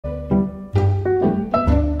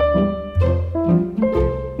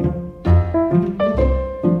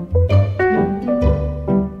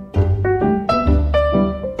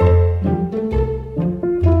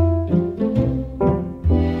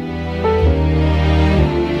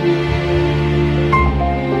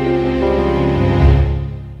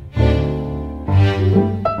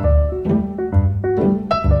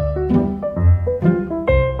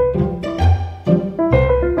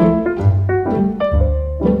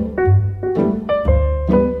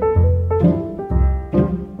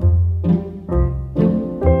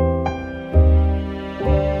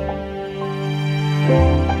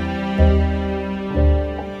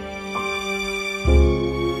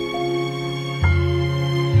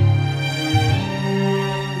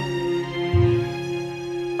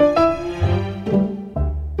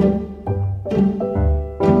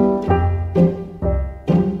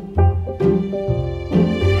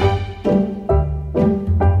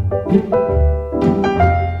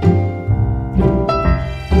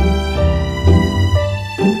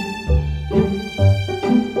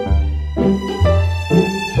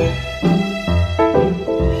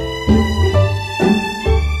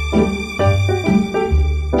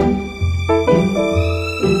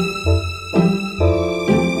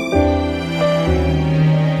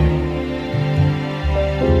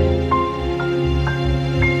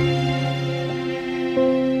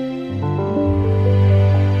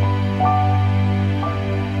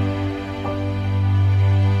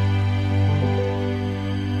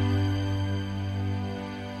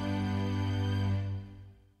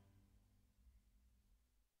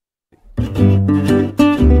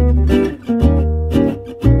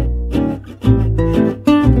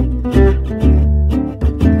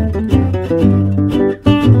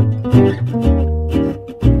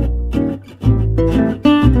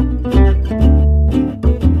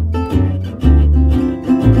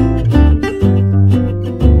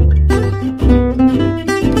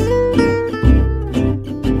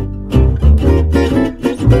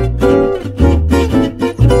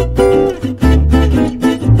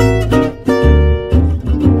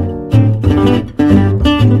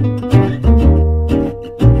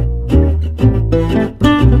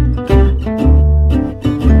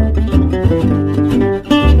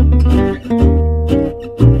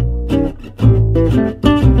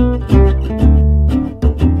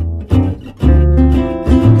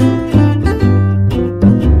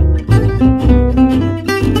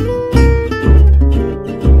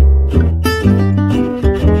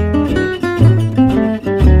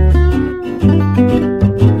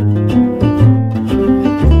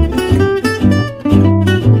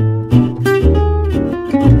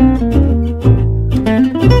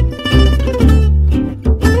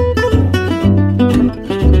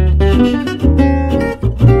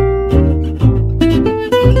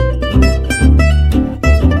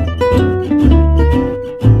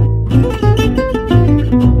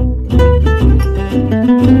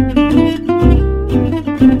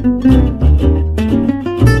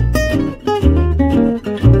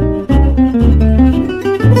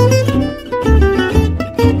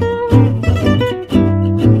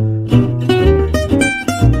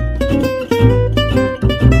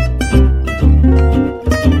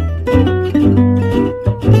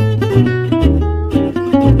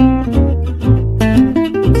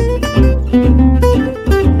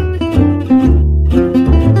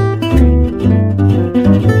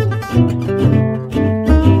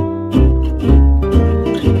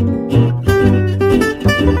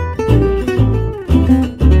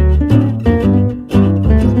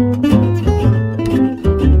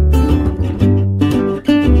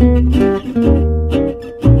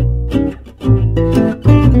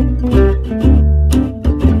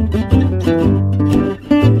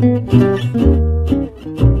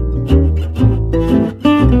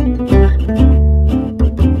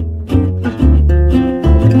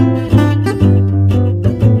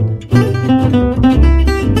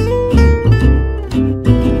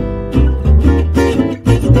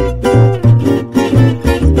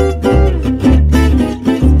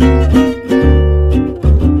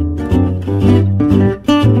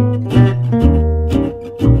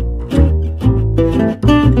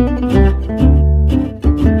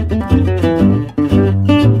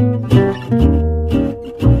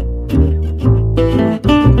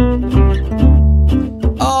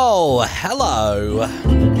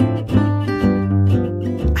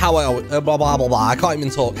blah, blah, blah, blah. I can't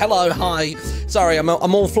even talk. Hello, hi. Sorry, I'm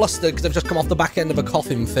all flustered because I've just come off the back end of a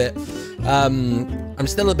coughing fit. I'm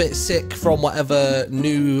still a bit sick from whatever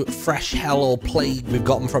new fresh hell or plague we've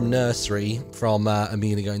gotten from nursery, from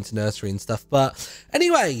Amelia going to nursery and stuff. But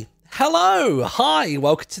anyway, hello, hi,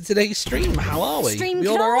 welcome to today's stream. How are we? Stream we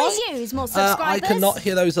all alright? Use more subscribers. I cannot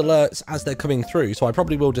hear those alerts as they're coming through, so I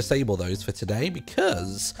probably will disable those for today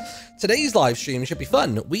because today's live stream should be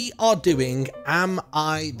fun. We are doing Am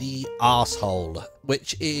I the Arsehole,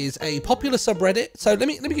 which is a popular subreddit. So let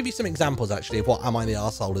me give you some examples actually of what Am I the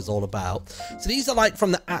Arsehole is all about. So these are like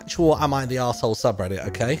from the actual Am I the Arsehole subreddit,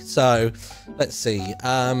 okay? So let's see.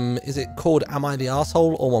 Is it called Am I the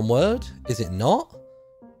Arsehole, all one word? Is it not?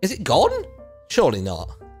 Is it gone? Surely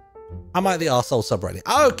not. Am I the Arsehole subreddit?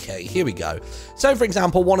 Okay, here we go. So, for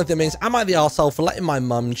example, one of them is, am I the arsehole for letting my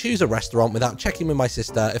mum choose a restaurant without checking with my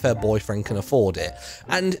sister if her boyfriend can afford it?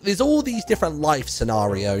 And there's all these different life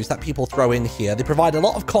scenarios that people throw in here. They provide a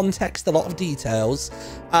lot of context, a lot of details,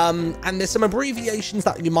 and there's some abbreviations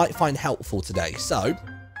that you might find helpful today. So,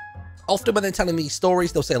 often when they're telling these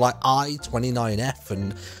stories, they'll say like I29F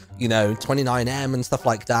and you know, 29M and stuff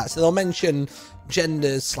like that. So they'll mention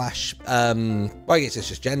genders slash, well, I guess it's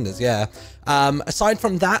just genders, yeah. Aside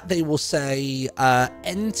from that, they will say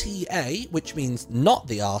NTA, which means not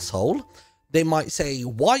the arsehole. They might say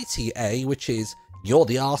YTA, which is you're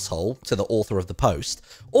the arsehole to the author of the post.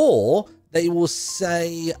 Or they will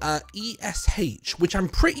say ESH, which I'm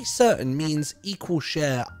pretty certain means equal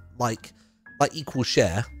share, like equal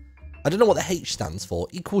share. I don't know what the H stands for.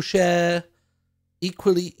 Equal share,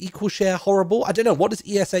 equal share horrible. I don't know. What does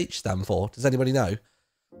ESH stand for? Does anybody know?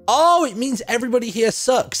 Oh, it means everybody here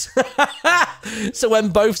sucks. So when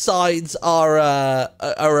both sides are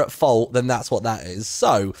at fault, then that's what that is.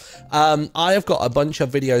 So I have got a bunch of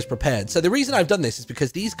videos prepared. So the reason I've done this is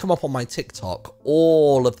because these come up on my TikTok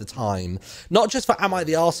all of the time. Not just for Am I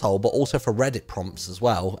the Arsehole, but also for Reddit prompts as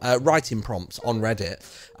well. Writing prompts on Reddit.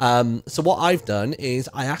 So what I've done is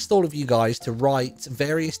I asked all of you guys to write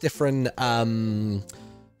various different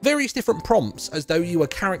prompts as though you were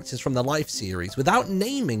characters from the Life series without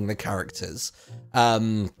naming the characters,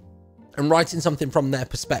 and writing something from their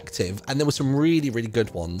perspective. And there were some really, really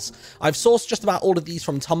good ones. I've sourced just about all of these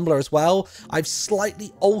from Tumblr as well. I've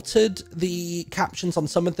slightly altered the captions on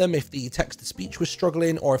some of them if the text-to-speech was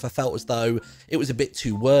struggling, or if I felt as though it was a bit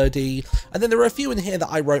too wordy. And then there are a few in here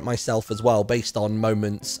that I wrote myself as well, based on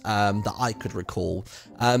moments that I could recall.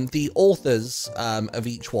 The authors of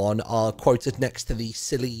each one are quoted next to the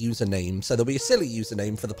silly username. So there'll be a silly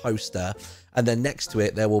username for the poster, and then next to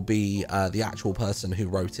it there will be the actual person who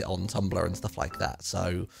wrote it on Tumblr and stuff like that.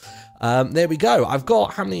 So there we go. I've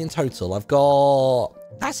got how many in total? I've got,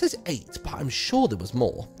 that says 8, but I'm sure there was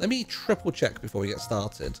more. Let me triple check before we get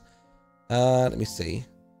started. Let me see.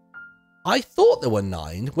 I thought there were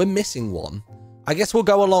 9. We're missing one. I guess we'll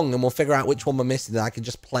go along and we'll figure out which one we're missing, and I can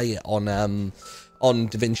just play it on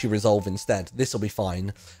DaVinci Resolve instead. This will be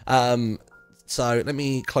fine. So let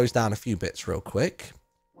me close down a few bits real quick.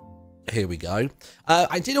 Here we go.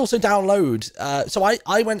 I did also download, so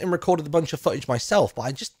I went and recorded a bunch of footage myself, but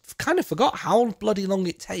I just kind of forgot how bloody long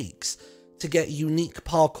it takes to get unique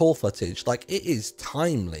parkour footage. Like, it is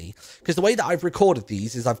timely, because the way that I've recorded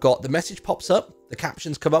these is I've got the message pops up, the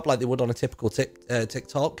captions come up like they would on a typical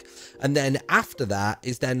TikTok, and then after that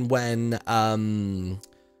is then when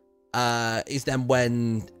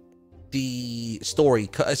the story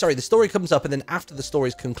comes up, and then after the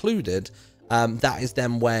story's concluded, that is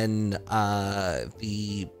then when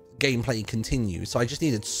the gameplay continues. So I just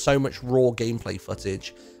needed so much raw gameplay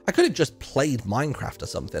footage. I could have just played Minecraft or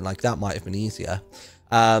something, like that might have been easier.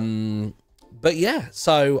 But yeah,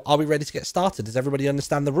 so are we ready to get started? Does everybody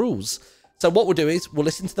understand the rules? So what we'll do is we'll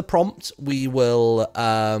listen to the prompt, we will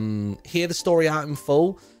hear the story out in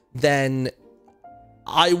full, then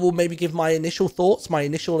I will maybe give my initial thoughts, my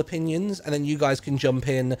initial opinions, and then you guys can jump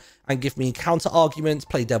in and give me counter arguments,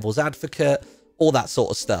 play devil's advocate, all that sort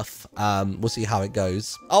of stuff. We'll see how it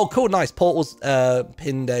goes. Oh, cool, nice. Portal's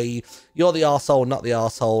pinned a "you're the arsehole, not the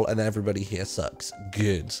arsehole," and then everybody here sucks.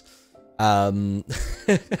 Good.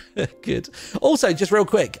 Good. Also, just real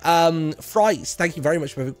quick, Frights, thank you very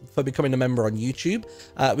much for becoming a member on YouTube.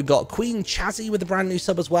 We've got Queen Chazzy with a brand new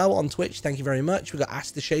sub as well on Twitch. Thank you very much. We've got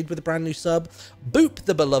Aster Shade with a brand new sub, Boop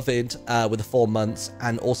the Beloved with the 4 months,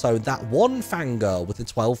 and also That One Fangirl with the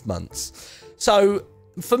 12 months. So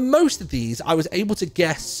for most of these, I was able to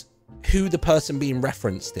guess who the person being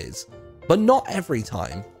referenced is, but not every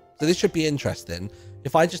time. So this should be interesting.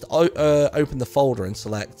 If I just open the folder and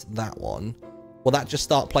select that one, will that just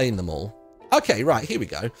start playing them all? Okay, right, here we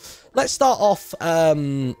go. Let's start off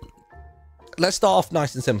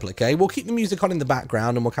nice and simple, okay? We'll keep the music on in the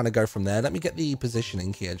background and we'll kind of go from there. Let me get the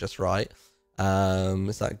positioning here just right.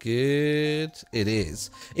 Is that good? It is.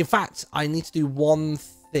 In fact, I need to do one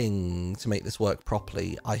thing to make this work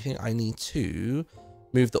properly. I think I need to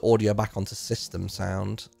move the audio back onto system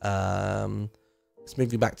sound. Let's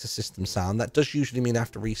move you back to system sound. That does usually mean I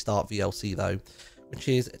have to restart VLC though, which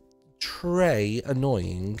is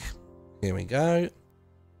annoying. Here we go.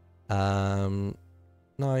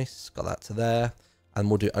 Nice, got that to there. And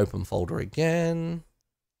we'll do open folder again.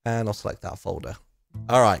 And I'll select that folder.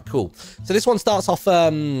 All right, cool. So this one starts off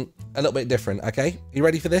a little bit different, okay? You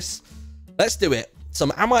ready for this? Let's do it.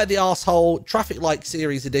 Some Am I the Arsehole Traffic Light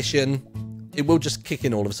Series Edition. It will just kick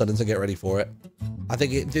in all of a sudden, so get ready for it. I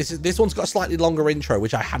think this one's got a slightly longer intro,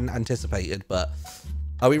 which I hadn't anticipated, but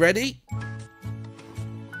are we ready?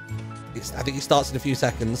 I think it starts in a few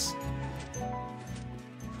seconds.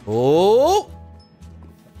 Oh!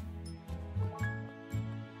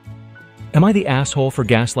 Am I the asshole for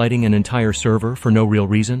gaslighting an entire server for no real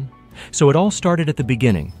reason? So it all started at the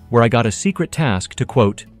beginning, where I got a secret task to,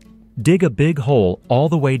 quote, dig a big hole all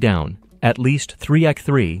the way down, At least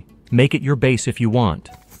 3x3, make it your base if you want.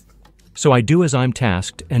 So I do as I'm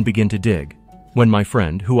tasked and begin to dig, when my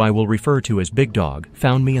friend, who I will refer to as Big Dog,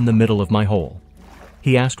 found me in the middle of my hole.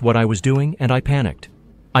 He asked what I was doing, and I panicked.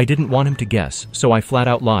 I didn't want him to guess, so I flat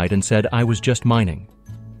out lied and said I was just mining.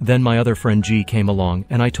 Then my other friend G came along,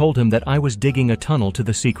 and I told him that I was digging a tunnel to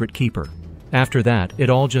the secret keeper. After that, it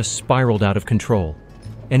all just spiraled out of control.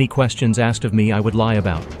 Any questions asked of me I would lie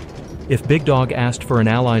about. If Big Dog asked for an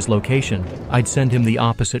ally's location, I'd send him the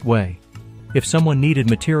opposite way. If someone needed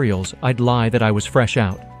materials, I'd lie that I was fresh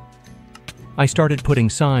out. I started putting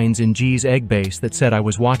signs in G's egg base that said I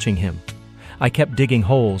was watching him. I kept digging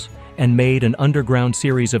holes and made an underground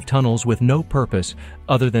series of tunnels with no purpose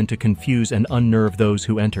other than to confuse and unnerve those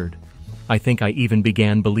who entered. I think I even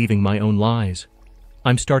began believing my own lies.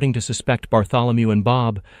 I'm starting to suspect Bartholomew and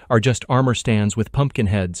Bob are just armor stands with pumpkin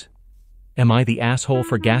heads. Am I the asshole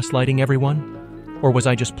for gaslighting everyone? Or was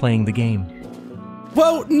I just playing the game?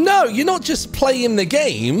 Well, no, you're not just playing the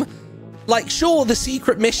game. Like, sure, the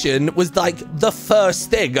secret mission was, like, the first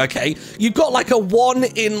thing, okay? You've got, like, a 1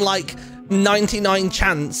 in, like, 99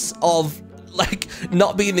 chance of, like,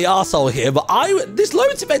 not being the arsehole here. But there's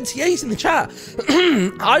loads of NTAs in the chat.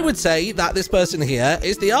 I would say that this person here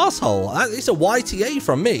is the arsehole. It's a YTA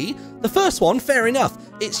from me. The first one, fair enough.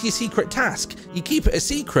 It's your secret task. You keep it a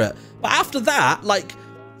secret. But after that, like,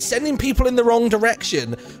 sending people in the wrong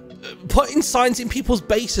direction, putting signs in people's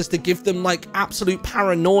bases to give them, like, absolute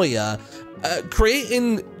paranoia,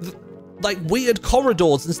 creating, like, weird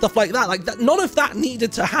corridors and stuff like that. Like, none of that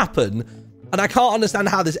needed to happen. And I can't understand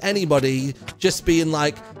how there's anybody just being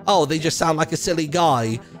like, oh, they just sound like a silly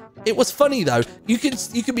guy. It was funny, though. You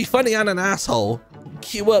can be funny and an asshole.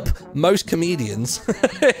 Cue up most comedians.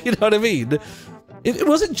 You know what I mean? It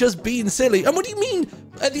wasn't just being silly. And what do you mean?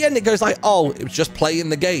 At the end, it goes like, oh, it was just playing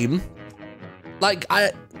the game. Like,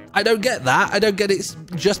 I don't get that. I don't get it's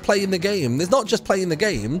just playing the game. There's not just playing the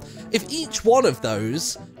game. If each one of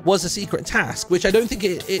those was a secret task, which I don't think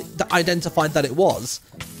it identified that it was,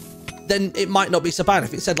 then it might not be so bad.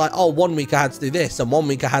 If it said like, oh, 1 week I had to do this and 1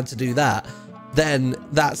 week I had to do that, then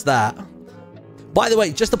that's that. By the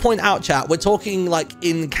way, just to point out, chat, we're talking like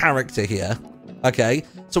in character here. Okay,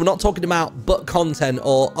 so we're not talking about but content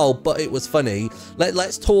or, oh, but it was funny.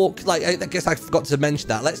 Let's talk, like, I guess I forgot to mention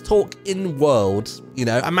that. Let's talk in world, you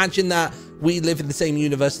know. Imagine that we live in the same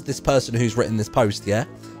universe as this person who's written this post, yeah?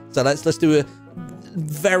 So let's do a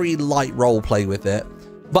very light role play with it.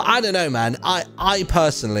 But I don't know, man. I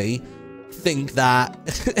personally think that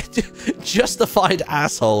justified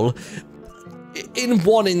asshole in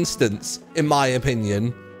one instance, in my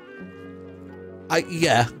opinion,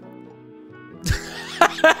 yeah.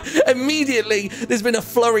 Immediately there's been a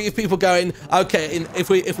flurry of people going, okay,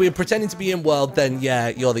 if we're pretending to be in world, then yeah,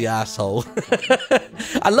 you're the asshole.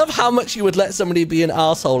 I love how much you would let somebody be an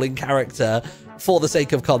asshole in character for the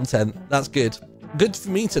sake of content. That's good for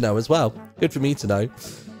me to know as well. Good for me to know.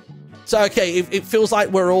 So okay, it feels like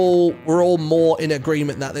we're all more in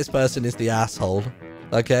agreement that this person is the asshole.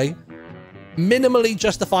 Okay, minimally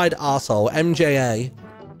justified asshole. MJA.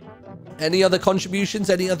 Any other contributions?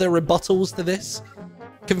 Any other rebuttals to this?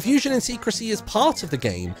 Confusion and secrecy is part of the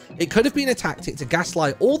game. It could have been a tactic to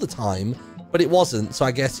gaslight all the time, but it wasn't, so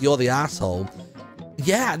I guess you're the asshole.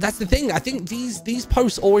 Yeah, that's the thing. I think these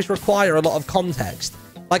posts always require a lot of context.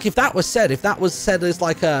 Like, if that was said as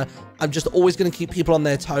like a, I'm just always going to keep people on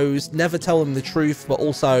their toes, never tell them the truth, but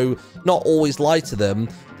also not always lie to them,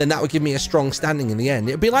 then that would give me a strong standing in the end.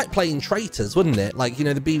 It'd be like playing Traitors, wouldn't it? Like, you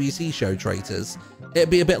know, the BBC show Traitors.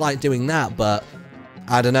 It'd be a bit like doing that, but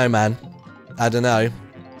I don't know, man. I don't know.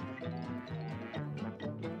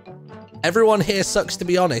 Everyone here sucks, to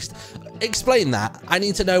be honest. Explain that. I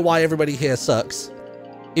need to know why everybody here sucks.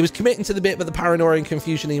 He was committing to the bit, but the paranoia and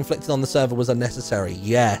confusion he inflicted on the server was unnecessary.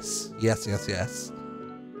 Yes. Yes, yes, yes.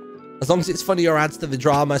 As long as it's funny or adds to the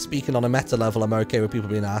drama, speaking on a meta level, I'm okay with people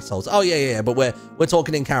being assholes. Oh, yeah, yeah, but we're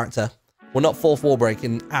talking in character. We're not fourth wall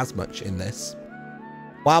breaking as much in this.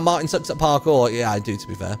 Wow, Martyn sucks at parkour. Yeah, I do, to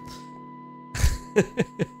be fair.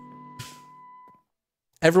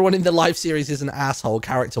 Everyone in the live series is an asshole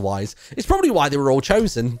character-wise. It's probably why they were all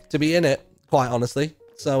chosen to be in it, quite honestly.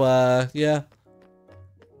 So, yeah.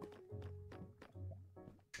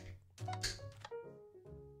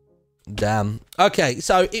 Damn. Okay,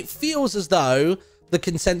 so it feels as though the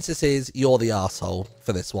consensus is you're the arsehole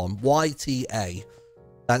for this one. YTA.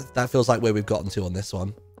 That feels like where we've gotten to on this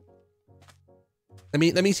one.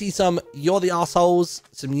 Let me see some you're the arseholes,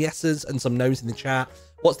 some yeses and some no's in the chat.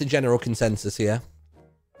 What's the general consensus here?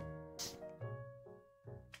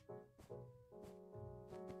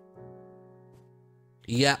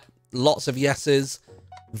 Yeah, lots of yeses.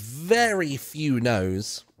 Very few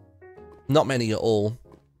no's. Not many at all.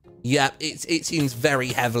 Yeah, it seems very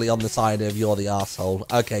heavily on the side of you're the arsehole.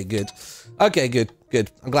 Okay, good. Okay, good.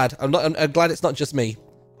 I'm glad. I'm glad it's not just me.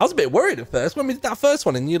 I was a bit worried at first when we did that first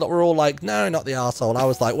one and you lot were all like, no, not the arsehole. I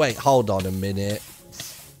was like, wait, hold on a minute.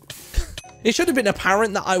 It should have been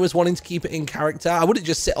apparent that I was wanting to keep it in character. I wouldn't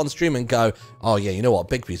just sit on stream and go, oh yeah, you know what,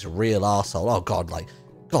 Bigby's a real arsehole. Oh God, like,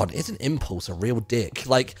 God, isn't Impulse a real dick?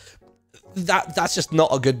 Like, that's just not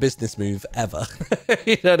a good business move ever.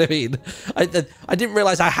 You know what I mean? I didn't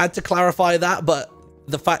realize I had to clarify that, but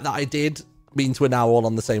the fact that I did means we're now all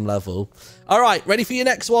on the same level. All right, ready for your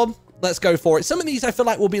next one? Let's go for it. Some of these I feel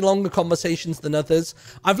like will be longer conversations than others.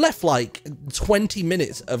 I've left like 20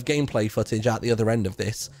 minutes of gameplay footage at the other end of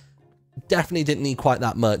this. Definitely didn't need quite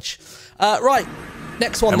that much. Right,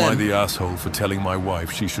 next one then. Am I the asshole for telling my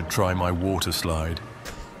wife she should try my water slide?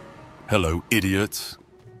 Hello, idiots.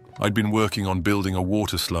 I'd been working on building a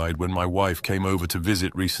water slide when my wife came over to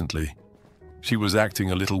visit recently. She was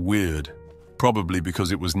acting a little weird, probably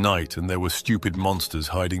because it was night and there were stupid monsters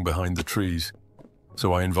hiding behind the trees.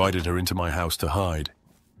 So I invited her into my house to hide.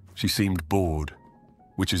 She seemed bored,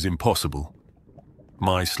 which is impossible.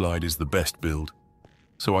 My slide is the best build,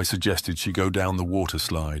 so I suggested she go down the water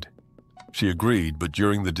slide. She agreed, but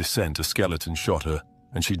during the descent a skeleton shot her,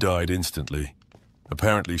 and she died instantly.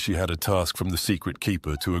 Apparently she had a task from the secret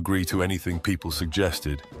keeper to agree to anything people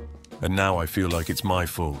suggested, and now I feel like it's my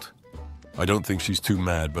fault. I don't think she's too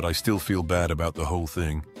mad, but I still feel bad about the whole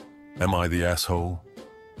thing. Am I the asshole?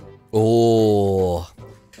 Oh,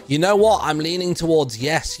 you know what? I'm leaning towards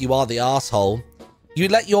yes, you are the arsehole. You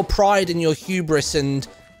let your pride and your hubris and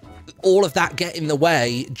all of that get in the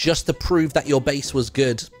way just to prove that your base was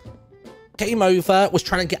good. Came over, was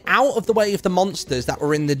trying to get out of the way of the monsters that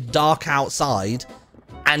were in the dark outside,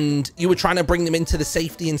 and you were trying to bring them into the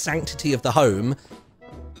safety and sanctity of the home.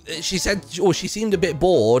 She said, or she seemed a bit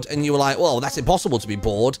bored, and you were like, well, that's impossible to be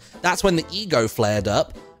bored. That's when the ego flared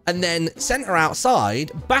up, and then sent her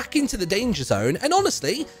outside, back into the danger zone. And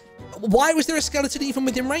honestly, why was there a skeleton even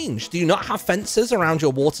within range? Do you not have fences around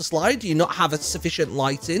your water slide? Do you not have a sufficient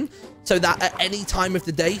lighting so that at any time of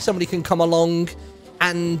the day, somebody can come along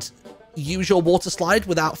and use your water slide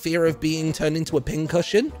without fear of being turned into a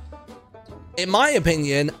pincushion? In my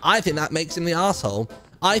opinion, I think that makes him the arsehole.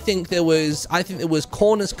 I think there was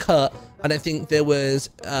corners cut, and I think there was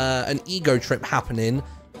an ego trip happening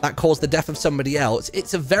that caused the death of somebody else.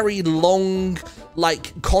 It's a very long,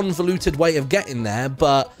 like, convoluted way of getting there,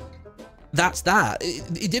 but that's that.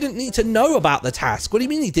 He didn't need to know about the task. What do you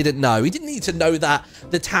mean he didn't know? He didn't need to know that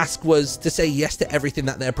the task was to say yes to everything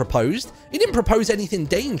that they're proposed. He didn't propose anything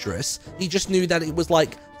dangerous. He just knew that it was,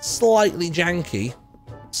 like, slightly janky.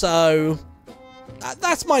 So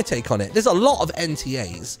that's my take on it. There's a lot of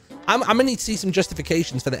NTAs. I'm gonna need to see some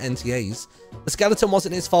justifications for the NTAs. The skeleton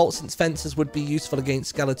wasn't his fault, since fences would be useful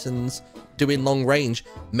against skeletons doing long range.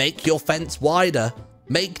 Make your fence wider.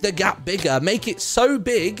 Make the gap bigger. Make it so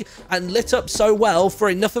big and lit up so well for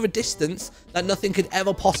enough of a distance that nothing could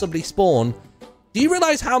ever possibly spawn. Do you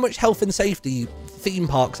realize how much health and safety theme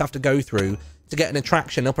parks have to go through to get an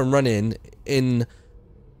attraction up and running in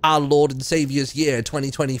our Lord and Saviour's year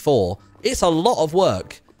 2024? It's a lot of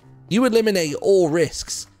work. You eliminate all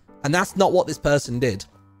risks, and that's not what this person did.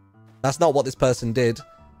 That's not what this person did.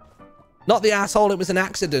 Not the asshole, it was an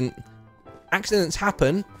accident. Accidents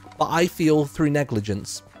happen, but I feel through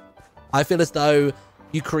negligence. I feel as though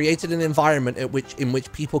you created an environment in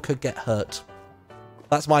which people could get hurt.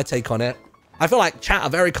 That's my take on it. I feel like chat are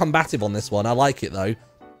very combative on this one. I like it though.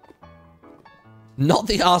 Not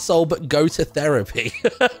the arsehole, but go to therapy.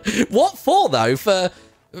 What for though? For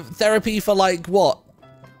therapy for like what?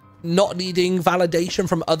 Not needing validation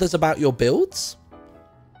from others about your builds?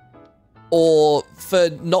 Or for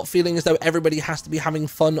not feeling as though everybody has to be having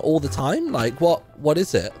fun all the time? Like what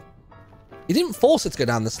is it? You didn't force her to go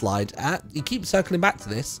down the slide. You keep circling back to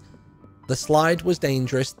this. The slide was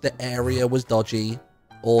dangerous. The area was dodgy.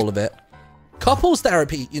 All of it. Couples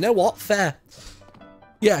therapy. You know what? Fair.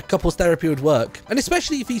 Yeah, couples therapy would work. And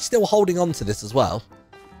especially if he's still holding on to this as well.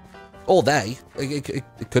 Or they.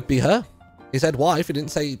 It could be her. He said wife. He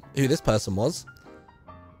didn't say who this person was.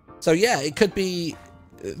 So yeah, it could be...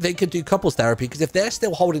 They could do couples therapy, because if they're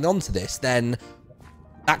still holding on to this, then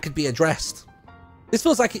that could be addressed. This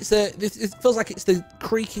feels like it's the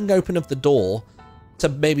creaking open of the door to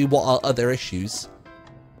maybe what are other issues.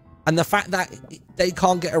 And the fact that they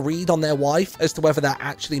can't get a read on their wife as to whether they're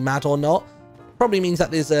actually mad or not probably means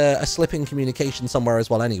that there's a slip in communication somewhere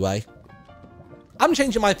as well anyway. I'm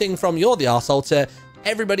changing my thing from you're the arsehole to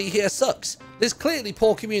everybody here sucks. There's clearly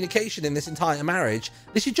poor communication in this entire marriage.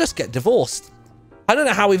 They should just get divorced. I don't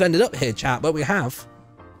know how we've ended up here, chat, but we have.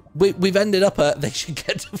 We've ended up at they should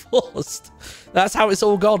get divorced. That's how it's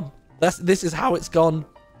all gone. This is how it's gone.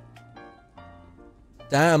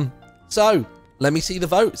 Damn. So, let me see the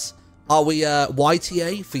votes. Are we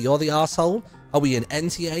YTA for you're the arsehole? Are we an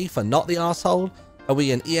NTA for not the arsehole? Are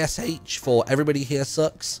we an ESH for everybody here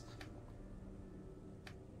sucks?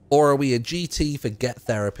 Or are we a GT for get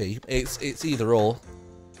therapy? It's either or.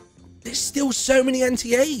 There's still so many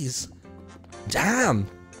NTAs. Damn.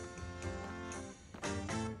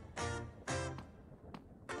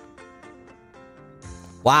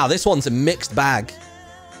 Wow, this one's a mixed bag.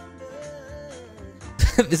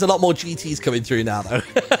 There's a lot more GTs coming through now, though.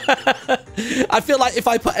 I feel like if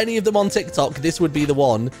I put any of them on TikTok, this would be the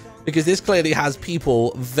one, because this clearly has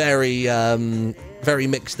people very, very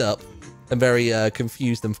mixed up and very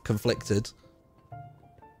confused and conflicted.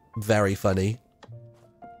 Very funny.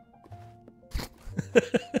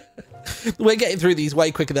 We're getting through these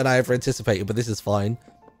way quicker than I ever anticipated, but this is fine.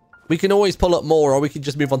 We can always pull up more, or we can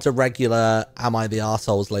just move on to regular Am I the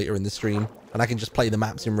Arseholes later in the stream, and I can just play the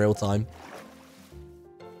maps in real time.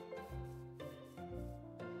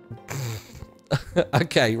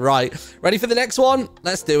 Okay, right. Ready for the next one?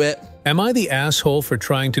 Let's do it. Am I the asshole for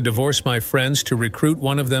trying to divorce my friends to recruit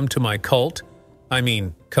one of them to my cult? I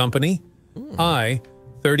mean, company? I,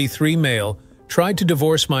 33 male, tried to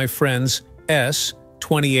divorce my friends S,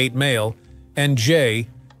 28 male, and J,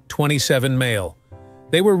 27 male.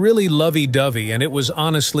 They were really lovey-dovey and it was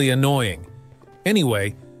honestly annoying.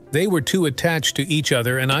 Anyway, they were too attached to each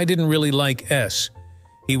other and I didn't really like S.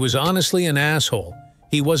 He was honestly an asshole.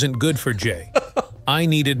 He wasn't good for J. I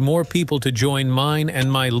needed more people to join mine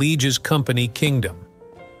and my liege's company kingdom.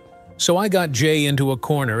 So I got J into a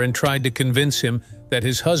corner and tried to convince him that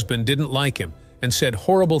his husband didn't like him and said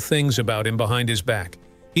horrible things about him behind his back.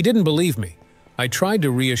 He didn't believe me. I tried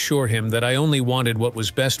to reassure him that I only wanted what was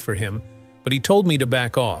best for him, but he told me to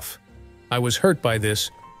back off. I was hurt by this.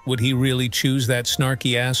 Would he really choose that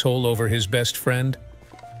snarky asshole over his best friend?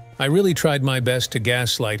 I really tried my best to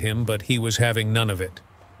gaslight him, but he was having none of it.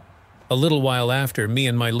 A little while after, me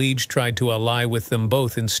and my liege tried to ally with them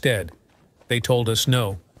both instead. They told us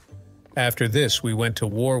no. After this, we went to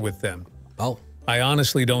war with them. Oh. I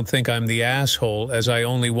honestly don't think I'm the asshole, as I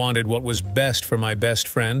only wanted what was best for my best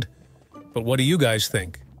friend. But what do you guys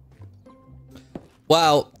think?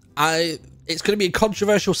 Well, it's going to be a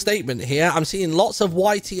controversial statement here. I'm seeing lots of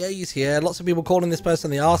YTAs here, lots of people calling this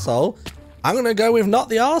person the arsehole. I'm going to go with not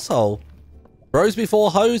the arsehole. Bros before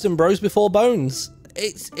hoes and bros before bones.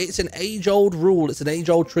 It's an age-old rule. It's an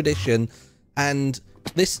age-old tradition. And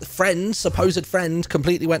this friend, supposed friend,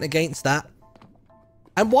 completely went against that.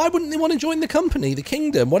 And why wouldn't they want to join the company, the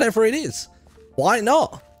kingdom, whatever it is? Why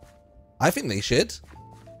not? I think they should.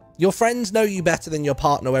 Your friends know you better than your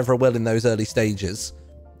partner ever will in those early stages.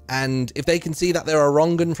 And if they can see that they're a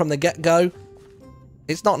wrong un from the get-go,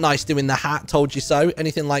 it's not nice doing the hat told you so,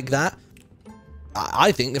 anything like that.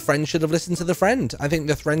 I think the friend should have listened to the friend. I think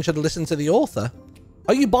the friend should have listened to the author.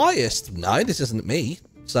 Are you biased? No, this isn't me.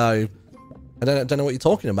 So, I don't know what you're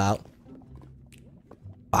talking about.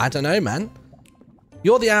 I don't know, man.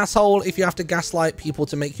 You're the asshole if you have to gaslight people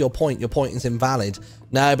to make your point. Your point is invalid.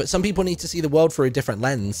 No, but some people need to see the world through a different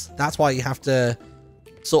lens. That's why you have to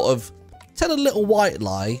sort of tell a little white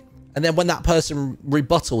lie, and then when that person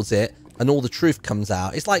rebuttals it and all the truth comes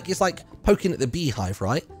out, it's like poking at the beehive,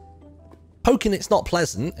 right? Poking it's not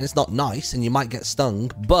pleasant and it's not nice, and you might get stung,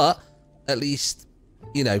 but at least,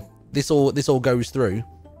 you know, this all goes through.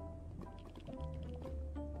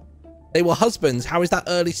 They were husbands. How is that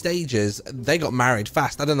early stages? They got married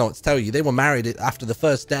fast. I don't know what to tell you. They were married after the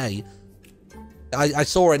first day. I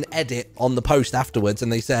saw an edit on the post afterwards,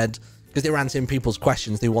 and they said, because they were answering people's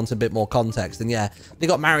questions, they wanted a bit more context. And yeah, they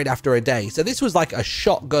got married after a day. So this was like a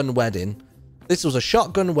shotgun wedding. This was a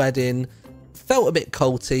shotgun wedding. Felt a bit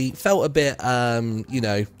culty. Felt a bit, you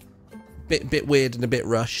know, bit weird and a bit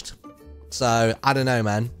rushed. So I don't know,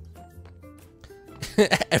 man.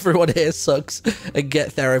 Everyone here sucks and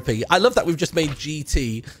get therapy. I love that we've just made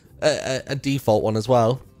GT a default one as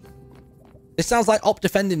well. It sounds like Op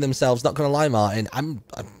defending themselves, not gonna lie, Martin.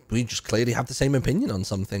 We just clearly have the same opinion on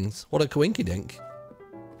some things. What a coinkydink.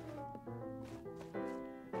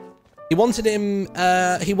 He wanted him,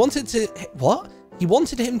 he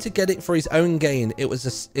wanted him to get it for his own gain. It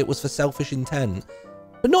was for selfish intent.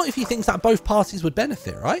 But not if he thinks that both parties would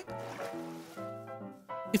benefit, right?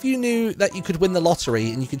 If you knew that you could win the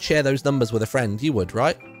lottery and you could share those numbers with a friend, you would,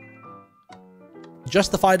 right?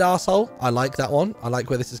 Justified arsehole. I like that one. I like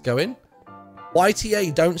where this is going.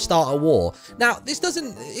 YTA, don't start a war. Now, this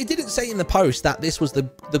doesn't, it didn't say in the post that this was the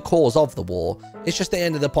cause of the war. It's just they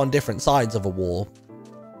ended up on different sides of a war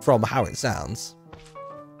from how it sounds.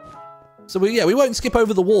 So we won't skip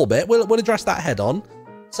over the war bit. We'll address that head on.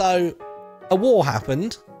 So a war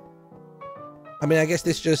happened. I mean, I guess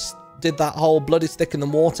this just did that whole blood is thicker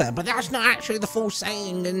than water, but that's not actually the full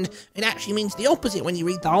saying, and it actually means the opposite when you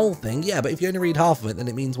read the whole thing. Yeah, but if you only read half of it, then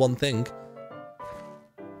it means one thing.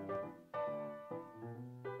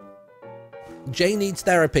 Jay needs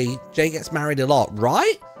therapy. Jay gets married a lot,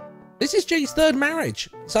 right? This is Jay's third marriage,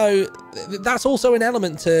 so that's also an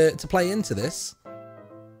element to play into this.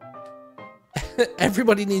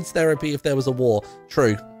 Everybody needs therapy if there was a war.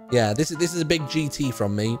 True. Yeah, this is a big GT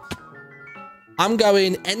from me. I'm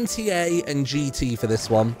going NTA and GT for this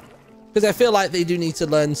one, because I feel like they do need to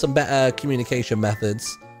learn some better communication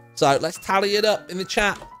methods. So let's tally it up in the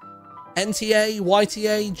chat. NTA,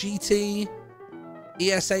 YTA, GT,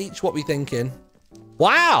 ESH, what we thinking?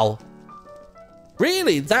 Wow!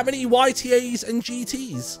 Really? That many YTAs and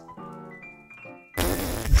GTs?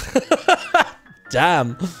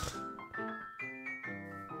 Damn.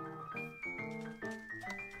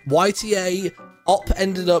 YTA Op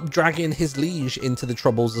ended up dragging his liege into the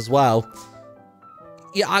troubles as well.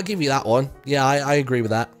 Yeah, I'll give you that one. Yeah, I agree with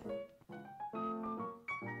that.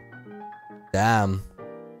 Damn.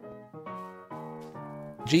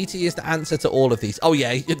 GT is the answer to all of these. Oh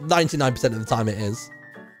yeah, 99% of the time it is.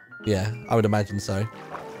 Yeah, I would imagine so.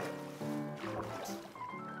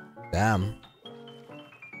 Damn.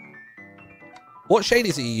 What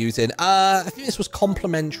shaders are you using? I think this was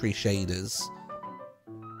complementary shaders.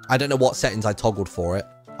 I don't know what settings I toggled for it.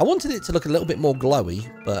 I wanted it to look a little bit more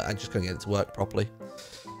glowy, but I just couldn't get it to work properly.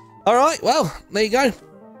 All right, well, there you go.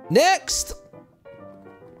 Next.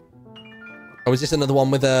 Oh, is this another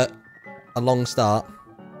one with a long start?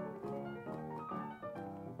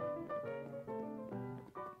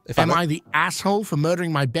 Am I the asshole for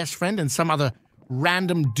murdering my best friend and some other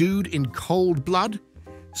random dude in cold blood?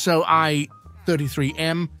 So I,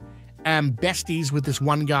 33M, am besties with this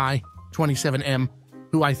one guy, 27M,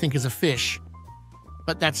 who I think is a fish.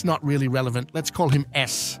 But that's not really relevant. Let's call him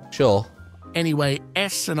S. Sure. Anyway,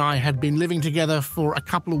 S and I had been living together for a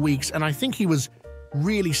couple of weeks, and I think he was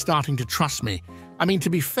really starting to trust me. I mean, to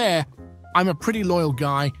be fair, I'm a pretty loyal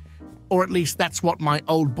guy, or at least that's what my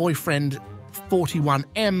old boyfriend,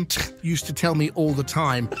 41M, used to tell me all the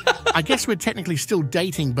time. I guess we're technically still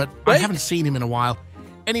dating, but I haven't seen him in a while.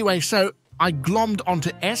 Anyway, so I glommed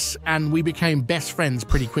onto S, and we became best friends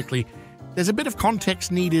pretty quickly. There's a bit of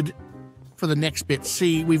context needed for the next bit.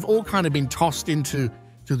 See, we've all kind of been tossed into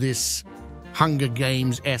this Hunger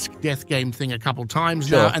Games-esque death game thing a couple times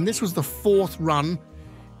now, and this was the fourth run.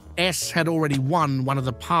 S had already won one of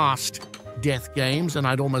the past death games, and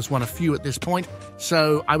I'd almost won a few at this point,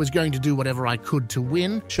 so I was going to do whatever I could to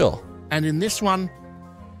win. Sure. And in this one,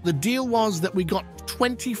 the deal was that we got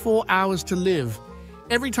 24 hours to live.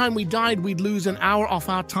 Every time we died, we'd lose an hour off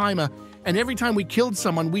our timer, and every time we killed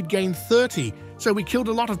someone, we'd gain 30. So we killed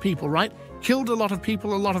a lot of people, right? Killed a lot of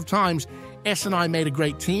people a lot of times. S and I made a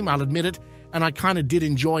great team, I'll admit it, and I kind of did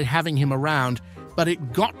enjoy having him around, but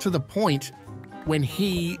it got to the point when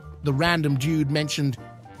he, the random dude mentioned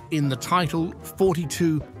in the title,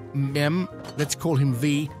 42 Mem, let's call him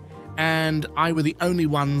V, and I were the only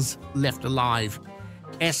ones left alive.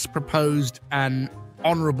 S proposed an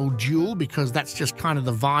honorable duel because that's just kind of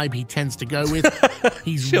the vibe he tends to go with.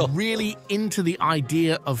 He's really into the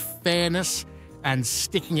idea of fairness and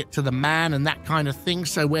sticking it to the man and that kind of thing.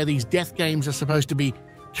 So where these death games are supposed to be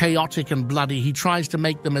chaotic and bloody, he tries to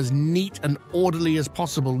make them as neat and orderly as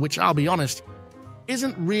possible, which I'll be honest,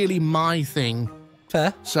 isn't really my thing.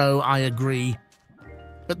 Fair. So I agree.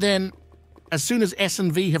 But then, as soon as S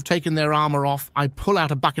and V have taken their armor off, I pull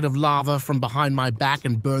out a bucket of lava from behind my back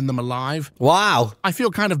and burn them alive. Wow. I feel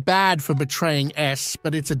kind of bad for betraying S,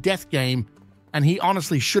 but it's a death game, and he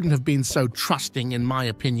honestly shouldn't have been so trusting, in my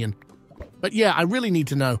opinion. But yeah, I really need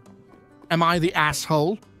to know, am I the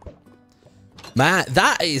asshole? Man,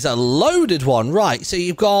 that is a loaded one. Right, so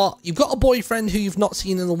you've got a boyfriend who you've not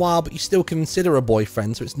seen in a while, but you still consider a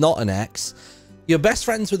boyfriend, so it's not an ex. You're best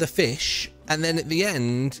friends with a fish, and then at the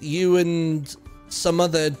end, you and some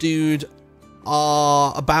other dude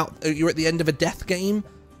are you're at the end of a death game.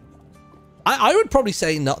 I would probably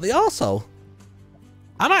say not the arsehole.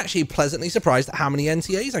 I'm actually pleasantly surprised at how many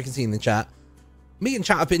NTAs I can see in the chat. Me and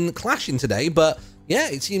chat have been clashing today, but yeah,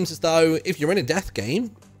 it seems as though if you're in a death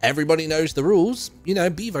game, everybody knows the rules. You know,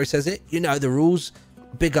 Bevo says it. You know the rules.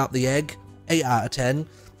 Big up the egg. 8 out of 10.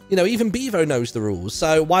 You know, even Bevo knows the rules.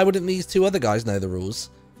 So why wouldn't these two other guys know the rules?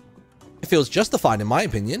 It feels justified in my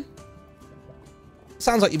opinion.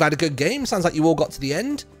 Sounds like you've had a good game. Sounds like you all got to the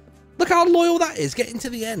end. Look how loyal that is, getting to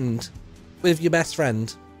the end with your best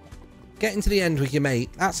friend. Getting to the end with your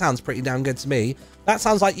mate. That sounds pretty damn good to me. That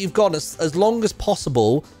sounds like you've gone as long as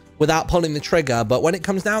possible without pulling the trigger, but when it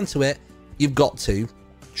comes down to it, you've got to.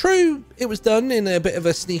 True, it was done in a bit of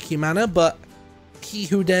a sneaky manner, but he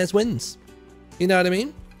who dares wins. You know what I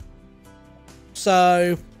mean?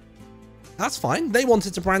 So, that's fine. They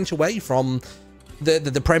wanted to branch away from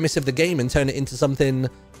the premise of the game and turn it into something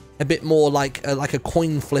a bit more like a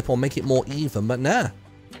coin flip or make it more even, but nah.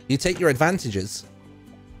 You take your advantages.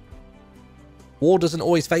 War doesn't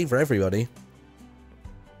always favor everybody.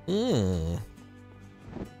 Who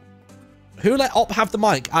let Op have the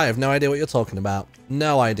mic? I have no idea what you're talking about.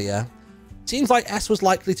 No idea. Seems like S was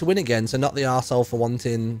likely to win again, so not the arsehole for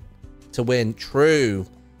wanting to win. True.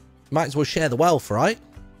 Might as well share the wealth, right?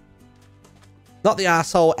 Not the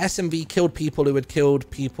arsehole. SMV killed people who had killed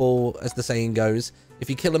people, as the saying goes. If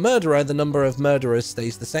you kill a murderer, the number of murderers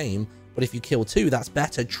stays the same. But if you kill two, that's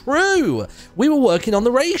better. True. We were working on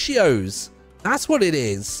the ratios. That's what it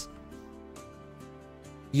is.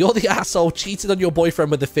 You're the asshole. Cheated on your boyfriend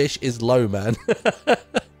with the fish is low, man.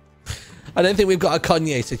 I don't think we've got a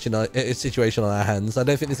Kanye situation on our hands. I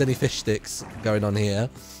don't think there's any fish sticks going on here.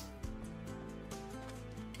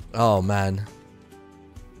 Oh, man.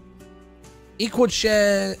 Equal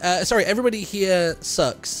share. Sorry, everybody here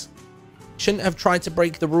sucks. Shouldn't have tried to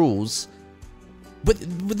break the rules. But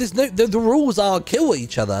there's no... The rules are kill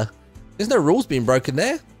each other. There's no rules being broken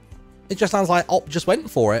there. It just sounds like Op just went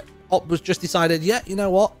for it. Op was just decided, yeah, you know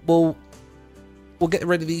what? We'll get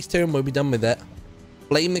rid of these two and we'll be done with it.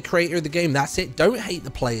 Blame the creator of the game. That's it. Don't hate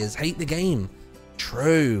the players. Hate the game.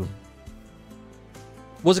 True.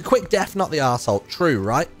 Was a quick death, not the arsehole. True,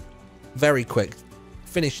 right? Very quick.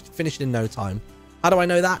 Finished in no time. How do I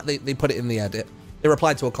know that? They put it in the edit. They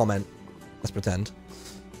replied to a comment. Let's pretend.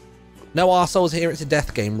 No arseholes here. It's a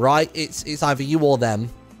death game, right? It's either you or them.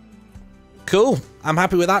 Cool. I'm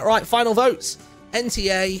happy with that. Right, final votes.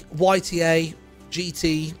 NTA, YTA,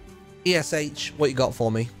 GT, ESH. What you got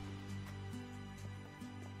for me?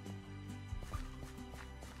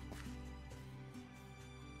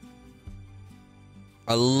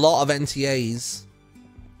 A lot of NTAs.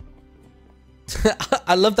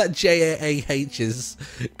 I love that JAH is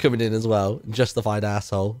coming in as well. Justified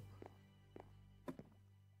asshole.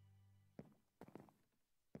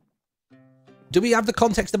 Do we have the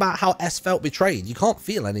context about how S felt betrayed? You can't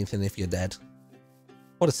feel anything if you're dead.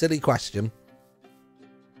 What a silly question.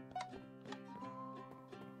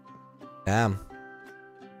 Damn.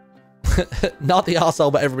 Not the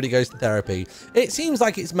arsehole, but everybody goes to therapy. It seems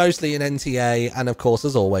like it's mostly an NTA, and of course,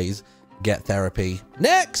 as always, get therapy.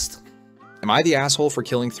 Next! Am I the asshole for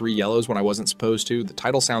killing 3 yellows when I wasn't supposed to? The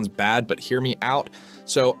title sounds bad, but hear me out.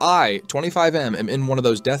 So I, 25M, am in one of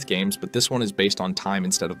those death games, but this one is based on time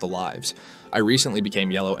instead of the lives. I recently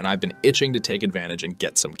became yellow, and I've been itching to take advantage and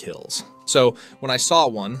get some kills. So when I saw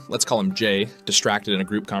one, let's call him Jay, distracted in a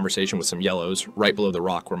group conversation with some yellows, right below the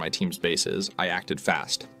rock where my team's base is, I acted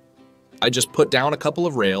fast. I just put down a couple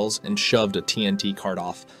of rails and shoved a TNT cart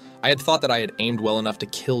off. I had thought that I had aimed well enough to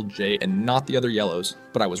kill Jay and not the other yellows,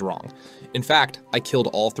 but I was wrong. In fact, I killed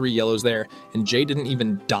all 3 yellows there, and Jay didn't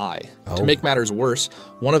even die. Oh. To make matters worse,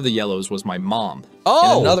 one of the yellows was my mom.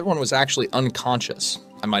 Oh! And another one was actually unconscious.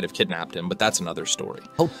 I might have kidnapped him, but that's another story.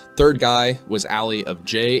 Oh. Third guy was Allie of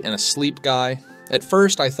Jay and a sleep guy. At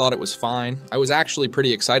first, I thought it was fine. I was actually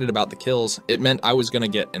pretty excited about the kills. It meant I was going to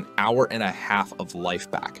get an hour and a half of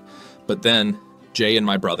life back. But then, Jay and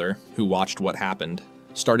my brother, who watched what happened,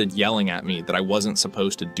 started yelling at me that I wasn't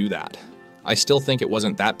supposed to do that. I still think it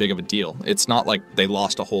wasn't that big of a deal. It's not like they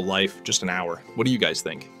lost a whole life, just an hour. What do you guys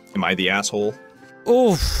think? Am I the asshole?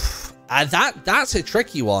 Oof. That's a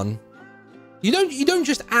tricky one. You don't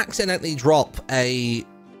just accidentally drop a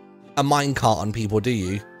minecart on people, do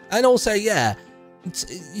you? And also, yeah,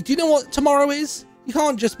 do you know what tomorrow is? You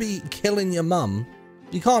can't just be killing your mum.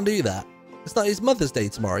 You can't do that. It's Mother's Day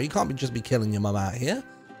tomorrow. You can't just be killing your mum out here.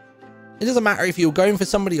 It doesn't matter if you're going for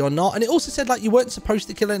somebody or not. And it also said, like, you weren't supposed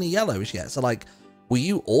to kill any yellows yet. So, like, were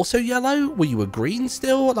you also yellow? Were you a green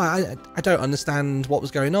still? Like, I don't understand what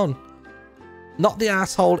was going on. Not the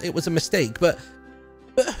asshole. It was a mistake. But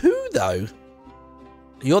who, though?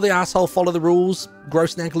 You're the asshole. Follow the rules.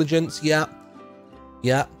 Gross negligence. Yeah.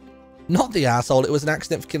 Yeah. Not the asshole. It was an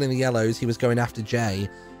accident for killing the yellows. He was going after Jay.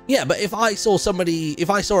 Yeah, but if I saw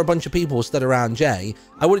a bunch of people stood around Jay,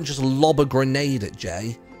 I wouldn't just lob a grenade at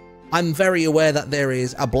Jay. I'm very aware that there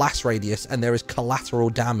is a blast radius and there is collateral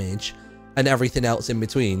damage and everything else in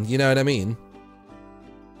between. You know what I mean?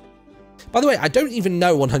 By the way, I don't even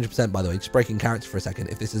know 100%, by the way, just breaking character for a second,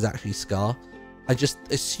 if this is actually Scar. I just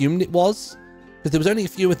assumed it was. Because there was only a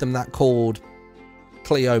few of them that called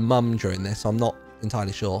Cleo Mum during this, so I'm not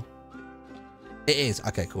entirely sure. It is.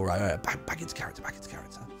 Okay, cool. Right. Back into character. Back into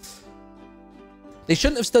character. They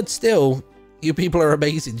shouldn't have stood still. You people are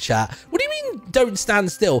amazing, chat. What do you mean, don't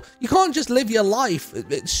stand still? You can't just live your life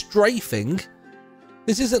strafing.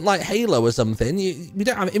 This isn't like Halo or something. You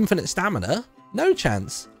don't have infinite stamina. No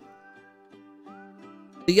chance.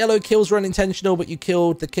 The yellow kills were unintentional, but you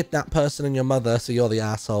killed the kidnapped person and your mother, so you're the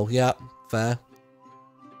asshole. Yeah, fair.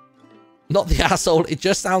 Not the asshole. It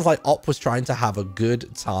just sounds like Op was trying to have a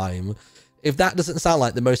good time. If that doesn't sound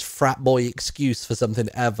like the most frat boy excuse for something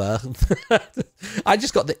ever. I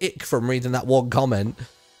just got the ick from reading that one comment.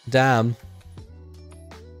 Damn.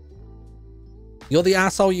 You're the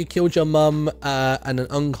asshole. You killed your mum and an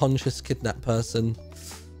unconscious kidnapped person.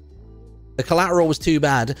 The collateral was too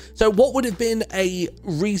bad. So what would have been a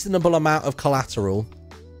reasonable amount of collateral?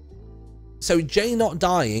 So Jay not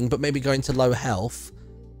dying, but maybe going to low health.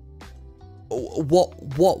 What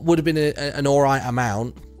would have been an alright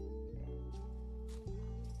amount?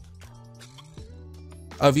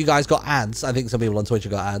 Oh, have you guys got ads? I think some people on Twitch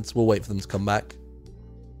have got ads. We'll wait for them to come back.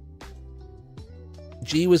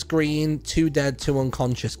 G was green, 2 dead, 2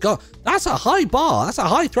 unconscious. God, that's a high bar. That's a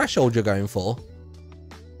high threshold you're going for.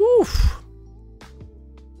 Oof.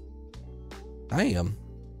 Damn.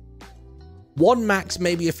 1 max,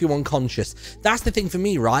 maybe a few unconscious. That's the thing for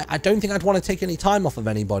me, right? I don't think I'd want to take any time off of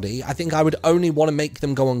anybody. I think I would only want to make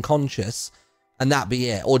them go unconscious and that be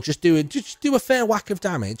it. Or just do a fair whack of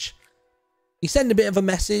damage. You send a bit of a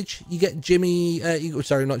message. You get Jimmy,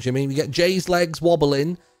 sorry, not Jimmy. You get Jay's legs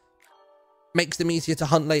wobbling. Makes them easier to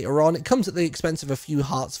hunt later on. It comes at the expense of a few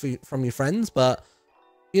hearts from your friends, but,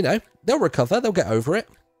 you know, they'll recover. They'll get over it.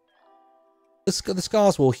 The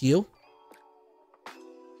scars will heal.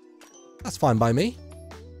 That's fine by me.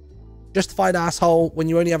 Justified asshole. When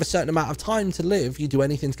you only have a certain amount of time to live, you do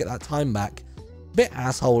anything to get that time back. Bit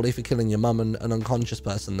assholey for killing your mum and an unconscious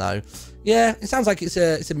person, though. Yeah, it sounds like it's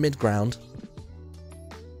a mid-ground.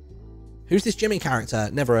 Who's this Jimmy character?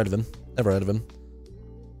 Never heard of him. Never heard of him.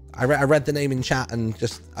 I read the name in chat and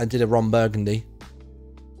I did a Ron Burgundy.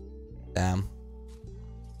 Damn.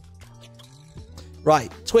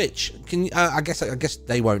 Right, Twitch. Can you? I guess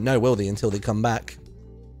they won't know, will they, until they come back?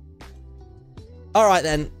 All right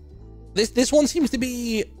then. This one seems to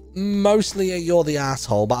be mostly a you're the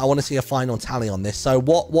asshole, but I want to see a final tally on this. So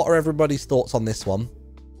what are everybody's thoughts on this one?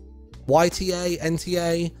 YTA,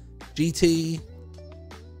 NTA, GT,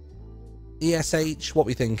 ESH? What are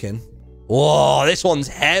we thinking? Whoa, this one's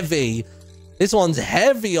heavy. This one's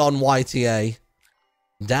heavy on YTA.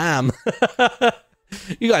 Damn.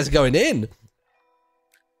 You guys are going in.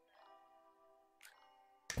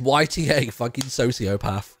 YTA, fucking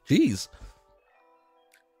sociopath. Jeez.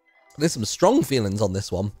 There's some strong feelings on this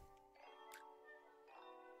one.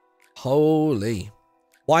 Holy.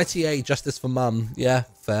 YTA, justice for mum. Yeah,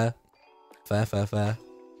 fair. Fair.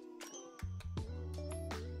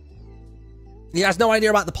 He has no idea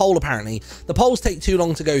about the poll, apparently. The polls take too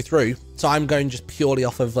long to go through, so I'm going just purely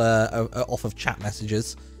off of chat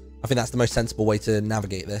messages. I think that's the most sensible way to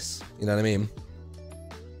navigate this. You know what I mean?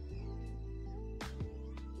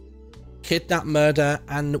 Kidnap, murder,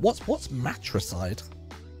 and what's matricide?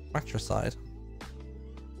 Matricide.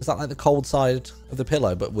 Is that like the cold side of the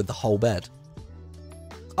pillow, but with the whole bed?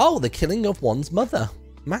 Oh, the killing of one's mother.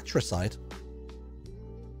 Matricide.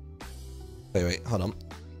 Wait, hold on.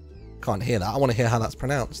 Can't hear that. I want to hear how that's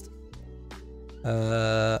pronounced.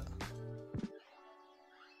 Oh,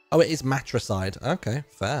 it is matricide. Okay,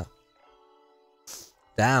 fair.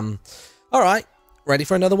 Damn. All right. Ready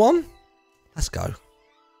for another one? Let's go.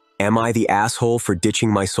 Am I the asshole for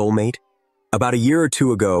ditching my soulmate? About a year or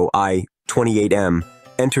two ago, I, 28M,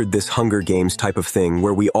 entered this Hunger Games type of thing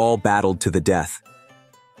where we all battled to the death.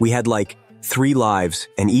 We had like 3 lives,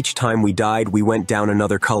 and each time we died, we went down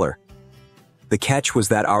another color. The catch was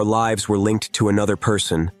that our lives were linked to another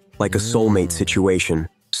person, like a soulmate situation.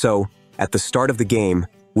 So, at the start of the game,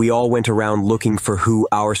 we all went around looking for who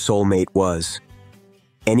our soulmate was.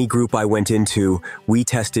 Any group I went into, we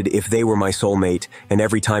tested if they were my soulmate, and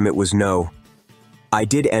every time it was no. I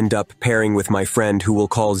did end up pairing with my friend who we'll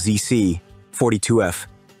call ZC, 42F,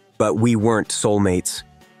 but we weren't soulmates.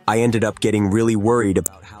 I ended up getting really worried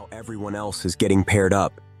about how everyone else is getting paired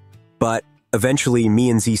up. But eventually, me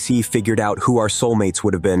and ZC figured out who our soulmates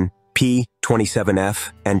would have been, P,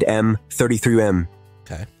 27F, and M, 33M.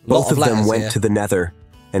 Okay. Both of them went to the Nether,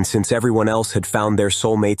 and since everyone else had found their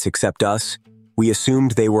soulmates except us, we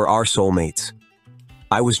assumed they were our soulmates.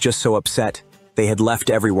 I was just so upset. They had left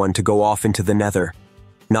everyone to go off into the Nether,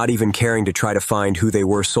 not even caring to try to find who they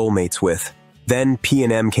were soulmates with. Then P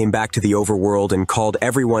and M came back to the overworld and called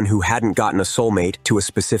everyone who hadn't gotten a soulmate to a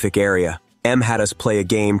specific area. M had us play a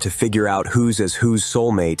game to figure out whose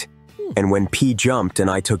soulmate, and when P jumped and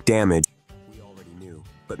I took damage, we already knew.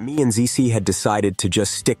 But me and ZC had decided to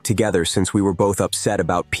just stick together since we were both upset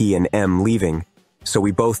about P and M leaving, so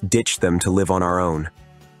we both ditched them to live on our own.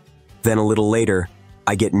 Then a little later,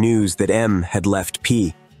 I get news that M had left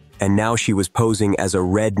P, and now she was posing as a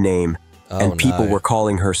red name, and people were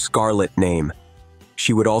calling her Scarlet name.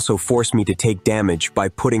 She would also force me to take damage by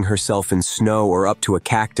putting herself in snow or up to a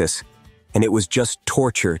cactus, and it was just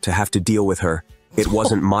torture to have to deal with her. It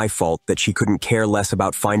wasn't my fault that she couldn't care less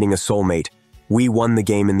about finding a soulmate. We won the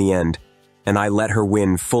game in the end, and I let her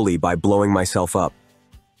win fully by blowing myself up.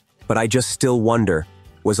 But I just still wonder,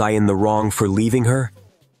 was I in the wrong for leaving her?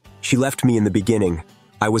 She left me in the beginning.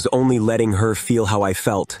 I was only letting her feel how I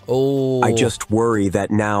felt. I just worry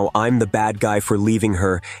that now I'm the bad guy for leaving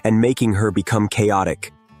her and making her become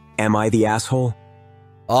chaotic. Am I the asshole?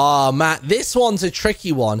 Oh, Matt, this one's a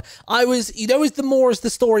tricky one. I was, you know, as the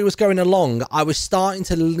story was going along, I was starting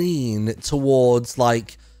to lean towards,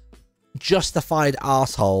 like, justified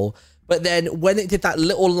asshole. But then when it did that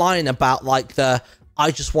little line about, like,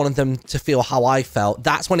 I just wanted them to feel how I felt,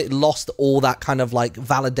 that's when it lost all that kind of, like,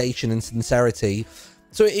 validation and sincerity.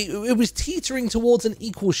 So it was teetering towards an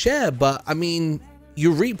equal share, but, I mean,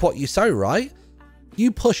 you reap what you sow, right?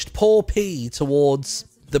 You pushed poor P towards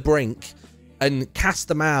the brink and cast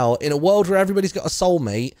them out in a world where everybody's got a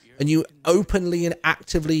soulmate, and you openly and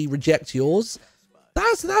actively reject yours.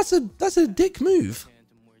 That's a dick move.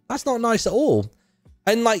 That's not nice at all.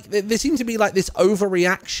 And, like, there seemed to be, like, this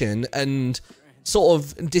overreaction and sort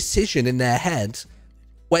of decision in their head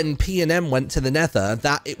when P and M went to the Nether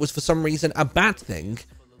that it was for some reason a bad thing.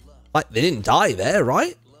 Like, they didn't die there,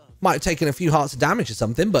 right? Might have taken a few hearts of damage or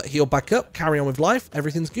something, but heal back up, carry on with life,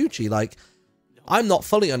 everything's Gucci. Like, I'm not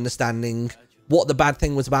fully understanding what the bad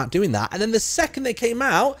thing was about doing that. And then the second they came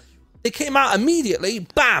out immediately,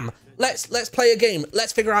 bam, let's play a game.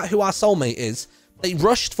 Let's figure out who our soulmate is. They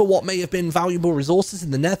rushed for what may have been valuable resources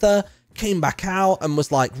in the Nether, came back out and was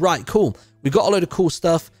like, right, cool. We've got a load of cool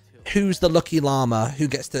stuff. Who's the lucky llama who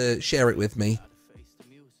gets to share it with me?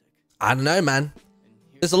 I don't know, man.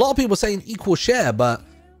 There's a lot of people saying equal share, but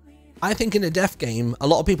I think in a death game, a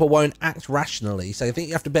lot of people won't act rationally. So I think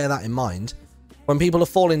you have to bear that in mind. When people are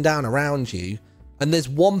falling down around you, and there's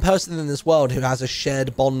one person in this world who has a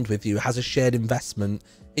shared bond with you, has a shared investment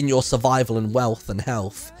in your survival and wealth and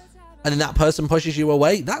health, and then that person pushes you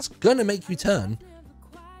away, that's gonna make you turn.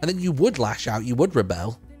 And then you would lash out, you would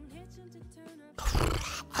rebel.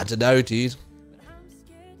 I don't know, dude.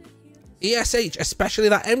 ESH, especially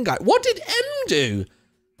that M guy. What did M do?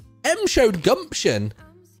 M showed gumption.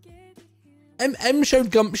 M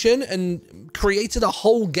showed gumption and created a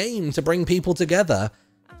whole game to bring people together.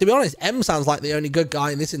 To be honest, M sounds like the only good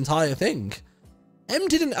guy in this entire thing. M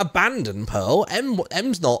didn't abandon Pearl.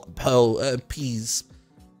 M's not P's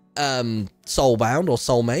soulbound or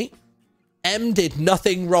soulmate. M did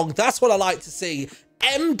nothing wrong. That's what I like to see.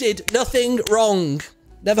 M did nothing wrong.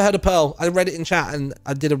 Never heard of Pearl. I read it in chat and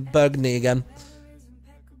I did a burgundy again.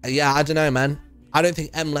 Yeah, I don't know, man. I don't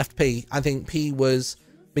think M left P. I think P was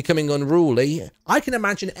becoming unruly. I can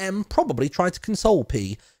imagine M probably tried to console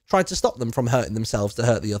P, tried to stop them from hurting themselves to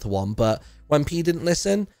hurt the other one. But when P didn't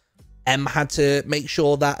listen, M had to make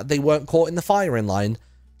sure that they weren't caught in the firing line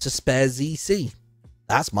to spare ZC.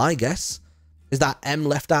 That's my guess, is that M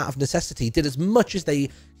left out of necessity, did as much as they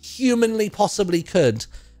humanly possibly could,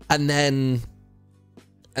 and then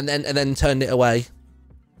turned it away.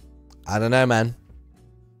 I don't know, man.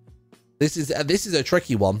 This is a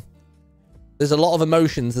tricky one. There's a lot of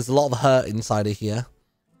emotions. There's a lot of hurt inside of here.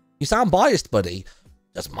 You sound biased, buddy.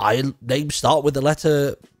 Does my name start with the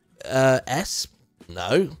letter S?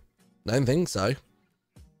 No, don't think so.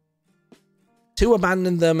 2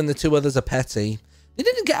 abandoned them and the 2 others are petty. They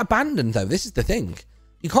didn't get abandoned, though. This is the thing.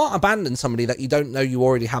 You can't abandon somebody that you don't know you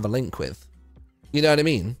already have a link with. You know what I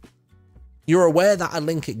mean? You're aware that a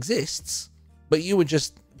link exists, but you were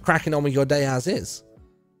just cracking on with your day as is.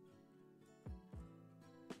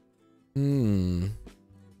 I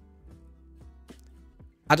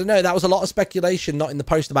don't know. That was a lot of speculation, not in the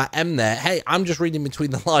post about M there. Hey, I'm just reading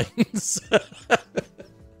between the lines.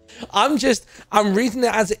 I'm reading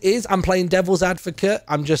it as it is. I'm playing devil's advocate.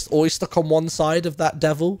 I'm just always stuck on one side of that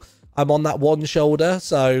devil. I'm on that one shoulder.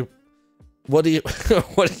 So what do you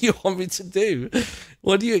want me to do?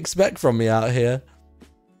 What do you expect from me out here?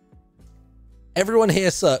 Everyone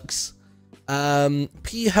here sucks.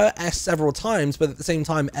 P hurt S several times, but at the same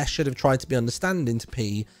time, S should have tried to be understanding to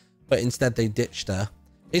P, but instead they ditched her.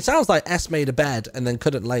 It sounds like S made a bed and then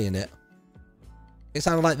couldn't lay in it. It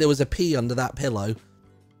sounded like there was a P under that pillow,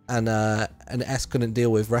 and an S couldn't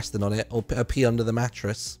deal with resting on it, or a P under the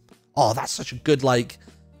mattress. Oh, that's such a good, like...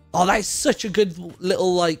 Oh, that is such a good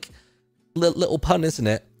little, like... Little pun, isn't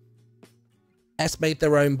it? S made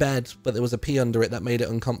their own bed, but there was a P under it that made it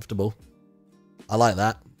uncomfortable. I like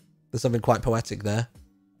that. There's something quite poetic there.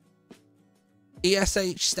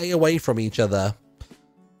 ESH, stay away from each other.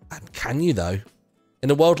 And can you, though? In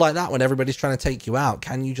a world like that, when everybody's trying to take you out,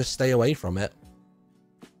 can you just stay away from it?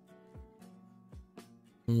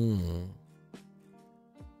 M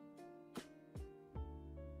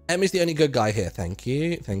is the only good guy here. Thank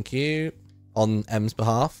you. Thank you. On M's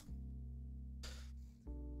behalf.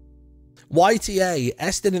 YTA,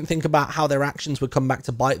 S didn't think about how their actions would come back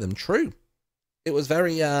to bite them. True. It was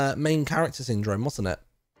very main character syndrome, wasn't it?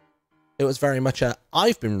 It was very much a,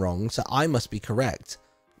 I've been wrong, so I must be correct.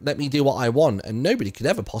 Let me do what I want, and nobody could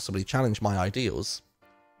ever possibly challenge my ideals.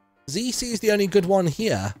 ZC is the only good one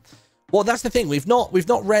here. Well, that's the thing. We've not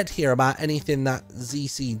read here about anything that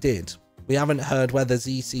ZC did. We haven't heard whether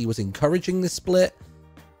ZC was encouraging this split.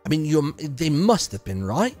 I mean, they must have been,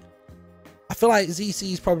 right? I feel like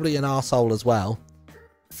ZC is probably an arsehole as well.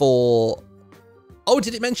 For... Oh,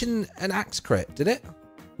 did it mention an axe crit? Did it? I'm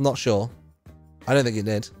not sure. I don't think it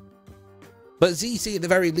did. But ZC, at the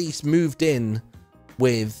very least, moved in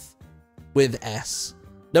with S,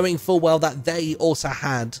 knowing full well that they also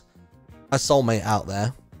had a soulmate out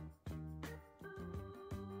there.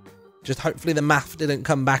 Just hopefully the math didn't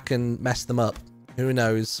come back and mess them up. Who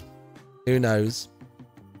knows? Who knows?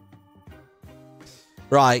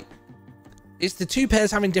 Right. It's the two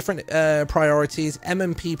pairs having different priorities. M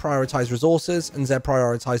and P prioritize resources, and Z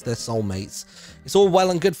prioritize their soulmates. It's all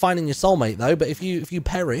well and good finding your soulmate, though, but if you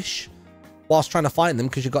perish whilst trying to find them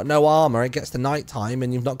because you've got no armor, it gets to nighttime,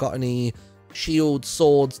 and you've not got any shields,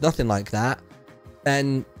 swords, nothing like that,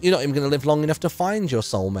 then you're not even going to live long enough to find your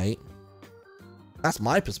soulmate. That's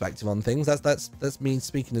my perspective on things. That's me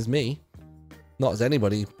speaking as me, not as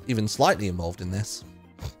anybody even slightly involved in this.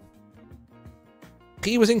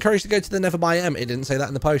 P was encouraged to go to the Never by M. It didn't say that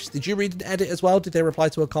in the post. Did you read and edit as well? Did they reply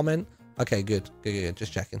to a comment? Okay, good. Good.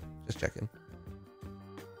 Just checking. Just checking.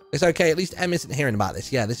 It's okay. At least M isn't hearing about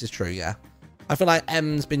this. Yeah, this is true. Yeah. I feel like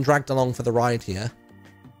M's been dragged along for the ride here.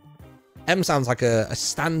 M sounds like a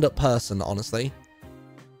stand-up person, honestly.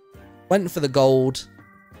 Went for the gold.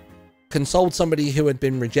 Consoled somebody who had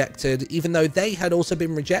been rejected, even though they had also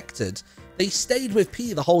been rejected. They stayed with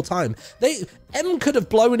P the whole time. M could have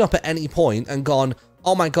blown up at any point and gone,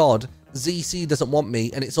 oh my god, ZC doesn't want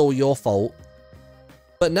me and it's all your fault.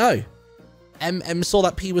 But no. M saw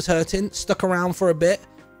that P was hurting, stuck around for a bit,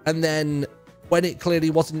 and then when it clearly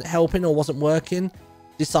wasn't helping or wasn't working,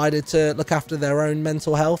 decided to look after their own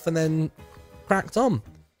mental health and then cracked on.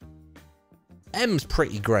 M's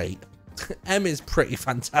pretty great. M is pretty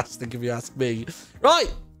fantastic if you ask me.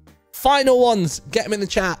 Right, final ones. Get them in the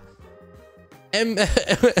chat.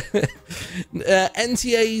 NTAs,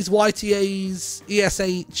 YTAs,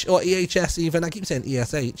 ESH, or EHS even. I keep saying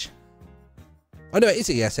ESH. Oh no, it is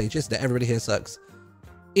ESH, isn't it? Everybody here sucks.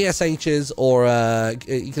 ESHs, or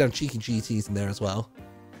you can have cheeky GTs in there as well.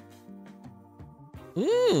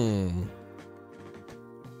 Leaning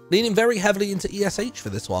very heavily into ESH for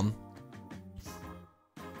this one.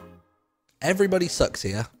 Everybody sucks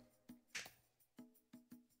here.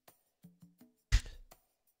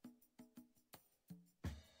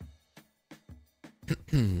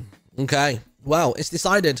 Okay, well, it's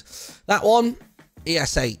decided. That one,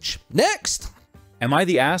 ESH. Next! Am I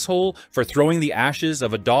the asshole for throwing the ashes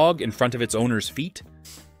of a dog in front of its owner's feet?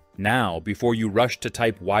 Now, before you rush to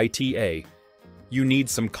type YTA, you need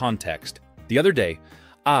some context. The other day,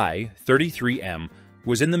 I, 33M,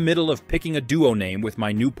 was in the middle of picking a duo name with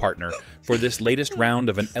my new partner for this latest round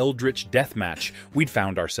of an eldritch death match we'd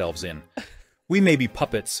found ourselves in. We may be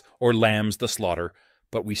puppets or lambs the slaughter,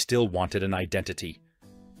 but we still wanted an identity.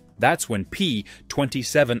 That's when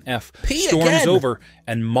P27F storms over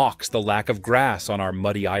and mocks the lack of grass on our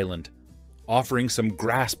muddy island, offering some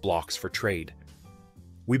grass blocks for trade.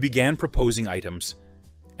 We began proposing items,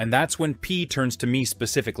 and that's when P turns to me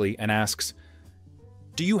specifically and asks,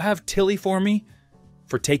 "Do you have Tilly for me?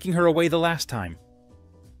 For taking her away the last time?"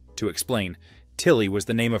 To explain, Tilly was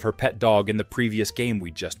the name of her pet dog in the previous game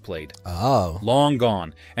we'd just played. Oh. Long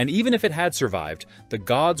gone, and even if it had survived, the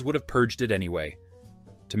gods would have purged it anyway.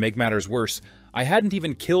 To make matters worse, I hadn't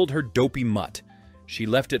even killed her dopey mutt. She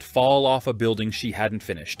left it fall off a building she hadn't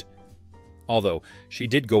finished. Although, she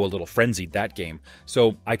did go a little frenzied that game,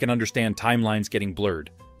 so I can understand timelines getting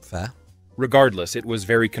blurred. Fair. Regardless, it was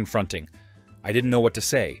very confronting. I didn't know what to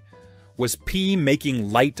say. Was P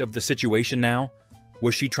making light of the situation now?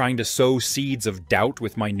 Was she trying to sow seeds of doubt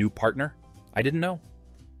with my new partner? I didn't know.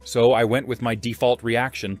 So I went with my default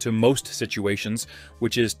reaction to most situations,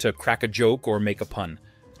 which is to crack a joke or make a pun.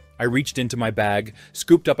 I reached into my bag,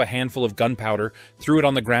 scooped up a handful of gunpowder, threw it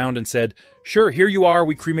on the ground, and said, "Sure, here you are,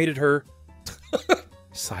 we cremated her."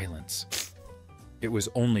 Silence. It was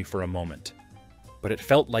only for a moment, but it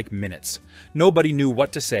felt like minutes. Nobody knew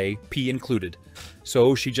what to say, P included.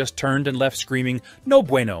 So she just turned and left screaming, "No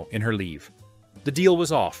bueno," in her leave. The deal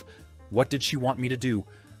was off. What did she want me to do?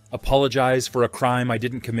 Apologize for a crime I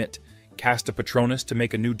didn't commit? Cast a Patronus to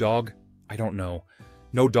make a new dog? I don't know.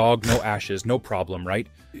 No dog, no ashes, no problem, right?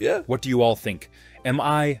 Yeah. What do you all think? Am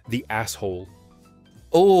I the asshole?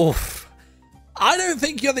 Oh, I don't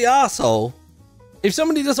think you're the asshole. If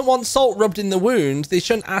somebody doesn't want salt rubbed in the wound, they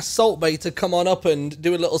shouldn't ask Salt Bae to come on up and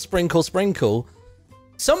do a little sprinkle.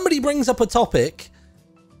 Somebody brings up a topic,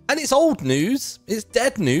 and it's old news. It's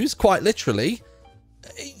dead news, quite literally.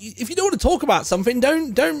 If you don't want to talk about something,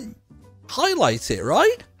 don't highlight it,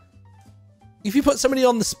 right? If you put somebody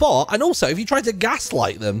on the spot, and also if you try to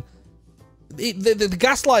gaslight them, the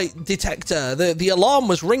gaslight detector, the alarm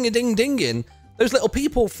was ring-a-ding-dinging. Those little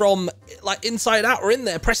people from like Inside Out were in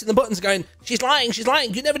there pressing the buttons going, she's lying,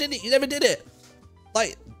 you never did it.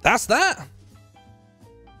 Like, that's that.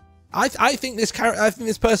 I think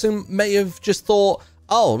this person may have just thought,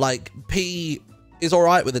 oh, like, P is all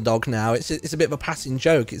right with the dog now. It's a bit of a passing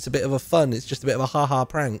joke. It's a bit of a fun. It's just a bit of a haha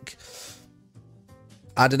prank.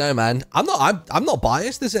 I don't know, man. I'm not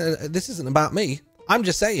biased. This isn't about me. I'm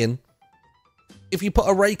just saying, if you put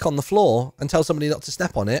a rake on the floor and tell somebody not to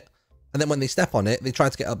step on it, and then when they step on it, they try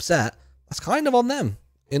to get upset, that's kind of on them,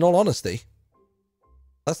 in all honesty.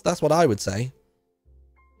 That's what I would say.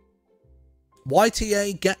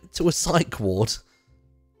 YTA, get to a psych ward.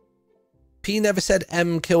 P never said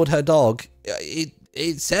M killed her dog.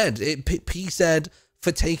 P said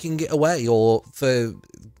for taking it away or for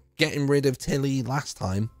getting rid of Tilly last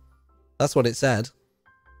time. That's what it said.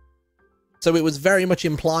 So it was very much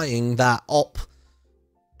implying that Op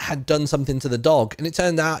had done something to the dog, and it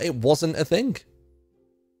turned out it wasn't a thing.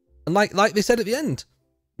 And like they said at the end,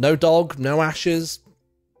 no dog, no ashes,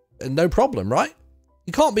 no problem, right?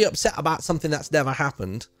 You can't be upset about something that's never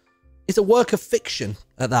happened. It's a work of fiction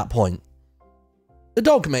at that point. The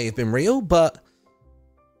dog may have been real, but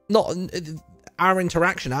not our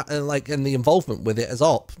interaction and the involvement with it as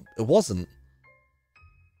Op. It wasn't.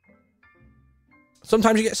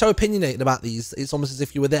 Sometimes you get so opinionated about these, it's almost as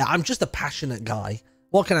if you were there. I'm just a passionate guy.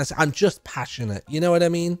 What can I say? I'm just passionate. You know what I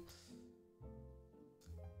mean?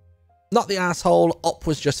 Not the asshole. Op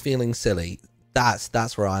was just feeling silly.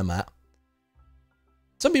 That's where I'm at.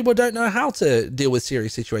 Some people don't know how to deal with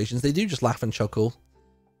serious situations. They do just laugh and chuckle.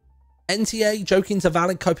 NTA, joking's a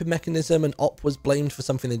valid coping mechanism, and Op was blamed for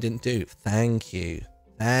something they didn't do. Thank you.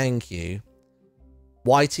 Thank you.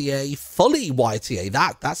 YTA, fully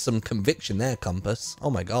YTA. That's some conviction there, Compass. Oh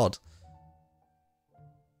my god.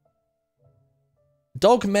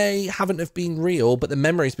 Dog may haven't have been real, but the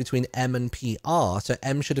memories between M and P are, so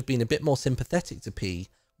M should have been a bit more sympathetic to P.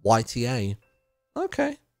 YTA. Okay.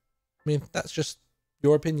 I mean, that's just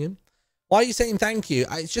your opinion. Why are you saying thank you?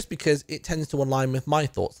 It's just because it tends to align with my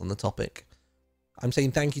thoughts on the topic. I'm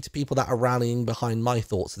saying thank you to people that are rallying behind my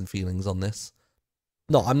thoughts and feelings on this.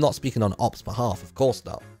 No, I'm not speaking on Op's behalf, of course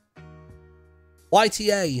not.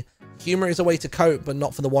 YTA, humor is a way to cope, but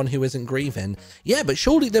not for the one who isn't grieving. Yeah, but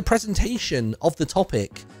surely the presentation of the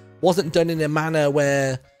topic wasn't done in a manner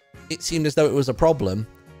where it seemed as though it was a problem.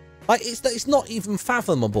 Like, it's not even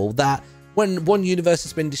fathomable that when one universe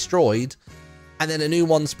has been destroyed and then a new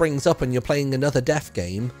one springs up and you're playing another death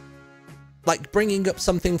game, like bringing up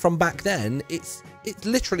something from back then, it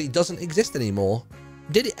literally doesn't exist anymore.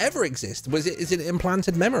 Did it ever exist? Is it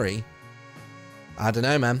implanted memory? I don't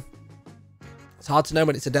know, man. It's hard to know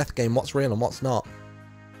when it's a death game, what's real and what's not.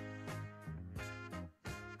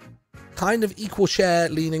 Kind of equal share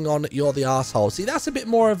leaning on you're the arsehole. See, that's a bit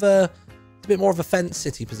more of a fence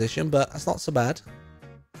city position, but that's not so bad.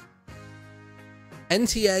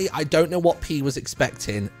 NTA, I don't know what P was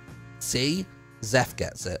expecting. See? Zeph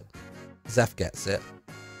gets it. Zeph gets it.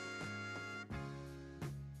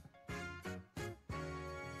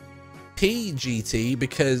 PGT,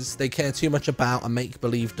 because they care too much about a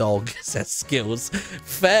make-believe dog, says Skills.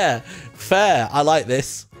 Fair. Fair. I like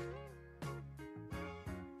this.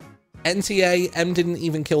 NTA, M didn't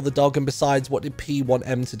even kill the dog, and besides, what did P want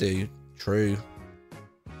M to do? True.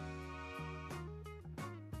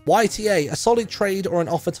 YTA, a solid trade or an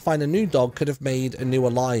offer to find a new dog could have made a new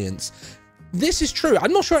alliance. This is true.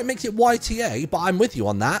 I'm not sure it makes it YTA, but I'm with you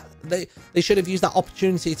on that. They should have used that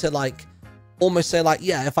opportunity to, like, almost say, like,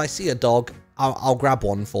 yeah, if I see a dog, I'll grab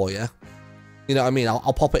one for you. You know what I mean?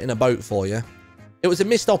 I'll pop it in a boat for you. It was a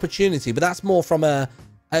missed opportunity, but that's more from a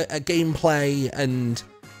gameplay and,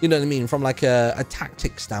 you know what I mean, from like a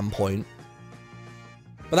tactic standpoint.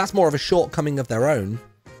 But that's more of a shortcoming of their own.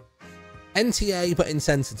 NTA, but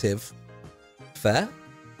insensitive. Fair.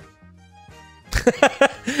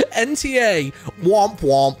 NTA, womp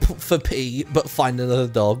womp for P, but find another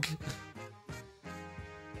dog.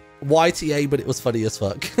 YTA, but it was funny as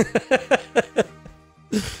fuck.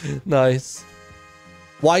 Nice.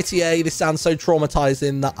 YTA, this sounds so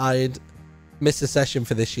traumatizing that I'd miss a session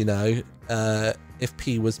for this, you know, if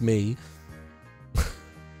P was me.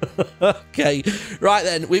 Okay, right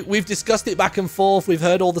then, we've discussed it back and forth. We've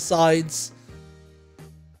heard all the sides.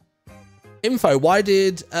 Info, why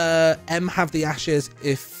did M have the ashes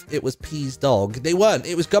if it was P's dog? They weren't,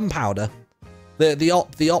 it was gunpowder. The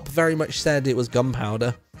op very much said it was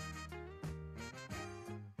gunpowder.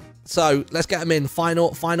 So, let's get them in.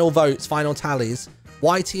 Final votes, final tallies.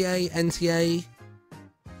 YTA, NTA,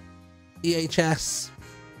 EHS,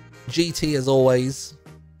 GT as always.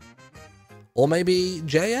 Or maybe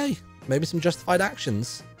JA. Maybe some justified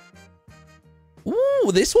actions.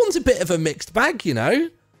 Ooh, this one's a bit of a mixed bag, you know?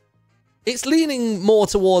 It's leaning more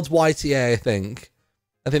towards YTA, I think.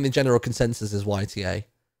 I think the general consensus is YTA.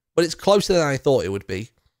 But it's closer than I thought it would be.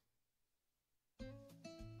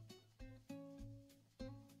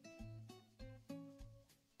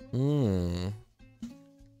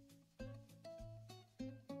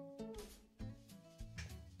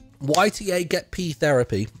 YTA, get P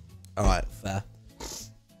therapy. Alright, fair.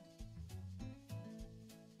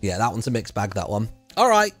 Yeah, that one's a mixed bag, that one.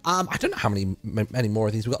 Alright, I don't know how many more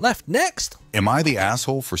of these we've got left. Next! Am I the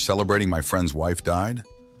asshole for celebrating my friend's wife died?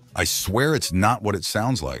 I swear it's not what it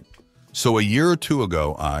sounds like. So a year or two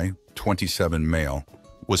ago, I, 27 male,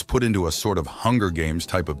 was put into a sort of Hunger Games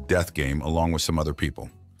type of death game along with some other people.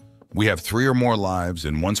 We have 3 or more lives,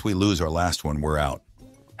 and once we lose our last one, we're out.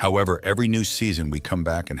 However, every new season we come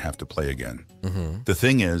back and have to play again. The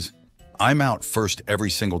thing is, I'm out first every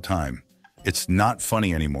single time. It's not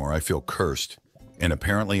funny anymore. I feel cursed. And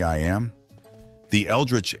apparently I am. The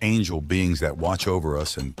eldritch angel beings that watch over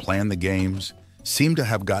us and plan the games seem to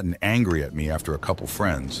have gotten angry at me after a couple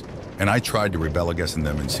friends, and I tried to rebel against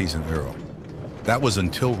them in Season 0. That was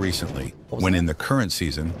until recently, when in the current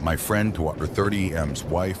season, my friend Dr. 30EM's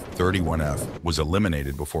wife, 31F, was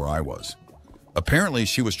eliminated before I was. Apparently,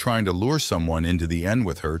 she was trying to lure someone into the end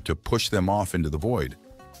with her to push them off into the void,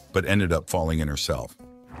 but ended up falling in herself.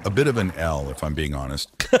 A bit of an L, if I'm being honest.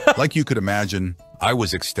 Like you could imagine, I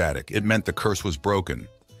was ecstatic. It meant the curse was broken.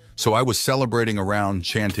 So I was celebrating around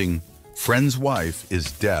chanting, "Friend's wife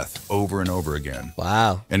is death," over and over again.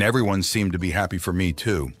 Wow. And everyone seemed to be happy for me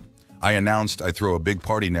too. I announced I'd throw a big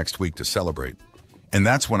party next week to celebrate. And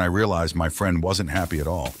that's when I realized my friend wasn't happy at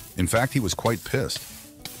all. In fact, he was quite pissed.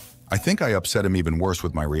 I think I upset him even worse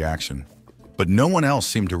with my reaction. But no one else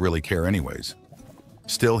seemed to really care anyways.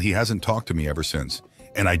 Still, he hasn't talked to me ever since,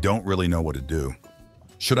 and I don't really know what to do.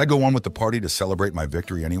 Should I go on with the party to celebrate my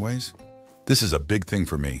victory anyways? This is a big thing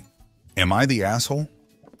for me. Am I the asshole?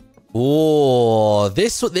 Oh,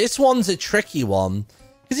 this one's a tricky one.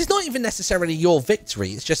 Because it's not even necessarily your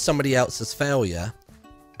victory, it's just somebody else's failure.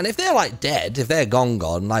 And if they're like dead, if they're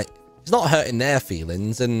gone, like, it's not hurting their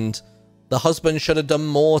feelings, and the husband should have done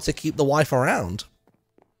more to keep the wife around.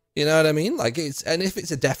 You know what I mean? Like, and if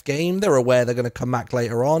it's a death game, they're aware they're going to come back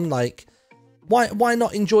later on. Like, why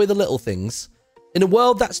not enjoy the little things? In a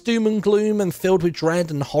world that's doom and gloom and filled with dread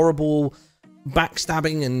and horrible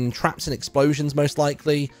backstabbing and traps and explosions, most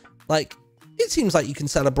likely, like, it seems like you can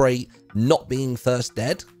celebrate not being first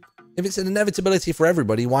dead. If it's an inevitability for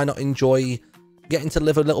everybody, why not enjoy getting to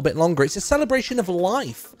live a little bit longer? It's a celebration of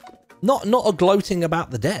life, not a gloating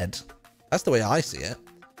about the dead. That's the way I see it.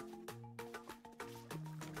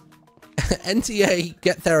 NTA,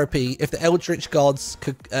 get therapy. If the Eldritch Gods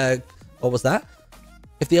could... what was that?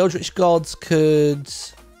 If the Eldritch Gods could...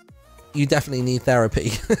 You definitely need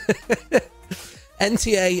therapy.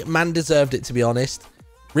 NTA, man deserved it, to be honest.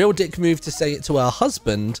 Real dick move to say it to her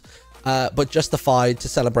husband, but justified to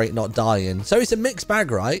celebrate not dying. So it's a mixed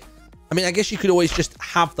bag, right? I mean, I guess you could always just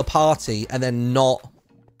have the party and then not,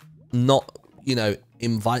 you know,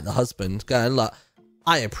 invite the husband. Going, look,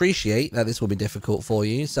 I appreciate that this will be difficult for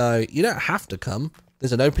you, so you don't have to come.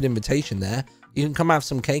 There's an open invitation there. You can come have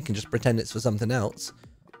some cake and just pretend it's for something else.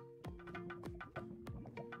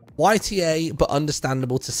 YTA, but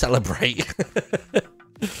understandable to celebrate.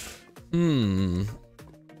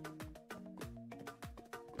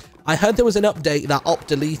 I heard there was an update that op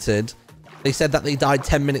deleted. They said that they died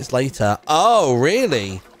 10 minutes later. Oh,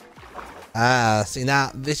 really? Ah, see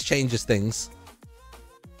now, this changes things.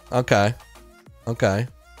 Okay. Okay.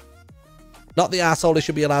 Not the asshole who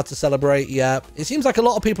should be allowed to celebrate, yeah. It seems like a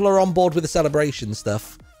lot of people are on board with the celebration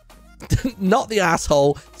stuff. Not the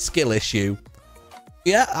asshole, skill issue.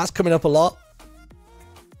 Yeah, that's coming up a lot.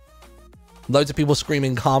 Loads of people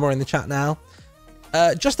screaming karma in the chat now.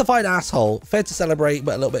 Justified asshole. Fair to celebrate,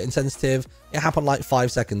 but a little bit insensitive. It happened like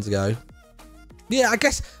 5 seconds ago. Yeah, I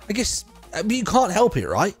guess I mean, you can't help it,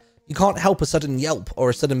 right? You can't help a sudden yelp or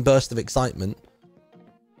a sudden burst of excitement.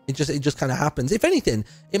 It just kind of happens. If anything,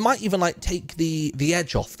 it might even like take the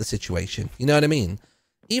edge off the situation. You know what I mean?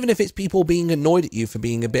 Even if it's people being annoyed at you for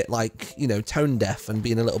being a bit like, you know, tone deaf and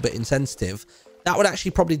being a little bit insensitive, that would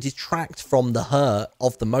actually probably detract from the hurt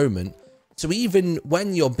of the moment. So even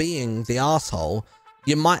when you're being the arsehole,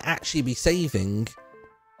 you might actually be saving,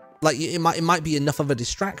 like it might be enough of a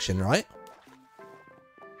distraction, right?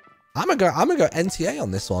 I'm gonna go NTA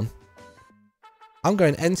on this one. I'm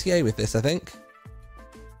going NTA with this, I think.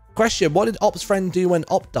 Question, what did Op's friend do when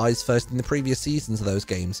Op dies first in the previous seasons of those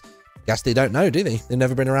games? Guess they don't know, do they? They've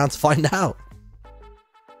never been around to find out.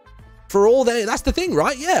 For all that's the thing,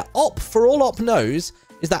 right? Yeah, for all Op knows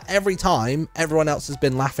is that every time everyone else has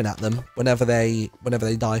been laughing at them whenever they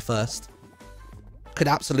die first. Could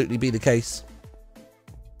absolutely be the case.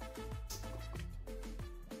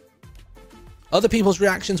 Other people's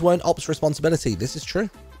reactions weren't Op's responsibility. This is true.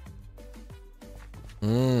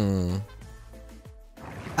 And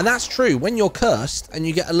that's true. When you're cursed and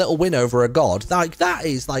you get a little win over a god, like that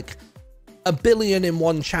is like 1 billion in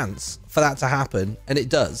 1 chance for that to happen, and it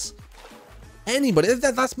does. Anybody,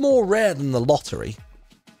 that's more rare than the lottery.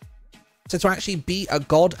 So to actually beat a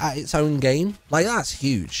god at its own game, like that's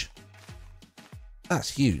huge. That's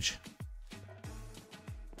huge.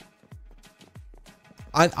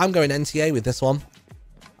 I'm going NTA with this one.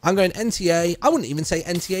 I'm going NTA. I wouldn't even say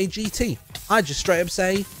NTA GT. I'd just straight up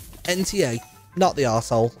say NTA. Not the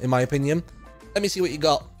arsehole, in my opinion. Let me see what you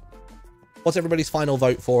got. What's everybody's final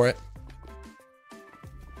vote for it?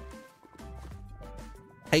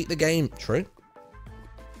 Hate the game. True.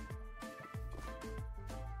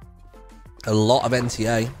 A lot of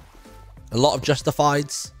NTA. A lot of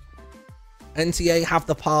justifieds. NTA have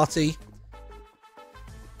the party.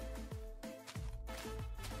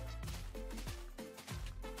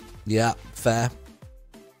 Yeah, fair.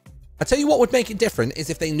 I tell you what would make it different is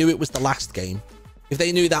if they knew it was the last game. If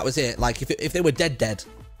they knew that was it, like if they were dead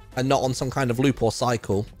and not on some kind of loop or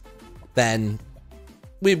cycle, then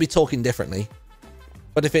we'd be talking differently.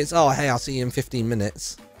 But if it's, oh, hey, I'll see you in 15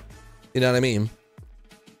 minutes. You know what I mean?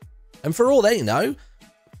 And for all they know,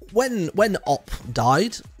 when Op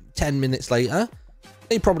died 10 minutes later,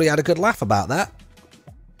 they probably had a good laugh about that.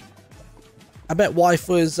 I bet wife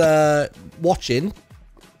was watching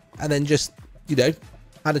and then just, you know,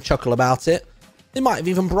 had a chuckle about it. They might have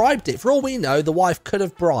even bribed it. For all we know, the wife could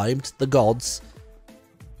have bribed the gods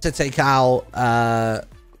to take out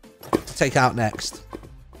next.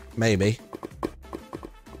 Maybe.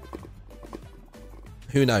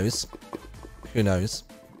 Who knows? Who knows?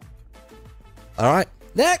 All right,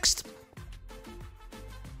 next.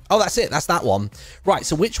 Oh, that's it. That's that one. Right,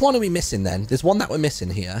 so which one are we missing then? There's one that we're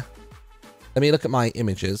missing here. Let me look at my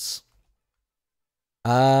images.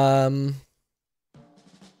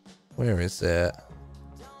 Where is it?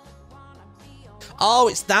 Oh,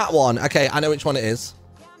 it's that one. Okay, I know which one it is.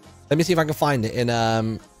 Let me see if I can find it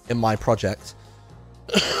in my project.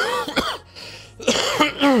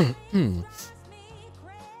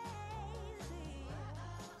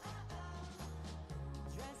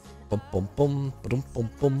 Bum, bum, bum, ba-dum, bum,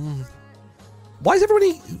 bum. Why is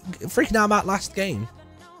everybody freaking out about last game?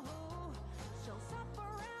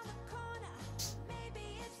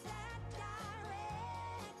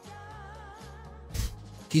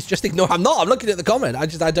 He's just ignoring. I'm not. I'm looking at the comment. I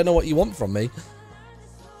don't know what you want from me.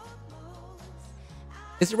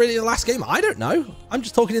 Is it really the last game? I don't know. I'm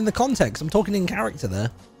just talking in the context. I'm talking in character there.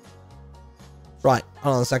 Right.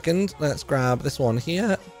 Hold on a second. Let's grab this one here.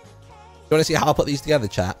 You want to see how I put these together,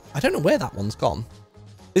 chat? I don't know where that one's gone.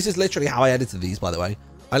 This is literally how I edited these, by the way.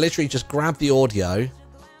 I literally just grabbed the audio.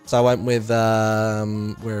 So I went with,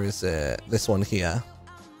 where is it? This one here.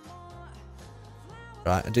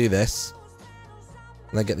 Right. I do this.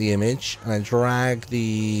 And I get the image, and I drag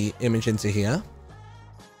the image into here.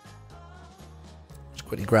 Just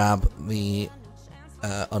quickly grab the,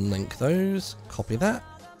 unlink those, copy that.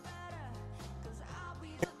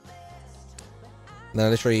 And then I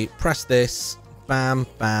literally press this, bam,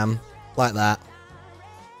 bam, like that.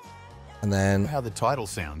 And then... how the title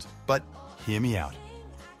sounds, but hear me out.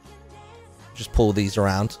 Just pull these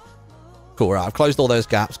around. Cool, right, I've closed all those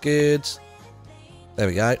gaps, good. There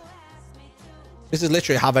we go. This is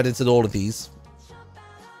literally how I've edited all of these.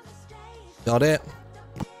 Got it.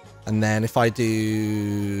 And then if I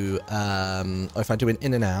do, if I do an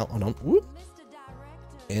in and out, hold on, whoop,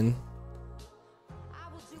 in,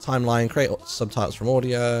 timeline, create subtitles from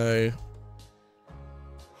audio.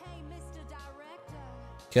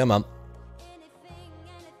 Come on.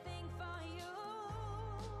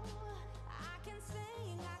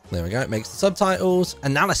 There we go, it makes the subtitles.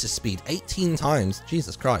 Analysis speed, 18 times,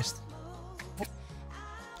 Jesus Christ.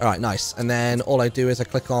 All right, nice. And then all I do is I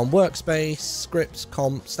click on workspace, scripts,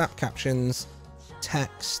 comp, snap captions,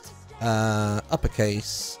 text,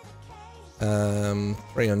 uppercase,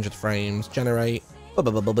 300 frames, generate. I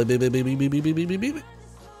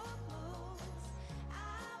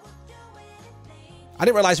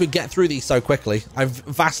didn't realize we'd get through these so quickly. I've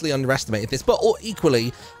vastly underestimated this, but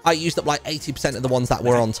equally, I used up like 80% of the ones that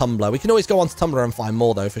were on Tumblr. We can always go onto Tumblr and find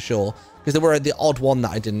more though, for sure, because there were the odd one that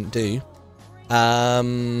I didn't do.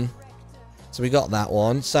 So we got that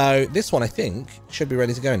one. So this one, I think, should be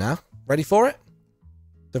ready to go now. Ready for it?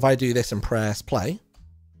 So if I do this and press play.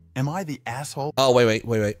 Am I the asshole? Oh, wait.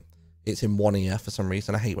 It's in one ear for some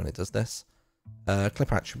reason. I hate when it does this.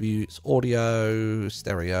 Clip attributes, audio,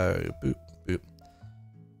 stereo, boop, boop.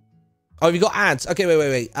 Oh, have you got ads? Okay,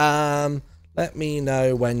 wait. Let me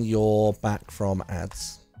know when you're back from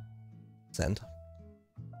ads. Send.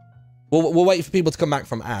 We'll wait for people to come back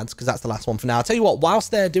from ads, because that's the last one for now. I'll tell you what,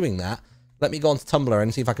 whilst they're doing that, let me go onto Tumblr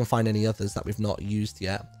and see if I can find any others that we've not used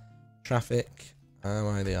yet. Traffic. Am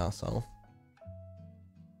I the arsehole?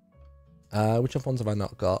 Which ones have I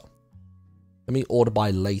not got? Let me order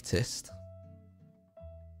by latest.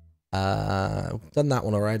 Done that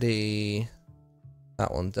one already.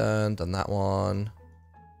 That one done that one.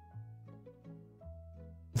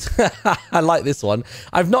 I like this one.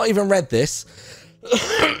 I've not even read this.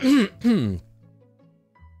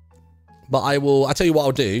 But I'll tell you what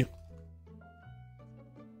I'll do.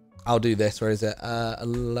 I'll do this. Where is it?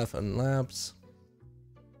 11 Labs.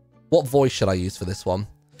 What voice should I use for this one?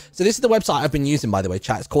 So this is the website I've been using, by the way,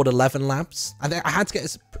 chat. It's called 11 Labs. I had to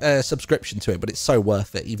get a subscription to it, but it's so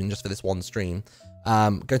worth it, even just for this one stream.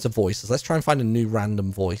 Go to voices. Let's try and find a new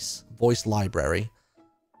random voice. Voice library.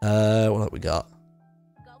 What have we got?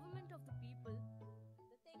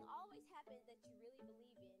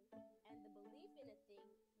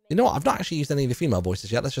 You know what? I've not actually used any of the female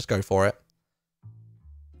voices yet. Let's just go for it.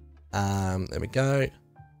 There we go.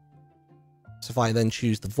 So if I then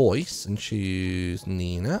choose the voice and choose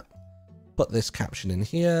Nina, put this caption in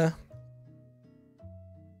here.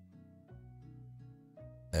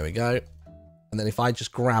 There we go. And then if I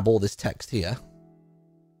just grab all this text here,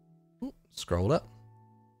 scroll up.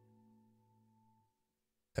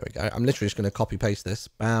 There we go. I'm literally just going to copy paste this.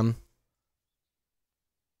 Bam.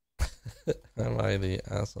 Am I the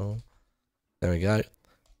asshole? There we go.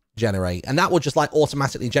 Generate. And that will just like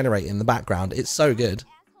automatically generate in the background. It's so good.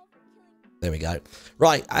 There we go.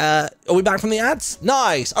 Right. Are we back from the ads?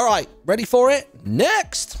 Nice. All right. Ready for it?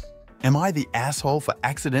 Next. Am I the asshole for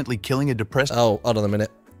accidentally killing a depressed... Oh, hold on a minute.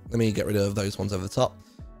 Let me get rid of those ones over the top.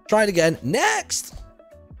 Try it again. Next.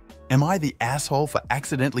 Am I the asshole for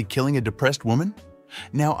accidentally killing a depressed woman?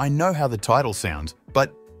 Now, I know how the title sounds,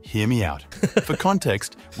 but hear me out. For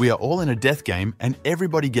context, we are all in a death game and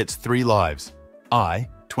everybody gets 3 lives. I,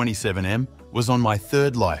 27M, was on my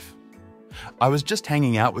 3rd life. I was just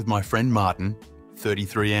hanging out with my friend Martyn,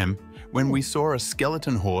 33M, when we saw a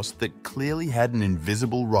skeleton horse that clearly had an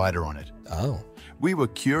invisible rider on it. Oh. We were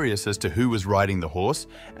curious as to who was riding the horse,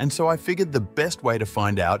 and so I figured the best way to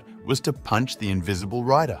find out was to punch the invisible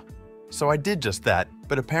rider. So I did just that,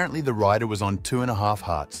 but apparently the rider was on 2.5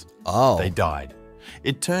 hearts. Oh. They died.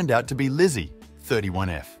 It turned out to be Lizzie,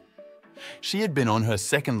 31F. She had been on her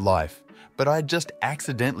 2nd life, but I just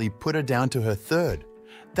accidentally put her down to her 3rd.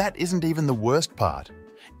 That isn't even the worst part.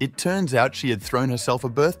 It turns out she had thrown herself a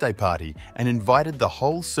birthday party and invited the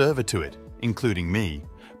whole server to it, including me,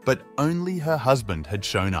 but only her husband had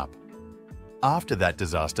shown up. After that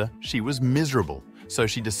disaster, she was miserable, so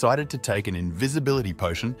she decided to take an invisibility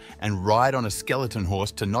potion and ride on a skeleton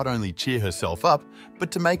horse to not only cheer herself up,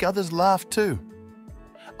 but to make others laugh too.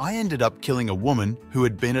 I ended up killing a woman who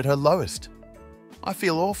had been at her lowest. I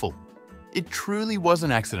feel awful. It truly was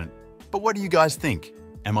an accident, but what do you guys think?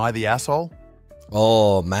 Am I the asshole?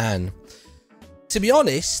 Oh, man. To be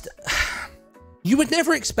honest, you would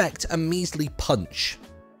never expect a measly punch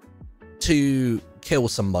to kill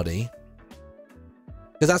somebody.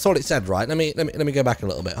 Because that's all it said, right? Let me go back a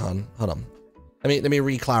little bit, hon. Hold on. Let me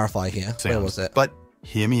re-clarify here. Where was it? But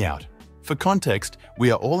hear me out. For context,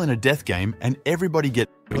 we are all in a death game and everybody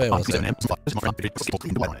gets... Where was it?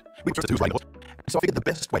 So I figured the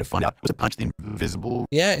best way to find out was to punch the invisible...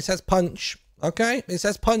 Yeah, it says punch. Okay, it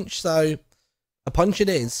says punch, so a punch it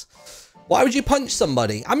is. Why would you punch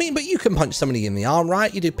somebody? I mean, but you can punch somebody in the arm,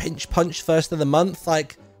 right? You do pinch punch first of the month.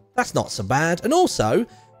 Like, that's not so bad. And also,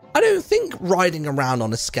 I don't think riding around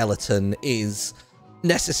on a skeleton is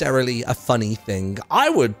necessarily a funny thing. I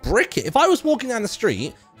would brick it. If I was walking down the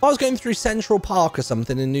street, if I was going through Central Park or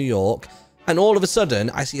something in New York, and all of a sudden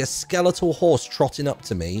I see a skeletal horse trotting up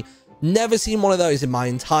to me, never seen one of those in my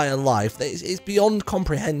entire life. It's beyond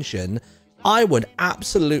comprehension. I would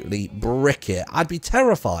absolutely brick it. I'd be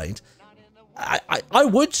terrified. I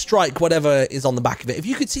would strike whatever is on the back of it. If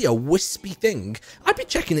you could see a wispy thing, I'd be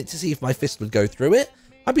checking it to see if my fist would go through it.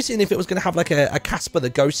 I'd be seeing if it was going to have like a Casper the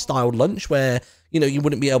Ghost style lunch where, you know, you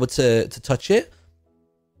wouldn't be able to touch it.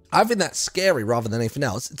 I think that's scary rather than anything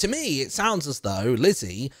else. To me, it sounds as though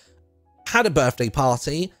Lizzie had a birthday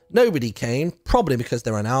party. Nobody came, probably because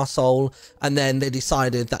they're an arsehole. And then they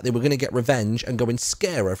decided that they were going to get revenge and go and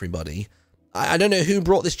scare everybody. I don't know who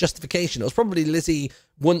brought this justification. It was probably Lizzie,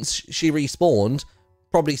 once she respawned,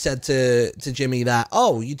 probably said to Jimmy that,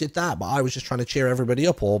 oh, you did that, but I was just trying to cheer everybody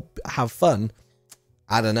up or have fun.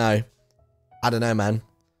 I don't know. I don't know, man.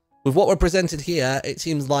 With what we're presented here, it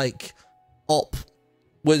seems like Op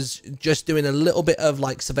was just doing a little bit of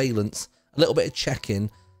like surveillance, a little bit of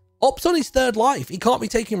checking. Op's on his third life. He can't be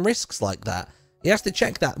taking risks like that. He has to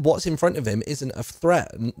check that what's in front of him isn't a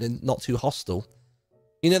threat and not too hostile.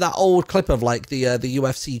 You know that old clip of like the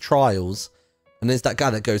UFC trials, and there's that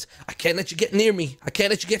guy that goes, I can't let you get near me. I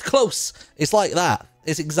can't let you get close. It's like that.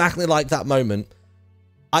 It's exactly like that moment.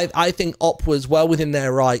 I think Op was well within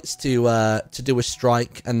their rights to do a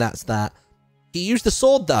strike, and that's that. He used the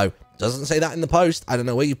sword though. Doesn't say that in the post. I don't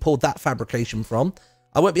know where you pulled that fabrication from.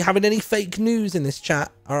 I won't be having any fake news in this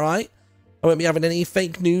chat, all right? I won't be having any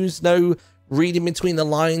fake news, no reading between the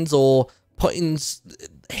lines or putting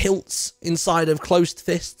hilts inside of closed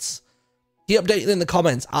fists. He updated in the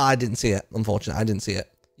comments. I didn't see it, unfortunately. I didn't see it.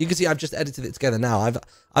 You can see I've just edited it together now.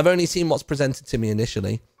 I've only seen what's presented to me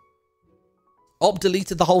initially. Op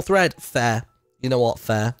deleted the whole thread. Fair. You know what?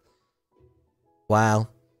 Fair. Wow.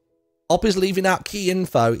 Op is leaving out key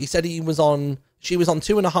info. He said she was on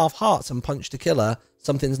 2.5 hearts and punched a killer.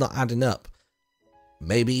 Something's not adding up.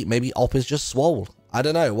 Maybe Op is just swole. I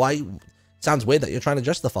don't know. Why? Sounds weird that you're trying to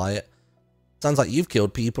justify it. Sounds like you've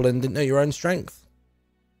killed people and didn't know your own strength.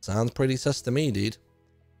 Sounds pretty sus to me, dude.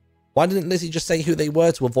 Why didn't Lizzie just say who they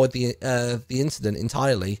were to avoid the incident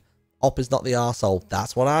entirely? Op is not the arsehole.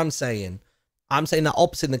 That's what I'm saying. I'm saying that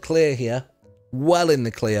Op's in the clear here. Well in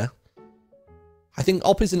the clear. I think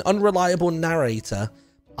Op is an unreliable narrator.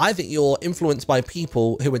 I think you're influenced by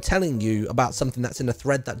people who are telling you about something that's in a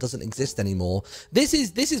thread that doesn't exist anymore. This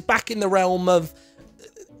is back in the realm of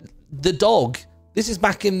the dog. This is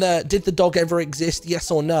back in the, did the dog ever exist, yes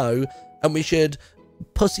or no? And we should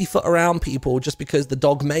pussyfoot around people just because the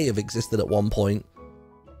dog may have existed at one point.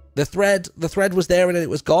 The thread was there and then it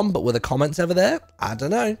was gone, but were the comments ever there? I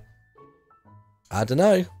don't know. I don't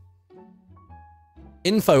know.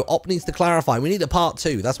 Info, Op needs to clarify. We need a part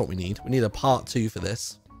 2. That's what we need. We need a part 2 for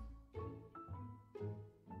this.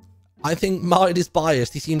 I think Martyn is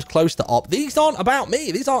biased. He seems close to Op. These aren't about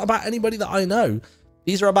me. These aren't about anybody that I know.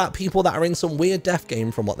 These are about people that are in some weird death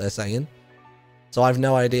game from what they're saying. So I have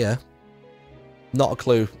no idea. Not a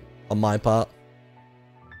clue on my part.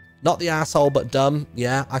 Not the asshole, but dumb.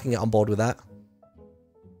 Yeah, I can get on board with that.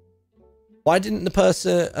 Why didn't the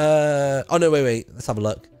person... oh, no, wait. Let's have a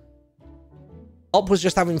look. Op was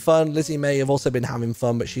just having fun. Lizzie may have also been having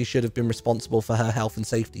fun, but she should have been responsible for her health and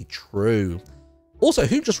safety. True. Also,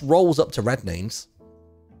 who just rolls up to red names?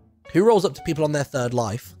 Who rolls up to people on their third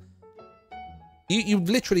life? You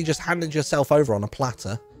literally just handed yourself over on a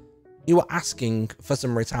platter. You were asking for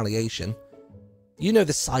some retaliation. You know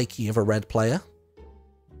the psyche of a red player.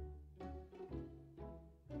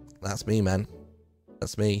 That's me, man.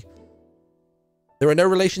 That's me. There are no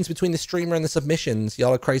relations between the streamer and the submissions.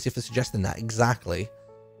 Y'all are crazy for suggesting that. Exactly.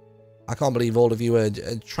 I can't believe all of you are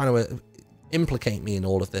trying to implicate me in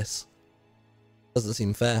all of this. Doesn't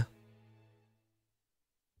seem fair.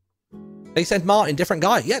 They said Martyn, different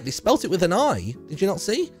guy. Yeah, they spelt it with an I. Did you not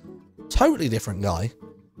see? Totally different guy.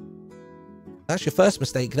 That's your first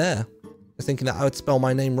mistake there. Just thinking that I would spell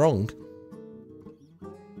my name wrong.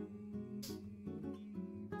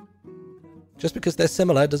 Just because they're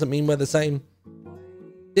similar doesn't mean we're the same.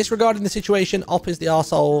 Disregarding the situation, Op is the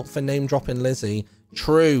arsehole for name-dropping Lizzie.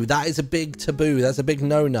 True, that is a big taboo. That's a big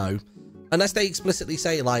no-no. Unless they explicitly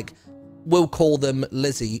say, like, we'll call them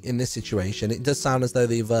Lizzie in this situation. It does sound as though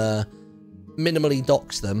they've minimally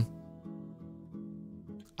doxed them.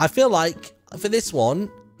 I feel like, for this one,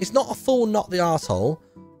 It's not a full not the arsehole,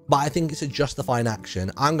 but I think it's a justified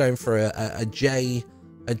action. I'm going for a JA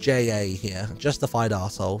here. Justified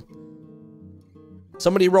arsehole.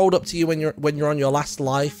 Somebody rolled up to you when you're on your last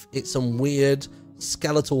life. It's some weird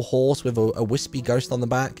skeletal horse with a wispy ghost on the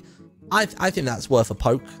back. I think that's worth a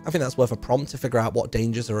poke. I think that's worth a prompt to figure out what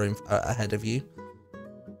dangers are ahead of you.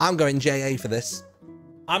 I'm going JA for this.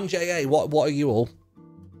 I'm JA. What are you all?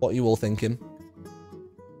 What are you all thinking?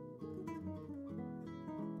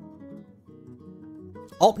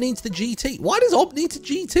 Op needs the GT. Why does Op need to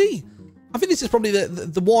GT? I think this is probably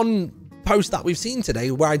the one post that we've seen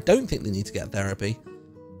today where I don't think they need to get therapy.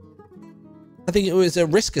 I think it was a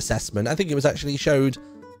risk assessment. I think it was actually showed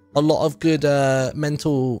a lot of good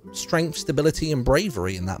mental strength, stability, and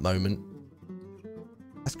bravery in that moment.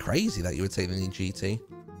 That's crazy that you would say they need GT.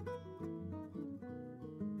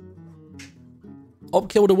 Op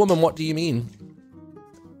killed a woman. What do you mean?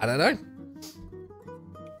 I don't know.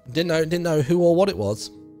 Didn't know who or what it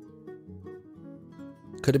was.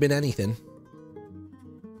 Could have been anything.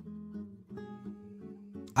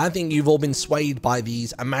 I think you've all been swayed by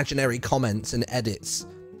these imaginary comments and edits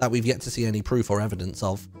that we've yet to see any proof or evidence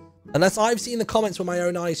of. Unless I've seen the comments with my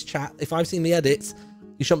own eyes, chat. If I've seen the edits,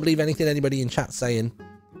 you shouldn't believe anything anybody in chat's saying.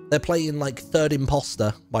 They're playing like third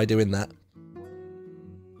imposter by doing that.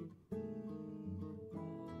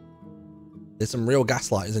 There's some real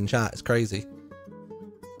gaslighters in chat. It's crazy.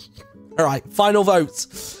 All right, final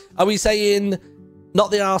votes. Are we saying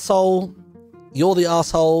not the arsehole, you're the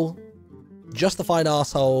arsehole, justified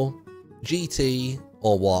arsehole, GT,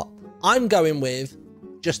 or what? I'm going with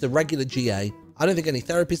just a regular GA. I don't think any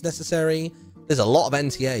therapy is necessary. There's a lot of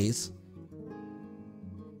NTAs.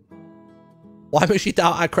 Why must you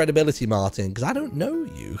doubt our credibility, Martyn? Because I don't know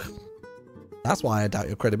you. That's why I doubt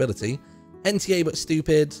your credibility. NTA but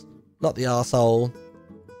stupid. Not the arsehole.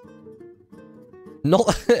 Not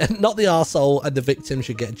the arsehole, and the victim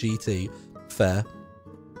should get GT. Fair.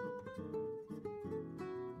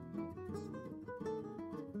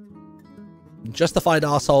 Justified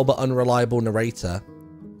arsehole but unreliable narrator.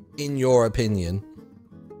 In your opinion.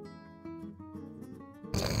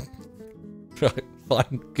 Right,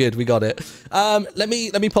 fine. Good, we got it. Let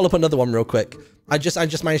me pull up another one real quick. I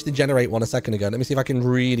just managed to generate one a second ago. Let me see if I can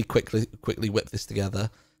really quickly whip this together.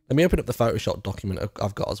 Let me open up the Photoshop document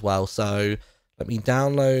I've got as well. So let me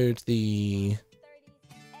download the...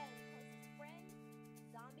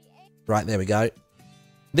 Right, there we go.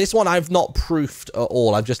 This one I've not proofed at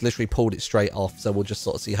all. I've just literally pulled it straight off. So we'll just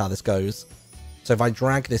sort of see how this goes. So if I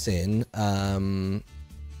drag this in, I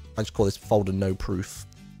just call this folder no proof.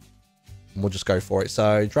 And we'll just go for it.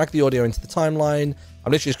 So drag the audio into the timeline.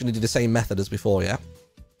 I'm literally just going to do the same method as before, yeah?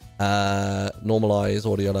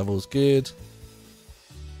 Normalize audio levels, good.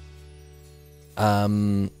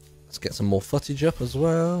 Let's get some more footage up as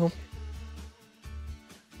well.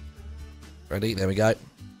 Ready? There we go.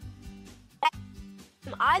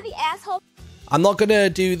 Am I the asshole? I'm not gonna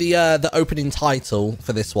do the opening title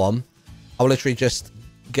for this one. I'll literally just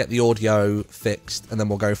get the audio fixed and then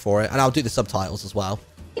we'll go for it. And I'll do the subtitles as well,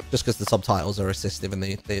 just because the subtitles are assistive and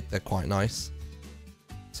they're quite nice.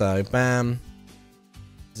 So bam,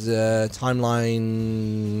 the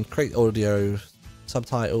timeline, create audio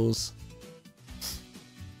subtitles.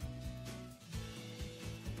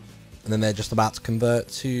 And then they're just about to convert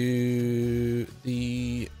to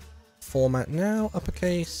the format now.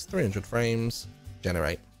 Uppercase, 300 frames,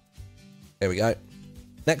 generate. There we go.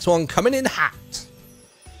 Next one coming in hot.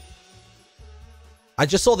 I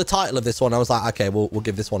just saw the title of this one. I was like, okay, we'll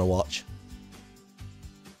give this one a watch.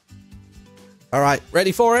 All right,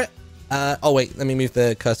 ready for it? Oh wait, let me move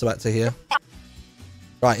the cursor back to here.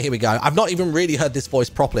 Right, here we go. I've not even really heard this voice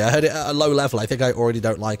properly. I heard it at a low level. I think I already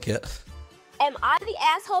don't like it. Am I the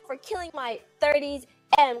asshole for killing my 30s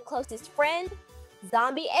and closest friend,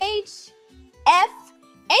 zombie age, F,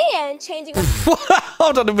 and changing my...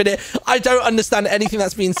 Hold on a minute. I don't understand anything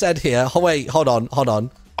that's being said here. Oh, wait, hold on.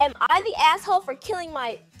 Am I the asshole for killing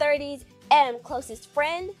my 30s and closest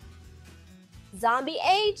friend, zombie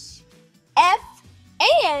age, F,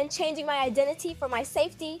 and changing my identity for my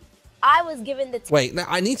safety? I was given the... Wait, now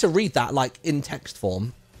I need to read that like in text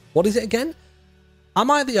form. What is it again?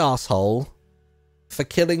 Am I the asshole for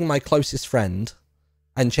killing my closest friend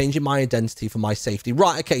and changing my identity for my safety?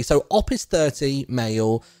 Right, okay, so Op is 30,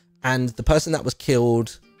 male, and the person that was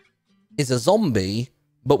killed is a zombie,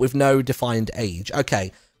 but with no defined age.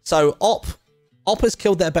 Okay, so Op has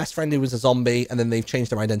killed their best friend who was a zombie, and then they've changed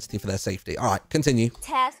their identity for their safety. All right, continue.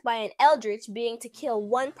 Tasked by an eldritch being to kill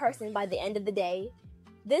one person by the end of the day.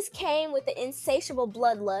 This came with the insatiable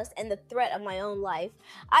bloodlust and the threat of my own life.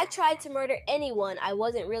 I tried to murder anyone I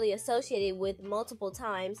wasn't really associated with multiple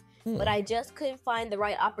times, but I just couldn't find the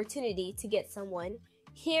right opportunity to get someone.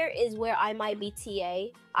 Here is where I might be TA.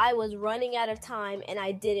 I was running out of time and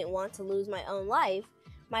I didn't want to lose my own life.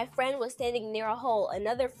 My friend was standing near a hole.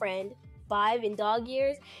 Another friend, 5 in dog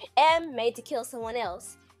years, and made to kill someone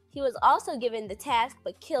else. He was also given the task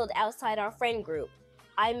but killed outside our friend group.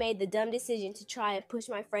 I made the dumb decision to try and push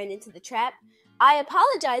my friend into the trap. I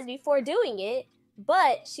apologized before doing it,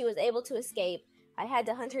 but she was able to escape. I had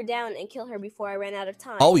to hunt her down and kill her before I ran out of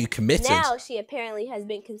time. Oh, you committed. Now she apparently has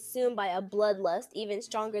been consumed by a bloodlust even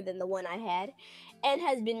stronger than the one I had, and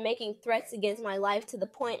has been making threats against my life to the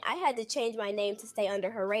point I had to change my name to stay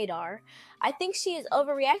under her radar. I think she is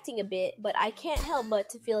overreacting a bit, but I can't help but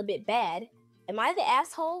to feel a bit bad. Am I the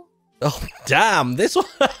asshole? Oh, damn. This one.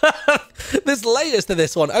 There's layers to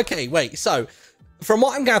this one. Okay, wait. So, from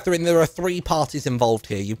what I'm gathering, there are 3 parties involved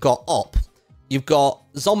here. You've got Op. You've got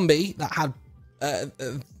Zombie that had...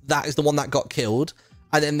 that is the one that got killed.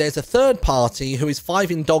 And then there's a third party who is 5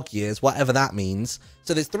 in dog years, whatever that means.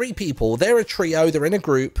 So there's 3 people. They're a trio. They're in a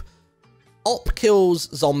group. Op kills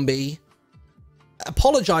Zombie,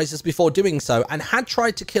 apologizes before doing so, and had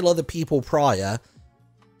tried to kill other people prior.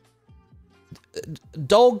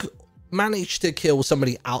 Dog managed to kill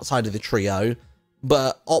somebody outside of the trio,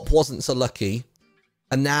 but Op wasn't so lucky.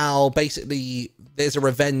 And now, basically, there's a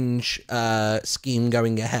revenge scheme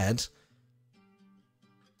going ahead.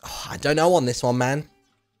 Oh, I don't know on this one, man.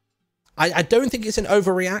 I don't think it's an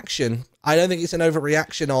overreaction. I don't think it's an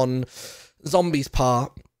overreaction on Zombie's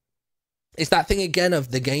part. It's that thing again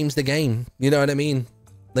of the game's the game. You know what I mean?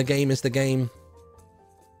 The game is the game.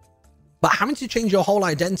 But having to change your whole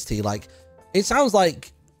identity, like, it sounds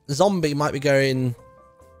like Zombie might be going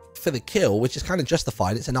for the kill, which is kind of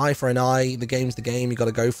justified. It's an eye for an eye. The game's the game. You got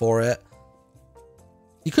to go for it.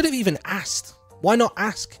 You could have even asked. Why not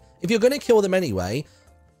ask? If you're going to kill them anyway,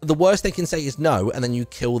 the worst they can say is no, and then you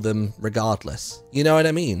kill them regardless. You know what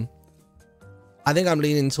I mean? I think I'm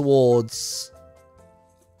leaning towards...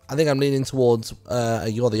 you're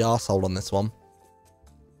the arsehole on this one.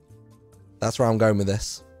 That's where I'm going with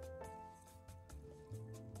this.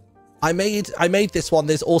 I made this one.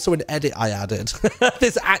 There's also an edit I added.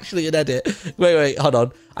 There's actually an edit. Wait, hold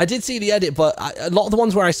on. I did see the edit, but a lot of the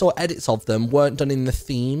ones where I saw edits of them weren't done in the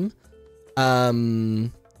theme.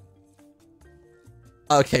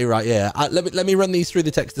 Okay, right, yeah. Let me run these through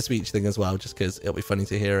the text-to-speech thing as well, just because it'll be funny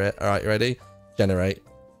to hear it. All right, you ready? Generate.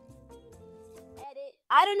 Edit.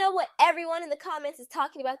 I don't know what everyone in the comments is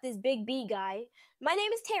talking about this Big B guy. My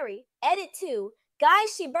name is Terry. Edit 2.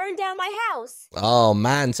 Guys, she burned down my house. Oh,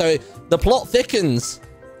 man. So the plot thickens.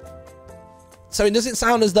 So it doesn't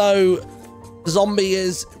sound as though Zombie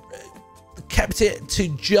has kept it to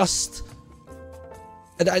just...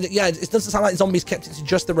 yeah, it doesn't sound like Zombie's kept it to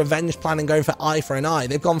just the revenge plan and going for eye for an eye.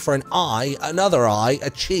 They've gone for an eye, another eye,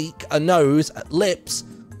 a cheek, a nose, lips,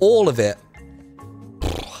 all of it.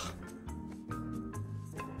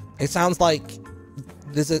 It sounds like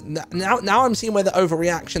there's a now I'm seeing where the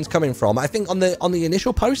overreaction's coming from. I think on the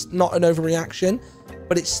initial post, not an overreaction,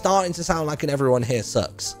 but it's starting to sound like an everyone here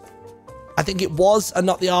sucks. I think it was a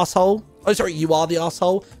not the arsehole. Oh, sorry, you are the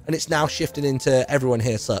arsehole, and it's now shifted into everyone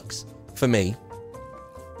here sucks for me.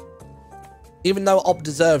 Even though Op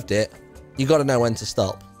deserved it, you got to know when to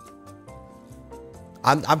stop.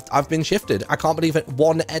 I've been shifted. I can't believe it.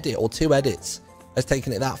 1 edit or 2 edits has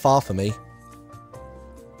taken it that far for me.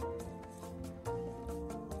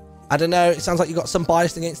 I don't know. It sounds like you got some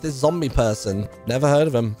bias against this Zombie person. Never heard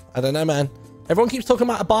of him. I don't know, man. Everyone keeps talking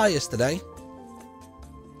about a bias today.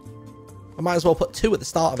 I might as well put 2 at the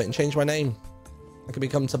start of it and change my name. I could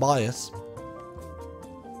become Tobias.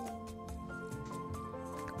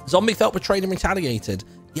 Zombie felt betrayed and retaliated.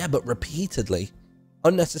 Yeah, but repeatedly.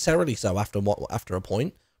 Unnecessarily so after a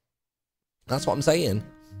point. That's what I'm saying.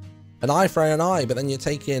 An eye for an eye, but then you're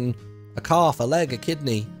taking a calf, a leg, a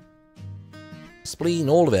kidney, a spleen,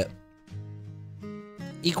 all of it.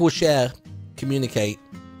 Equal share, communicate.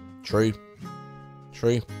 True.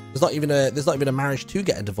 True. There's not even a marriage to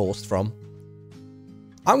get a divorce from.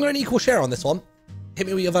 I'm going equal share on this one. Hit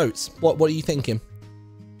me with your votes. What are you thinking?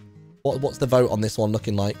 What's the vote on this one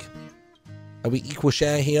looking like? Are we equal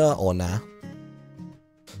share here or nah?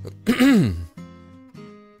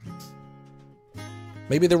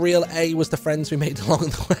 Maybe the real A was the friends we made along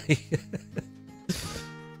the way.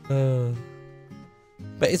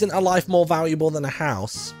 But isn't a life more valuable than a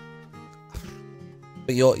house?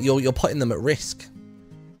 But you're putting them at risk.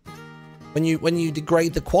 When you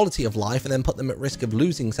degrade the quality of life and then put them at risk of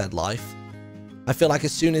losing said life, I feel like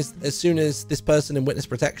as soon as this person in witness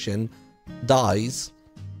protection dies,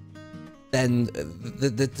 then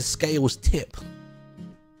the scales tip.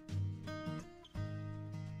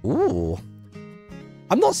 Ooh.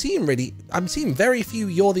 I'm seeing very few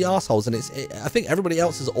you're the arseholes, and I think everybody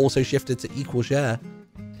else has also shifted to equal share.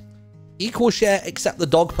 Equal share except the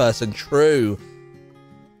dog person. True.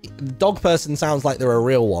 The dog person sounds like they're a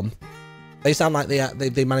real one. They sound like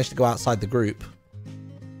they managed to go outside the group.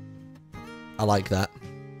 I like that.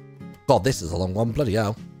 God, this is a long one. Bloody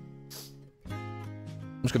hell.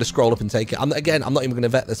 I'm just gonna scroll up and take it. I'm not even gonna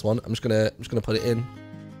vet this one. I'm just gonna put it in.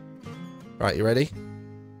 Right, you ready?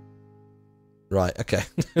 Right, okay.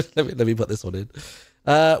 let me put this one in.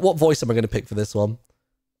 What voice am I gonna pick for this one?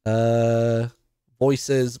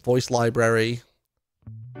 Voices, voice library.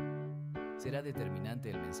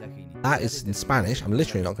 That is in Spanish. I'm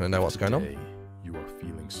literally not gonna know what's going on. You are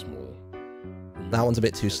feeling small. That one's a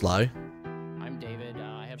bit too slow. I'm David.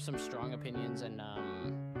 I have some strong opinions, and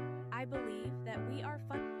I believe that we are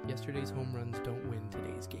fun. Yesterday's home runs don't win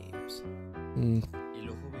today's games.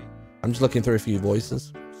 I'm just looking through a few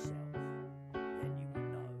voices.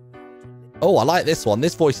 Oh, I like this one.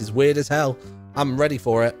 This voice is weird as hell. I'm ready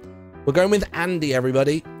for it. We're going with Andy,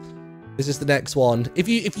 everybody. This is the next one. If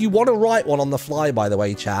you want to write one on the fly, by the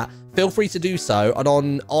way, chat, feel free to do so. And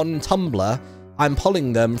on Tumblr, I'm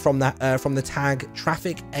pulling them from the tag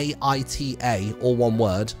traffic AITA, all one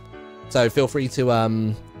word. So feel free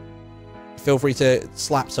to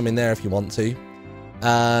slap some in there if you want to.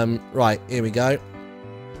 Right, here we go.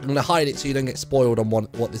 I'm gonna hide it so you don't get spoiled on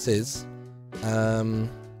what this is.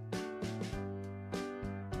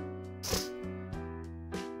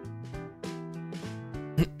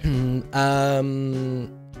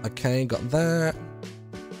 Okay, got that.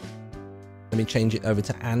 Let me change it over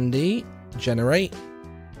to Andy. Generate.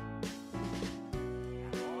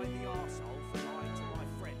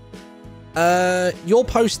 Your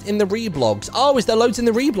post in the reblogs. Oh, is there loads in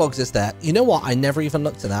the reblogs, is there? You know what? I never even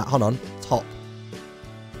looked at that. Hold on. Top.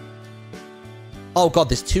 Oh god,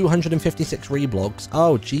 there's 256 reblogs.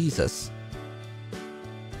 Oh, Jesus.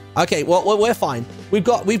 Okay, well, we're fine. We've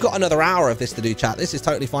got another hour of this to do, chat. This is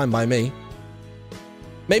totally fine by me.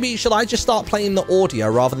 Maybe should I just start playing the audio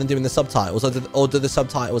rather than doing the subtitles, or do the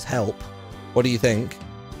subtitles help? What do you think?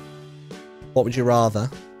 What would you rather?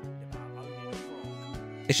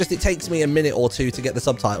 It's just it takes me a minute or two to get the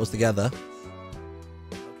subtitles together.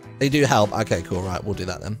 They do help. Okay, cool. Right, we'll do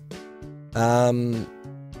that then.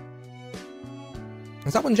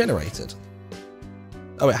 Has that one generated?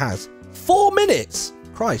 Oh, it has. 4 minutes.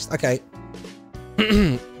 Christ. Okay.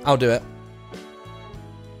 I'll do it.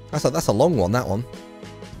 That's a long one, that one.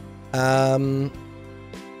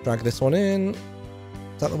 Drag this one in.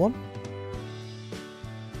 Is that the one?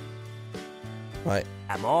 Right.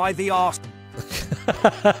 Am I the arse?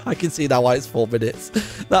 I can see now why it's 4 minutes.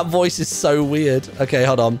 That voice is so weird. Okay,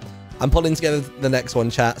 hold on. I'm pulling together the next one,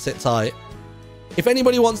 chat. Sit tight. If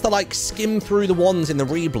anybody wants to like skim through the ones in the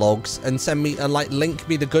reblogs and send me and like link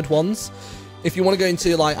me the good ones, if you want to go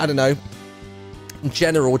into like, I don't know,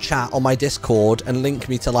 general chat on my Discord and link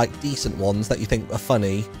me to like decent ones that you think are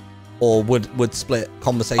funny or would split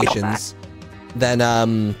conversations, then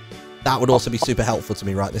that would also be super helpful to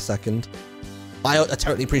me right this second. I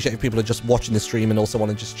totally appreciate if people are just watching the stream and also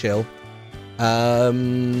want to just chill.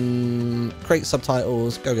 Create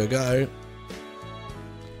subtitles. Go, go, go.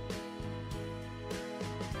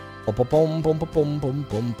 Boom, boom, boom, boom, boom,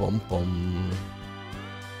 boom, boom, boom.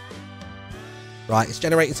 Right, it's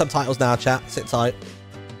generating subtitles now, chat. Sit tight.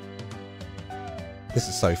 This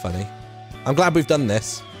is so funny. I'm glad we've done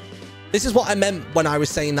this. This is what I meant when I was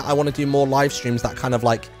saying that I want to do more live streams that kind of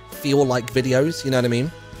like feel like videos. You know what I mean?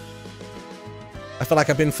 I feel like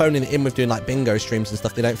I've been phoning it in with doing like bingo streams and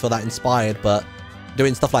stuff. They don't feel that inspired, but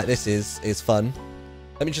doing stuff like this is fun.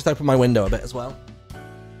 Let me just open my window a bit as well.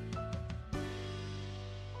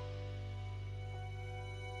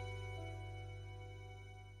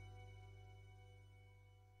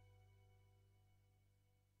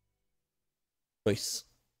 Nice.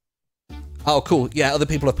 Oh, cool. Yeah, other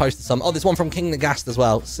people have posted some. Oh, there's one from King Nagast as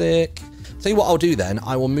well. Sick. Tell you what I'll do then.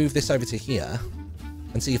 I will move this over to here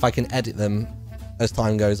and see if I can edit them as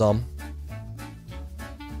time goes on.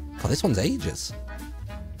 Oh, this one's ages.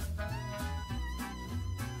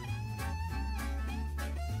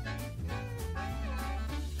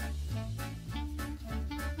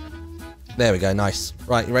 There we go. Nice.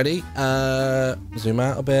 Right, you ready? Zoom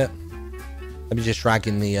out a bit. Let me just drag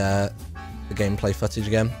in the gameplay footage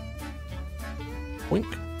again. Wink.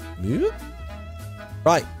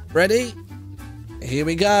 Right, ready? Here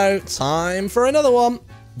we go. Time for another one.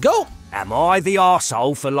 Go! Am I the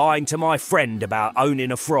arsehole for lying to my friend about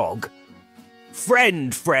owning a frog?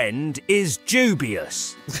 Friend is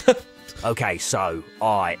dubious. Okay, so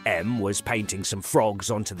I, M, was painting some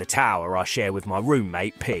frogs onto the tower I share with my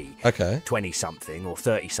roommate, P. Okay. 20-something or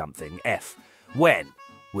 30-something, F. When,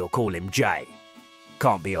 we'll call him J,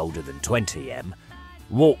 can't be older than 20, M,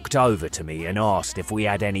 walked over to me and asked if we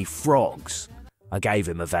had any frogs. I gave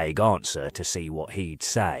him a vague answer to see what he'd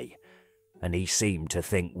say, and he seemed to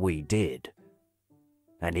think we did.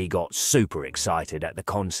 And he got super excited at the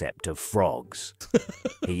concept of frogs.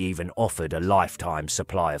 He even offered a lifetime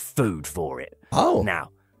supply of food for it. Oh.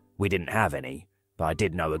 Now, we didn't have any, but I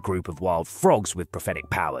did know a group of wild frogs with prophetic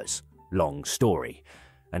powers. Long story.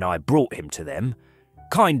 And I brought him to them,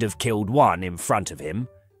 kind of killed one in front of him,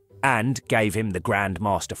 and gave him the Grand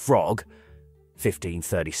Master Frog,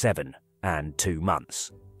 1537 and 2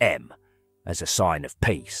 months, M, as a sign of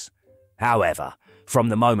peace. However, from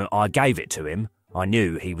the moment I gave it to him, I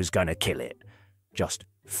knew he was going to kill it. Just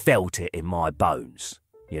felt it in my bones,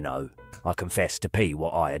 you know. I confessed to P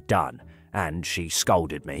what I had done, and she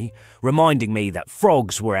scolded me, reminding me that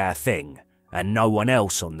frogs were our thing, and no one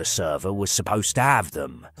else on the server was supposed to have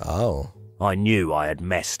them. Oh. I knew I had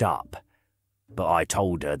messed up, but I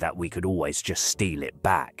told her that we could always just steal it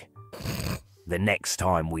back. The next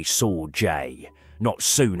time we saw Jay, not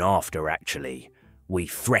soon after actually, we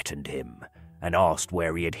threatened him and asked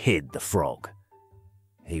where he had hid the frog.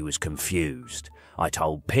 He was confused. I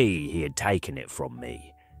told P he had taken it from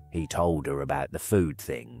me. He told her about the food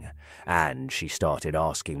thing, and she started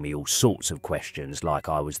asking me all sorts of questions like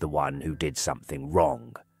I was the one who did something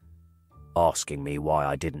wrong. Asking me why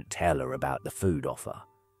I didn't tell her about the food offer.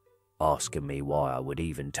 Asking me why I would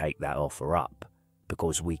even take that offer up,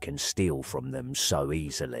 because we can steal from them so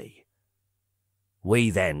easily.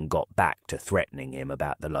 We then got back to threatening him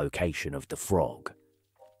about the location of the frog,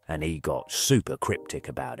 and he got super cryptic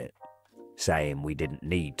about it, saying we didn't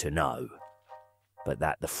need to know, but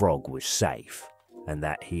that the frog was safe and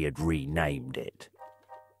that he had renamed it.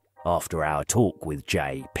 After our talk with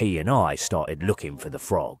Jay, P and I started looking for the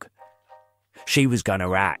frog. She was going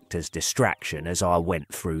to act as distraction as I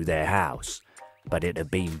went through their house, but it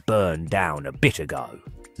had been burned down a bit ago,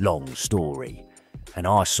 long story, and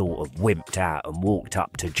I sort of wimped out and walked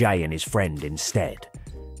up to Jay and his friend instead.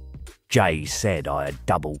 Jay said I had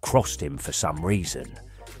double-crossed him for some reason,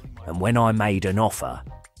 and when I made an offer,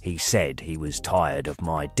 he said he was tired of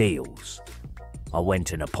my deals. I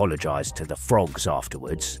went and apologised to the frogs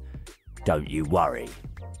afterwards. Don't you worry.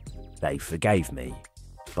 They forgave me,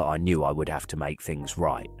 but I knew I would have to make things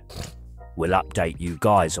right. We'll update you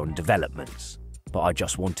guys on developments, but I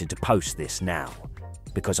just wanted to post this now,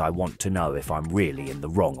 because I want to know if I'm really in the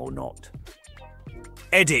wrong or not.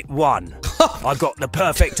 Edit 1. I got the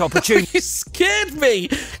perfect opportunity. You scared me.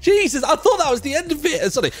 Jesus, I thought that was the end of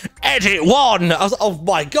it. Sorry. Edit 1. I was, oh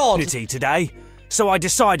my God. Today, so I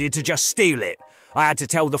decided to just steal it. I had to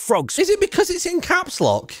tell the frogs. Is it because it's in caps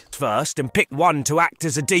lock? First, and pick one to act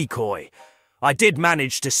as a decoy. I did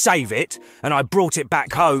manage to save it, and I brought it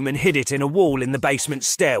back home and hid it in a wall in the basement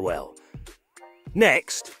stairwell.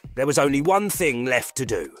 Next, there was only one thing left to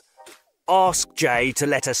do. Ask Jay to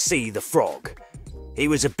let us see the frog. He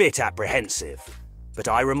was a bit apprehensive, but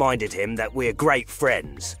I reminded him that we're great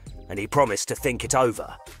friends, and he promised to think it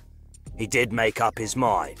over. He did make up his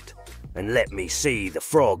mind, and let me see the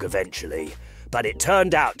frog eventually, but it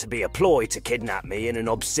turned out to be a ploy to kidnap me in an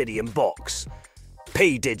obsidian box.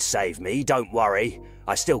 P did save me, don't worry.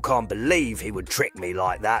 I still can't believe he would trick me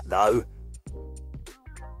like that, though.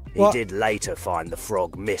 He did later find the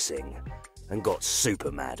frog missing, and got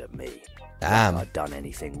super mad at me. Damn. Like I'd done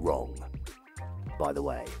anything wrong. By the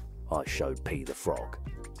way, I showed P the frog,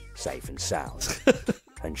 safe and sound,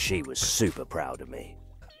 and she was super proud of me.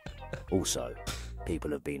 Also,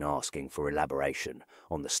 people have been asking for elaboration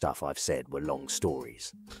on the stuff I've said were long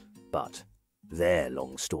stories, but they're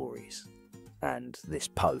long stories, and this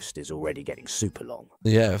post is already getting super long.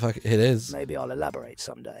 Yeah, it is. Maybe I'll elaborate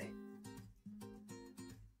someday.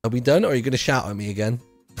 Are we done, or are you going to shout at me again?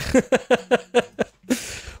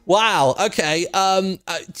 Wow, okay.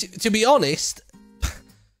 To be honest,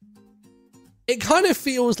 it kind of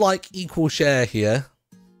feels like equal share here.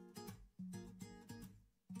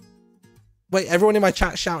 Wait, everyone in my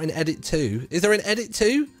chat shouting edit 2. Is there an edit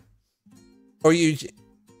 2? Or are you...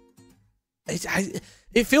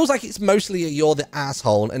 It feels like it's mostly a you're the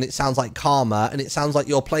asshole, and it sounds like karma, and it sounds like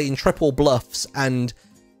you're playing triple bluffs, and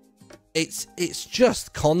it's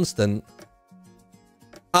just constant.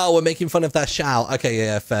 Oh, we're making fun of their shout. Okay,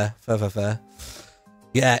 yeah, fair.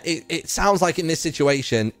 Yeah, it sounds like in this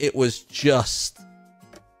situation, it was just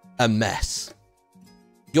a mess.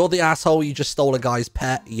 You're the asshole, you just stole a guy's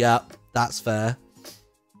pet. Yep, that's fair.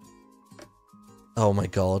 Oh my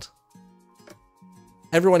god.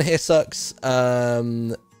 Everyone here sucks,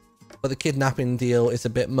 but the kidnapping deal is a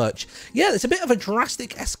bit much. Yeah, it's a bit of a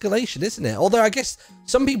drastic escalation, isn't it? Although I guess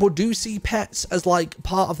some people do see pets as like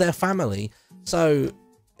part of their family. So,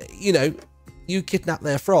 you know, you kidnap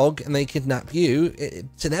their frog and they kidnap you.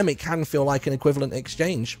 To them, it can feel like an equivalent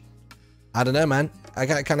exchange. I don't know, man.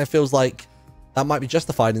 It kind of feels like that might be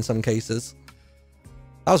justified in some cases.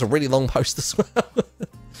 That was a really long post as well.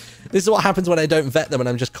 This is what happens when I don't vet them and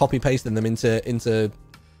I'm just copy pasting them into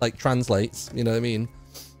like translates. You know what I mean?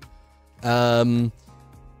 I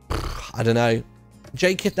don't know.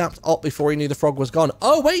 Jay kidnapped Op before he knew the frog was gone.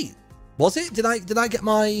 Oh wait, was it? Did I get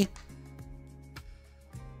my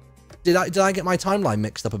did I get my timeline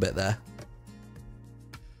mixed up a bit there?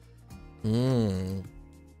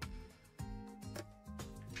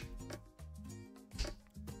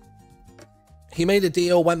 He made a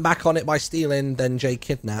deal, went back on it by stealing, then Jay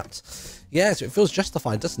kidnapped. Yeah, so it feels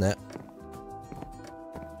justified, doesn't it?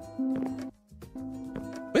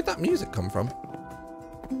 Where'd that music come from?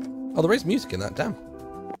 Oh, there is music in that, damn.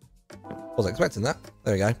 Wasn't expecting that.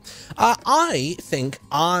 There we go. I think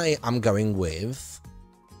I am going with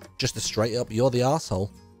just a straight up, you're the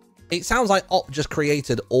arsehole. It sounds like Op just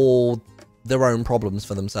created all their own problems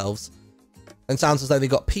for themselves. And sounds as though they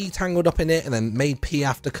got P tangled up in it and then made P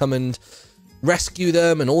have to come and rescue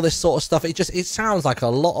them and all this sort of stuff. It sounds like a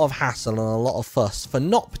lot of hassle and a lot of fuss for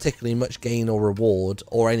not particularly much gain or reward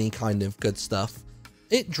or any kind of good stuff.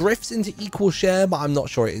 It drifts into equal share, but I'm not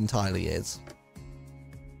sure it entirely is.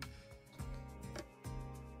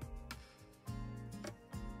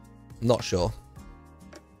 Not sure.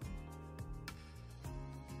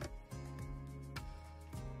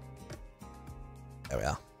 There we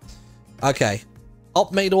are. Okay.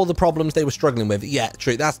 Op made all the problems they were struggling with. Yeah,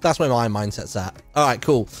 true. That's where my mindset's at. All right,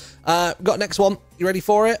 cool. Got next one. You ready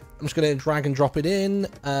for it? I'm just going to drag and drop it in.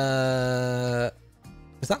 Is that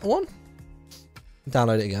the one?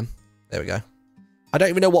 Download it again. There we go. I don't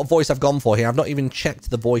even know what voice I've gone for here. I've not even checked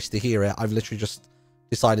the voice to hear it. I've literally just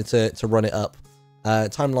decided to run it up.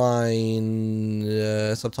 Timeline,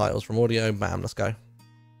 subtitles from audio. Bam, let's go.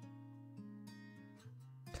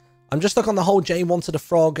 I'm just stuck on the whole Jay wanted a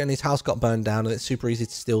frog and his house got burned down and it's super easy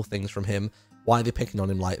to steal things from him. Why are they picking on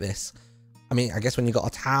him like this? I mean, I guess when you got a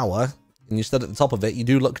tower and you stood at the top of it, you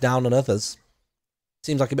do look down on others.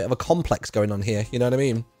 Seems like a bit of a complex going on here. You know what I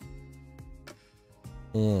mean?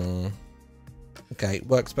 Okay,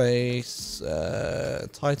 workspace,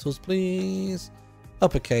 titles, please.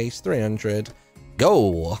 Uppercase, 300.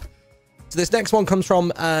 Go! So this next one comes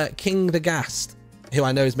from King the Ghast, who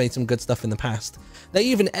I know has made some good stuff in the past. They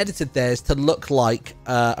even edited theirs to look like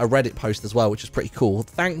a Reddit post as well, which is pretty cool.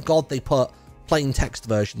 Thank God they put plain text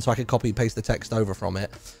version so I could copy and paste the text over from it.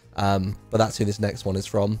 But that's who this next one is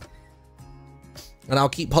from. And I'll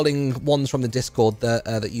keep pulling ones from the Discord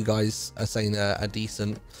that you guys are saying are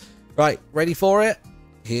decent. Right, ready for it?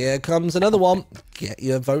 Here comes another one. Get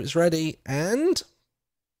your votes ready and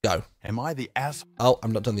go. Am I the ass? Oh,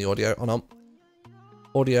 I'm not done the audio. Hold on.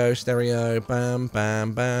 Audio, stereo, bam,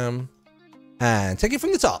 bam, bam. And take it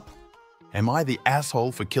from the top. Am I the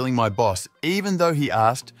asshole for killing my boss, even though he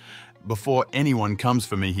asked, before anyone comes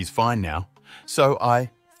for me, he's fine now? So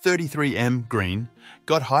I, 33M green,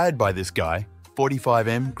 got hired by this guy,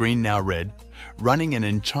 45M green now red, running an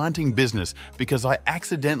enchanting business because I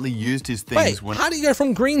accidentally used his things. Wait, how do you go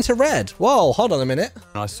from green to red? Whoa, hold on a minute.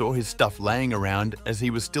 I saw his stuff laying around as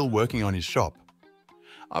he was still working on his shop.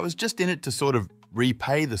 I was just in it to sort of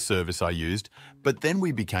repay the service I used, but then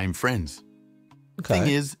we became friends. Okay. Thing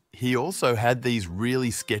is, he also had these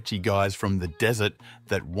really sketchy guys from the desert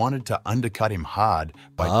that wanted to undercut him hard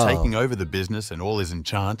by taking over the business and all his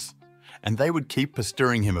enchants, and they would keep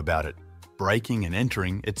pestering him about it, breaking and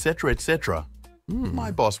entering, etc., etc.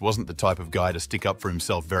 My boss wasn't the type of guy to stick up for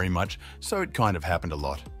himself very much, so it kind of happened a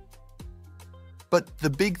lot. But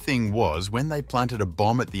the big thing was when they planted a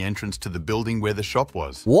bomb at the entrance to the building where the shop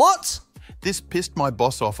was. What? This pissed my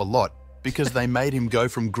boss off a lot because they made him go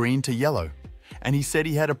from green to yellow. And he said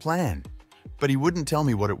he had a plan, but he wouldn't tell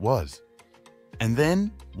me what it was. And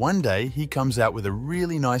then, one day, he comes out with a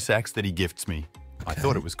really nice axe that he gifts me. I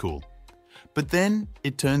thought it was cool. But then,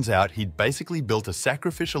 it turns out he'd basically built a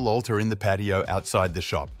sacrificial altar in the patio outside the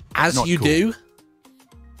shop. As you do.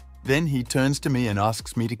 Then he turns to me and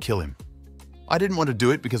asks me to kill him. I didn't want to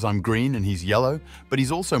do it because I'm green and he's yellow, but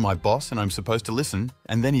he's also my boss and I'm supposed to listen,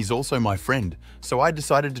 and then he's also my friend, so I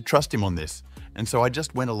decided to trust him on this. And so I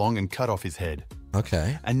just went along and cut off his head.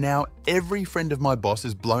 Okay. And now every friend of my boss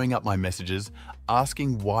is blowing up my messages,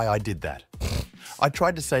 asking why I did that. I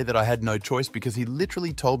tried to say that I had no choice because he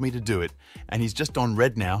literally told me to do it, and he's just on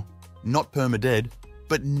red now, not perma-dead,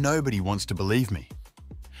 but nobody wants to believe me.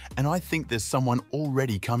 And I think there's someone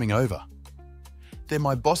already coming over. They're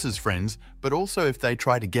my boss's friends, but also if they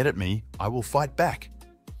try to get at me, I will fight back.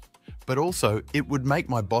 But also, it would make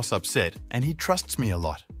my boss upset, and he trusts me a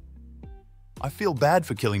lot. I feel bad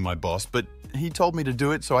for killing my boss, but he told me to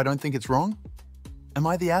do it, so I don't think it's wrong? Am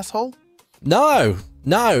I the asshole? No,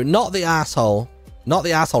 not the asshole. Not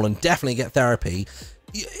the asshole, and definitely get therapy.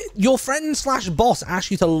 Your friend slash boss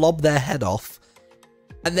asked you to lob their head off,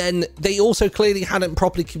 and then they also clearly hadn't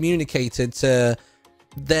properly communicated to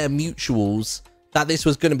their mutuals that this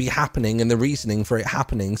was going to be happening and the reasoning for it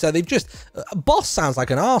happening. So they've just... Boss sounds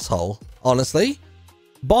like an asshole, honestly.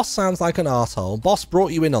 Boss sounds like an asshole. Boss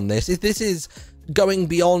brought you in on this. If this is going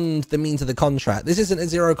beyond the means of the contract, this isn't a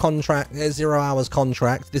 0 hours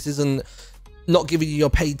contract. This isn't not giving you your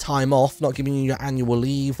paid time off, not giving you your annual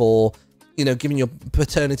leave, or, you know, giving you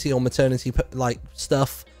paternity or maternity like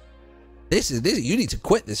stuff. This you need to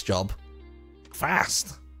quit this job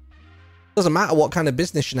fast. Doesn't matter what kind of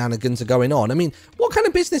business shenanigans are going on. I mean, what kind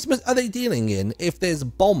of business are they dealing in if there's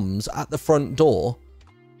bombs at the front door?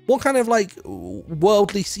 What kind of, like,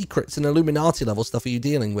 worldly secrets and Illuminati level stuff are you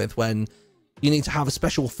dealing with when you need to have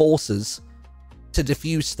special forces to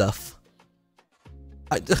defuse stuff?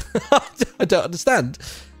 I don't understand.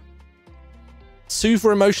 Sue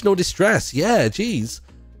for emotional distress. Yeah, geez.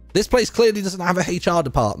 This place clearly doesn't have a HR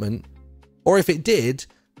department. Or if it did,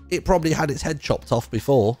 it probably had its head chopped off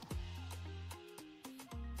before.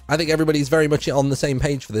 I think everybody's very much on the same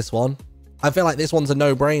page for this one. I feel like this one's a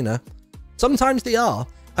no-brainer. Sometimes they are.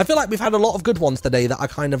 I feel like we've had a lot of good ones today that are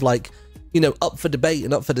kind of like, you know, up for debate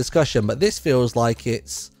and up for discussion, but this feels like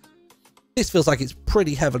it's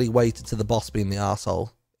pretty heavily weighted to the boss being the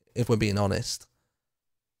arsehole, if we're being honest.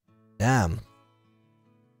 Damn.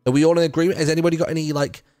 Are we all in agreement? Has anybody got any,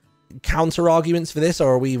 like, counter arguments for this,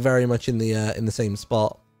 or are we very much in the same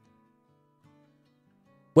spot?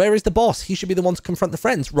 Where is the boss? He should be the one to confront the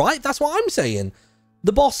friends, right? That's what I'm saying.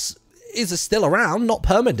 The boss is still around, not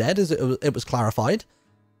perma-dead, as it was clarified.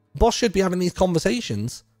 Boss should be having these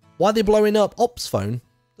conversations. Why are they blowing up Op's phone?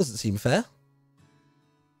 Doesn't seem fair.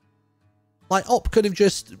 Like, Op could have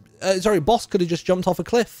just... Boss could have just jumped off a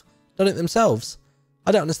cliff. Done it themselves.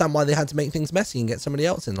 I don't understand why they had to make things messy and get somebody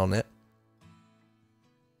else in on it.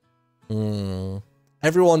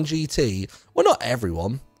 Everyone GT. Well, not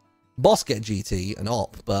everyone. Boss get GT and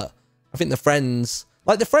Op, but I think the friends...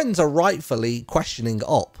 Like, the friends are rightfully questioning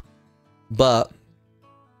Op. But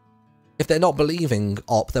if they're not believing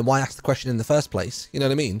Op, then why ask the question in the first place? You know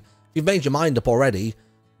what I mean? If you've made your mind up already,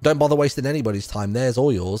 don't bother wasting anybody's time. Theirs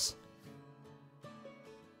or yours.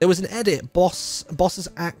 There was an edit. Boss's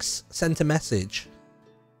axe sent a message.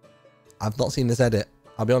 I've not seen this edit.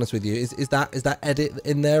 I'll be honest with you. Is that edit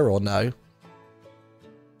in there or no?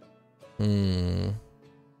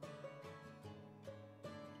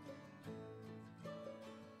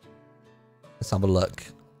 Let's have a look.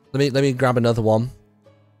 Let me grab another one.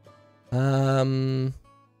 I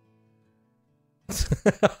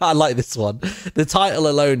like this one. The title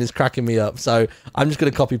alone is cracking me up, so I'm just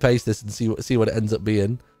gonna copy paste this and see what it ends up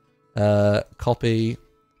being. Copy.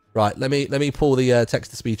 Right, let me pull the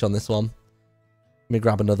text to speech on this one. Let me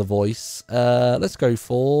grab another voice. Let's go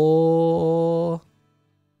for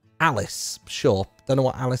Alice. Sure. Don't know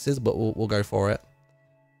what Alice is, but we'll go for it.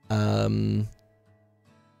 Let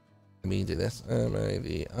me do this. Am I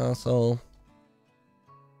the arsehole?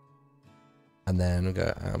 And then we'll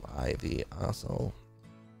go, am I the arsehole?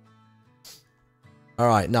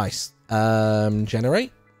 Alright, nice.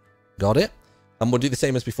 Generate. Got it. And we'll do the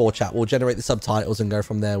same as before, chat. We'll generate the subtitles and go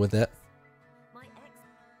from there with it.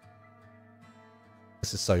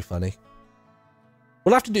 This is so funny.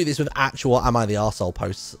 We'll have to do this with actual Am I the Arsehole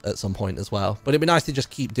posts at some point as well. But it'd be nice to just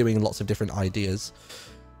keep doing lots of different ideas.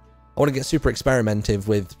 I want to get super experimentative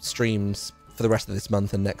with streams for the rest of this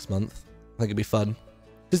month and next month. I think it'd be fun.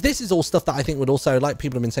 Because this is all stuff that I think would also, like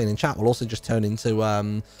people have been saying in chat, will also just turn into...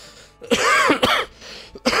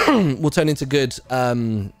 will turn into good,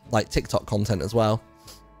 like, TikTok content as well.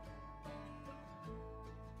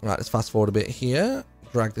 Right, let's fast forward a bit here.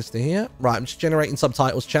 Drag this to here. Right, I'm just generating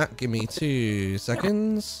subtitles, chat. Give me 2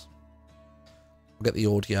 seconds. We'll get the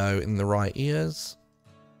audio in the right ears.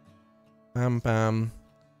 Bam, bam.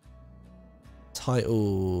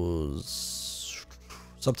 Titles.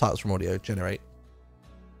 Subtitles from audio. Generate.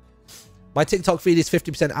 My TikTok feed is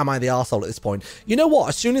 50% Am I the Arsehole at this point. You know what?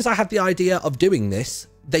 As soon as I had the idea of doing this,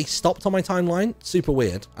 they stopped on my timeline. Super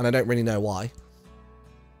weird. And I don't really know why.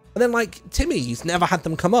 And then, like, Timmy's never had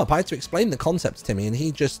them come up. I had to explain the concept to Timmy, and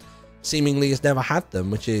he just seemingly has never had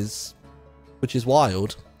them, which is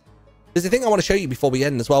wild. There's a thing I want to show you before we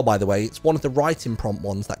end as well, by the way. It's one of the writing prompt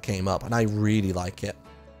ones that came up, and I really like it.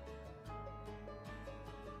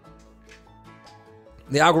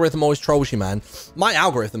 The algorithm always trolls you, man. My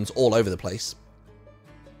algorithm's all over the place.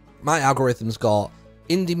 My algorithm's got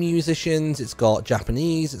indie musicians, it's got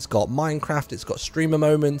Japanese, it's got Minecraft, it's got streamer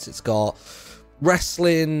moments, it's got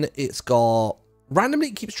wrestling, it's got... Randomly,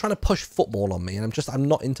 it keeps trying to push football on me, and I'm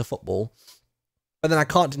not into football. But then I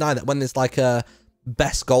can't deny that when there's like a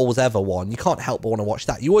best goals ever one, you can't help but want to watch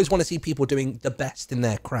that. You always want to see people doing the best in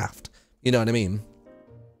their craft. You know what I mean?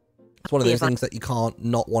 It's one of those things that you can't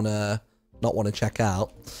not want to check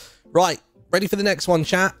out. Right, ready for the next one,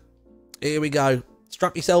 chat? Here we go.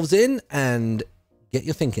 Strap yourselves in and get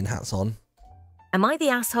your thinking hats on. Am I the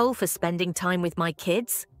asshole for spending time with my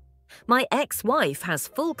kids? My ex-wife has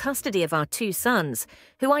full custody of our 2 sons,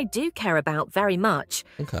 who I do care about very much.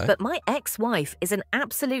 Okay. But my ex-wife is an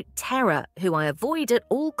absolute terror who I avoid at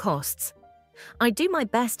all costs. I do my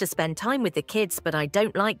best to spend time with the kids, but I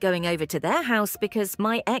don't like going over to their house because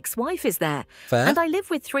my ex-wife is there. Fair. And I live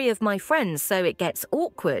with 3 of my friends, so it gets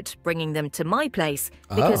awkward bringing them to my place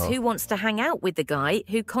because who wants to hang out with the guy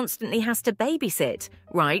who constantly has to babysit,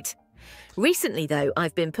 right? Recently, though,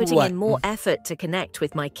 I've been putting in more effort to connect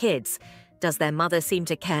with my kids. Does their mother seem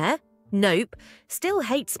to care? Nope. Still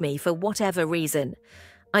hates me for whatever reason.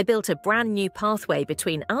 I built a brand new pathway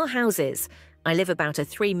between our houses. I live about a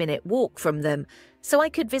 3-minute walk from them, so I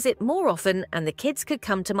could visit more often and the kids could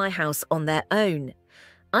come to my house on their own.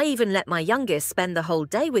 I even let my youngest spend the whole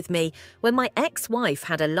day with me when my ex-wife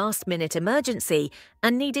had a last-minute emergency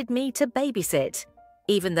and needed me to babysit.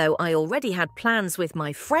 Even though I already had plans with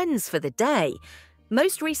my friends for the day.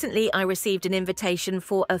 Most recently, I received an invitation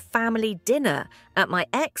for a family dinner at my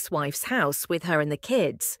ex-wife's house with her and the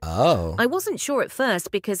kids. Oh. I wasn't sure at first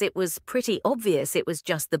because it was pretty obvious it was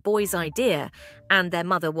just the boys' idea and their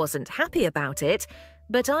mother wasn't happy about it,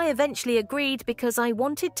 but I eventually agreed because I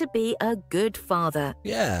wanted to be a good father.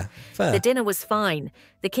 Yeah, fair. The dinner was fine.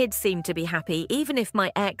 The kids seemed to be happy, even if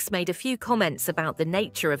my ex made a few comments about the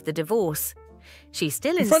nature of the divorce. She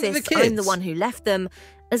still insists I'm the one who left them,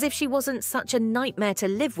 as if she wasn't such a nightmare to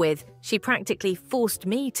live with, she practically forced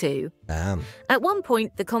me to. Damn. At one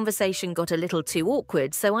point, the conversation got a little too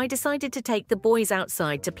awkward, so I decided to take the boys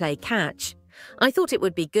outside to play catch. I thought it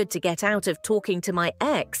would be good to get out of talking to my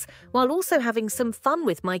ex, while also having some fun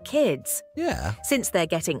with my kids. Yeah. Since they're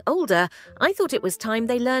getting older, I thought it was time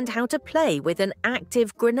they learned how to play with an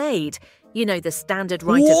active grenade. You know, the standard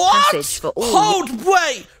rite of passage for all...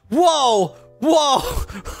 Wait! Whoa! Whoa!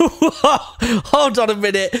 Hold on a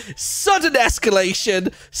minute. Sudden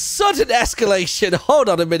escalation. Hold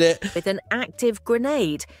on a minute. With an active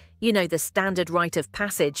grenade. You know, the standard rite of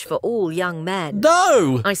passage for all young men.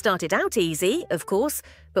 No! I started out easy, of course,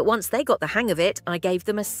 but once they got the hang of it, I gave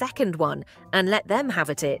them a second one and let them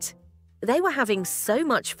have at it. They were having so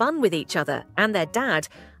much fun with each other and their dad,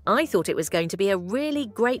 I thought it was going to be a really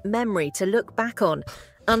great memory to look back on.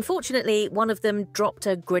 Unfortunately, one of them dropped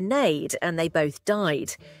a grenade and they both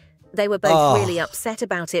died. They were both really upset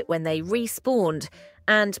about it when they respawned,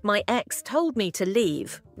 and my ex told me to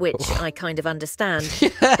leave, which I kind of understand,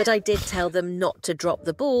 but I did tell them not to drop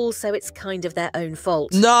the ball, so it's kind of their own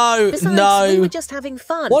fault. Besides, we were just having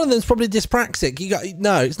fun. One of them's probably dyspraxic.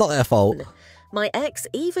 No, it's not their fault. My ex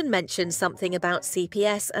even mentioned something about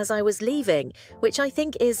CPS as I was leaving, which I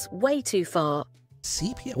think is way too far.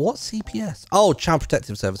 CPS? What's CPS? Oh, Child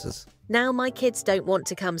Protective Services. Now my kids don't want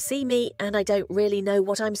to come see me and I don't really know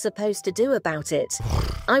what I'm supposed to do about it.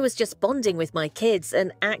 I was just bonding with my kids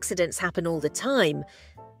and accidents happen all the time.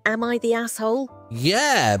 Am I the asshole?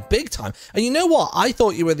 Yeah, big time. And you know what? I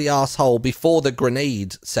thought you were the asshole before the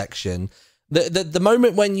grenade section. The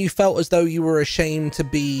moment when you felt as though you were ashamed to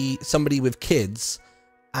be somebody with kids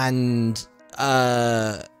and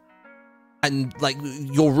like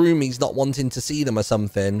your roomie's not wanting to see them or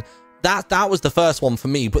something, that was the first one for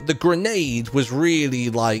me. But the grenade was really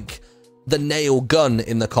like the nail gun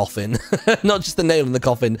in the coffin. Not just the nail in the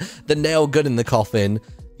coffin, the nail gun in the coffin.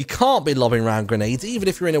 You can't be lobbing around grenades, even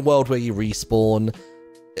if you're in a world where you respawn.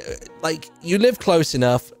 Like, you live close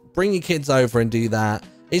enough, bring your kids over and do that.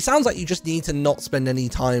 It sounds like you just need to not spend any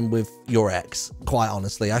time with your ex, quite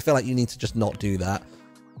honestly. I feel like you need to just not do that.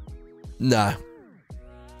 No,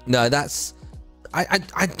 that's...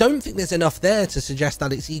 I don't think there's enough there to suggest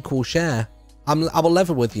that it's equal share. I will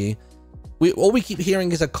level with you. All we keep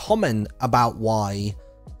hearing is a comment about why,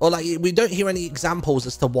 or like we don't hear any examples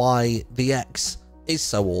as to why the ex is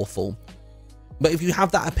so awful. But if you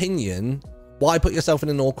have that opinion, why put yourself in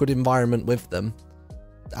an awkward environment with them?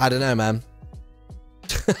 I don't know, man.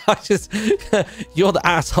 I just, you're the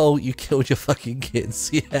asshole. You killed your fucking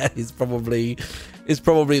kids. Yeah, it's probably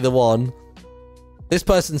the one. This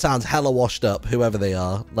person sounds hella washed up, whoever they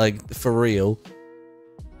are. Like, for real.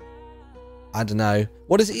 I don't know.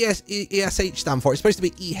 What does ESH stand for? It's supposed to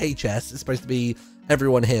be EHS. It's supposed to be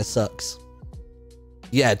everyone here sucks.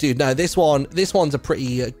 Yeah, dude. No, this one's a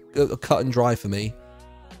pretty cut and dry for me.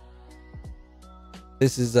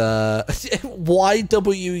 This is YWU.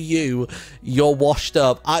 You're washed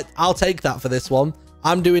up. I'll take that for this one.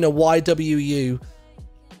 I'm doing a YWU.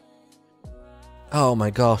 Oh my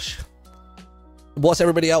gosh. What's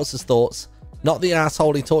everybody else's thoughts? Not the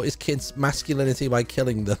asshole. He taught his kids masculinity by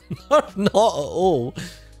killing them. Not at all.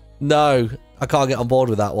 No, I can't get on board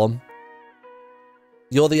with that one.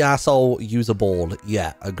 You're the asshole. Use a ball.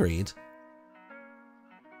 Yeah, agreed.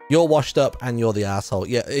 You're washed up and you're the asshole.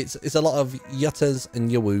 Yeah, it's a lot of yuttas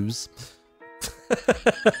and yawoos.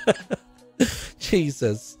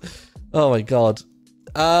 Jesus. Oh my god.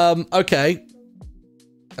 Okay.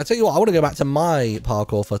 I tell you what, I want to go back to my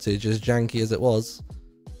parkour footage, as janky as it was.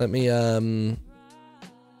 Let me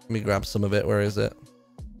grab some of it. Where is it?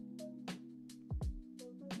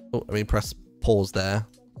 Oh, let me press pause there.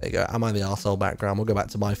 There you go. Am I the arsehole background? We'll go back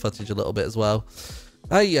to my footage a little bit as well.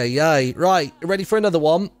 Ay. Right, ready for another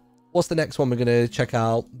one? What's the next one we're gonna check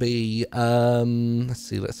out? Be let's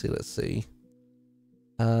see.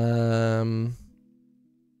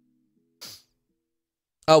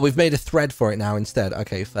 Oh, we've made a thread for it now instead.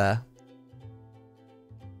 Okay, fair.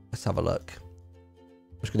 Let's have a look.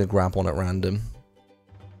 I'm just gonna grab one at random.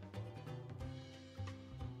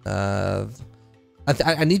 I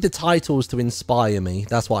need the titles to inspire me.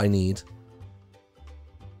 That's what I need.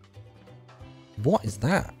 What is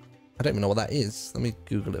that? I don't even know what that is. Let me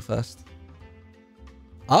Google it first.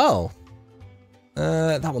 Oh.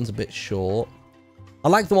 That one's a bit short. I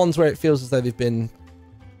like the ones where it feels as though they've been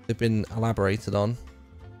elaborated on.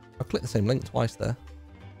 I've clicked the same link twice there.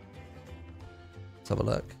 Let's have a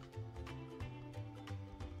look.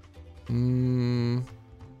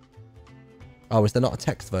 Oh, is there not a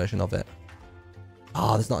text version of it?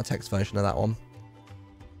 Oh, there's not a text version of that one.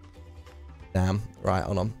 Damn. Right,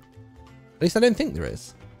 hold on. At least I don't think there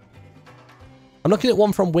is. I'm looking at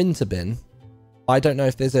one from Winterbin. I don't know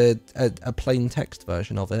if there's a plain text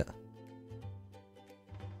version of it.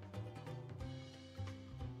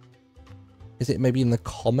 Is it maybe in the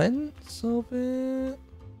comments of it?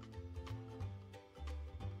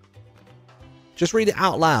 Just read it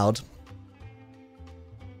out loud.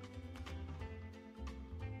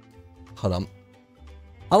 Hold on.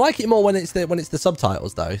 I like it more when it's the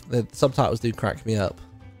subtitles though. The subtitles do crack me up.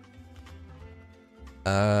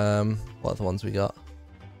 What are the ones we got?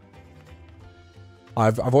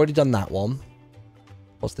 I've already done that one.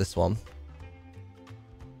 What's this one?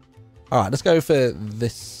 All right, let's go for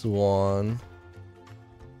this one.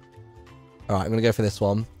 All right, I'm gonna go for this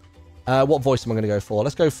one. What voice am I gonna go for?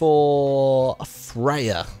 Let's go for a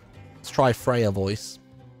Freya. Let's try Freya voice.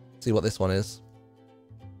 See what this one is.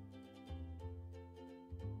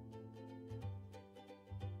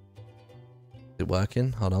 Is it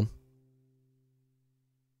working? Hold on.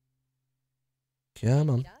 Come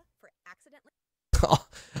on. Oh,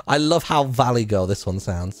 I love how Valley Girl this one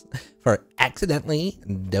sounds. For accidentally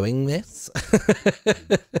doing this.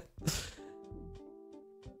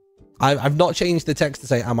 I've not changed the text to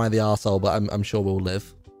say, am I the arsehole, but I'm sure we'll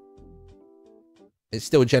live. It's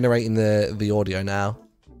still generating the audio now.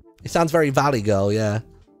 It sounds very Valley Girl, yeah.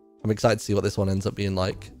 I'm excited to see what this one ends up being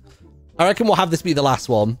like. I reckon we'll have this be the last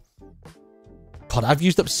one. God, I've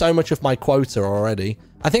used up so much of my quota already.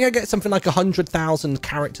 I think I get something like 100,000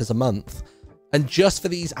 characters a month. And just for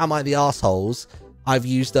these Am I the Arseholes, I've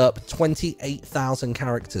used up 28,000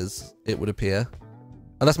 characters, it would appear.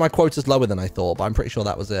 Unless my quota's lower than I thought, but I'm pretty sure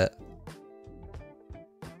that was it.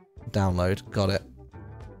 Download. Got it.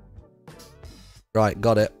 Right,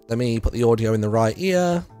 got it. Let me put the audio in the right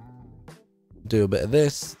ear. Do a bit of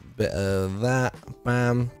this, bit of that.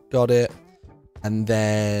 Bam. Got it. And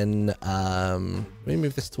then let me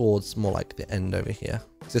move this towards more like the end over here.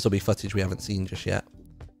 Because this will be footage we haven't seen just yet.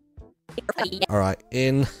 All right,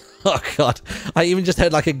 in. Oh god, I even just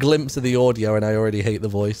heard like a glimpse of the audio and I already hate the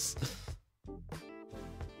voice.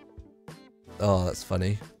 Oh, that's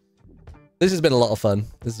funny. This has been a lot of fun.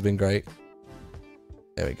 This has been great.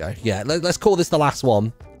 There we go. Yeah, let's call this the last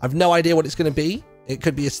one. I've no idea what it's going to be. It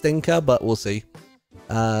could be a stinker, but we'll see.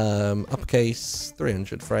 Uppercase,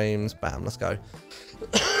 300 frames. Bam, let's go.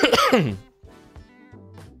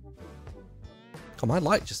 God, my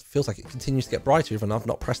light just feels like it continues to get brighter even though I've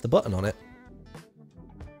not pressed the button on it.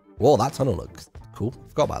 Whoa, that tunnel looks cool.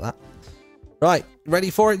 Forgot about that. Right,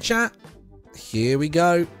 ready for it, chat? Here we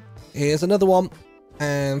go. Here's another one.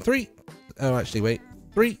 And 3. Oh, actually, wait.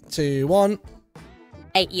 3, 2, 1.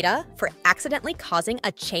 AITA for accidentally causing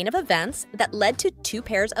a chain of events that led to 2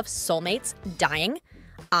 pairs of soulmates dying.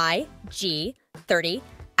 I, G, 30,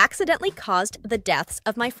 accidentally caused the deaths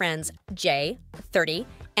of my friends J, 30,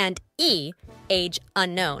 and E, age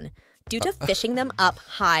unknown, due to fishing them up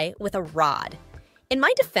high with a rod. In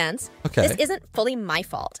my defense, this isn't fully my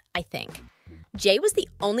fault, I think. J was the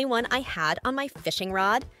only one I had on my fishing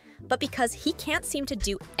rod, but because he can't seem to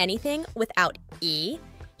do anything without E,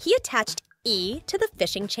 he attached E to the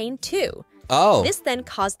fishing chain too. Oh. This then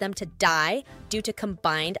caused them to die due to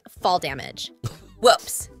combined fall damage.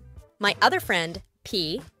 Whoops. My other friend,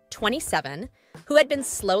 P, 27, who had been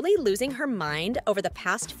slowly losing her mind over the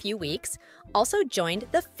past few weeks, also joined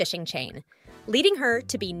the fishing chain, leading her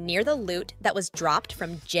to be near the loot that was dropped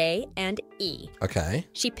from J and E. Okay.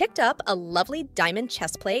 She picked up a lovely diamond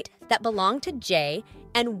chestplate that belonged to J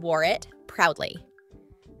and wore it proudly.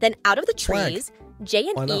 Then out of the trees,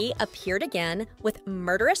 J and E appeared again with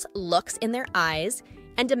murderous looks in their eyes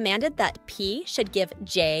and demanded that P should give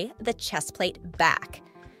J the chestplate back.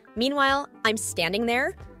 Meanwhile, I'm standing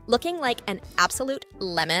there, looking like an absolute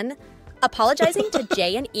lemon, apologizing to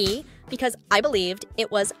J and E because I believed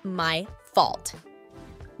it was my fault.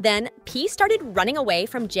 Then P started running away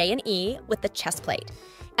from J and E with the chestplate,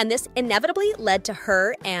 and this inevitably led to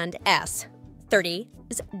her and S,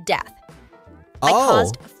 30's death. I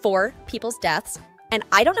caused 4 people's deaths, and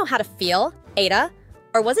I don't know how to feel, Ada,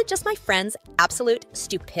 or was it just my friend's absolute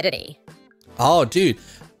stupidity? Oh, dude.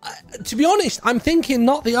 To be honest, I'm thinking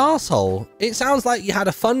not the arsehole. It sounds like you had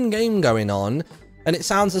a fun game going on, and it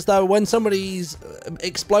sounds as though when somebody's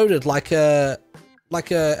exploded like a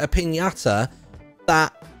piñata,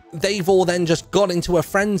 that they've all then just got into a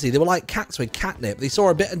frenzy. They were like cats with catnip. They saw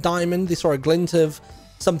a bit of diamond, they saw a glint of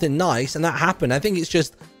something nice, and that happened. I think it's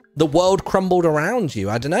just the world crumbled around you.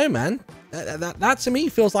 I don't know, man. That to me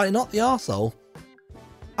feels like not the arsehole.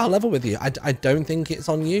 I'll level with you. I don't think it's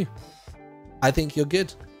on you. I think you're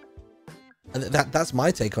good. And that's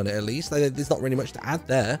my take on it, at least. There's not really much to add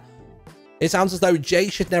there. It sounds as though J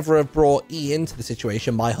should never have brought E into the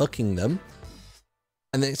situation by hooking them.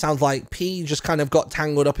 And then it sounds like P just kind of got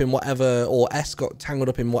tangled up in whatever, or S got tangled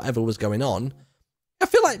up in whatever was going on. I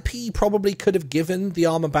feel like P probably could have given the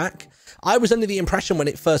armor back. I was under the impression when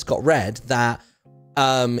it first got read that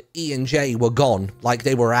E and J were gone. Like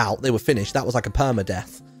they were out, they were finished. That was like a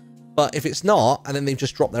permadeath. But if it's not, and then they've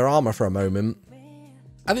just dropped their armor for a moment,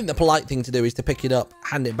 I think the polite thing to do is to pick it up,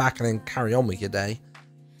 hand it back, and then carry on with your day.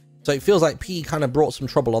 So it feels like P kind of brought some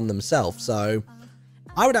trouble on themselves. So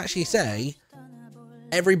I would actually say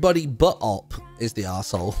everybody but Op is the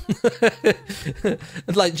arsehole.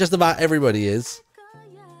 Like just about everybody is.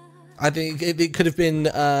 I think it could have been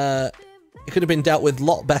dealt with a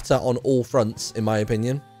lot better on all fronts, in my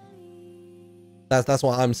opinion. That's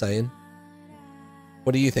what I'm saying.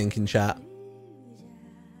 What do you think in chat?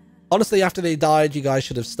 Honestly, after they died, you guys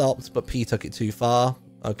should have stopped, but P took it too far.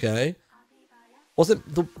 Okay.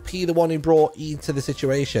 Wasn't the P the one who brought E to the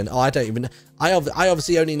situation? Oh, I don't even know. I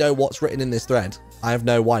obviously only know what's written in this thread. I have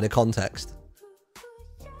no wider context.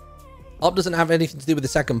 Op doesn't have anything to do with the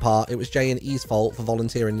second part. It was J and E's fault for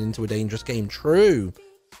volunteering into a dangerous game. True.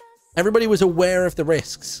 Everybody was aware of the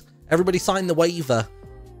risks. Everybody signed the waiver.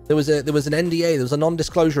 There was an NDA. There was a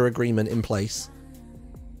non-disclosure agreement in place.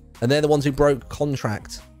 And they're the ones who broke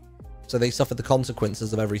contract. So they suffered the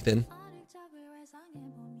consequences of everything.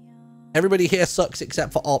 Everybody here sucks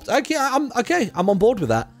except for Opt. Okay, I'm on board with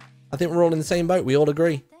that. I think we're all in the same boat. We all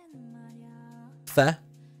agree. Fair.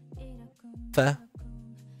 Fair.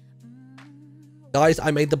 Guys,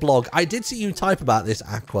 I made the blog. I did see you type about this,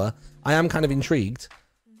 Aqua. I am kind of intrigued.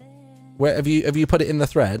 Where have you put it in the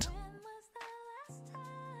thread?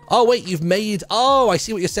 Oh, wait, you've made... Oh, I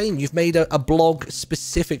see what you're saying. You've made a blog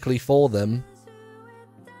specifically for them.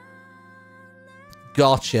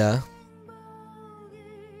 Gotcha.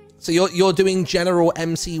 So you're doing general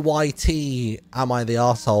MCYT, am I the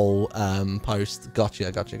arsehole post.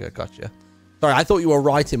 Gotcha. Sorry, I thought you were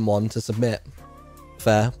writing one to submit.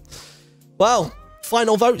 Fair. Well,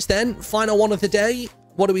 final votes then. Final one of the day.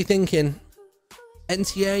 What are we thinking?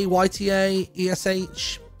 NTA, YTA,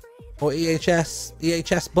 ESH, or EHS?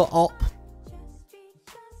 EHS but Op.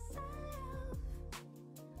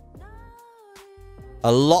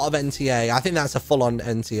 A lot of NTA. I think that's a full-on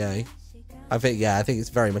NTA. I think it's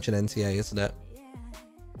very much an NTA, isn't it?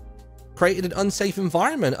 Created an unsafe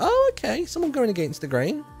environment. Oh, okay. Someone going against the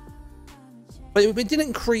grain. But it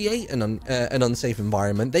didn't create an unsafe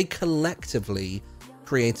environment. They collectively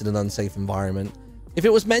created an unsafe environment. If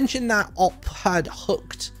it was mentioned that Op had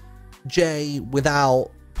hooked Jay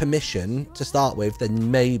without permission to start with,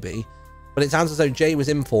 then maybe. But it sounds as though Jay was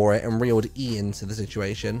in for it and reeled E into the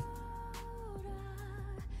situation.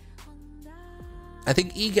 I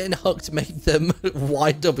think E getting hooked made them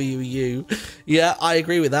YWU. Yeah, I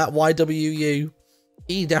agree with that. YWU.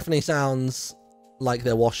 E definitely sounds like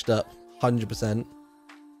they're washed up. 100%.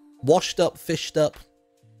 Washed up, fished up,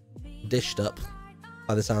 dished up,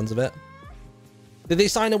 by the sounds of it. Did they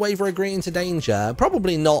sign a waiver agreeing to danger?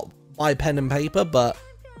 Probably not by pen and paper, but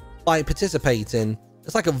by participating.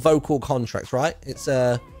 It's like a vocal contract, right? It's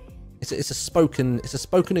a spoken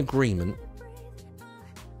agreement.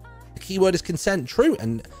 The keyword is consent. True,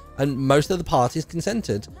 and most of the parties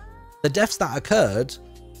consented. The deaths that occurred,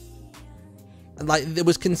 like, there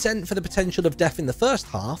was consent for the potential of death in the first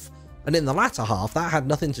half, and in the latter half, that had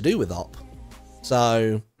nothing to do with op.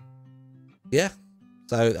 So, yeah.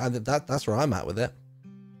 So that's where I'm at with it.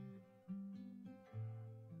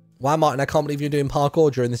 Wow, Martin, I can't believe you're doing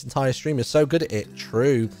parkour during this entire stream. You're so good at it.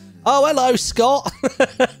 True. Oh, hello, Scott.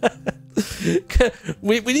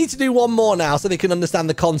 we need to do one more now so they can understand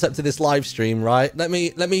the concept of this live stream, right? Let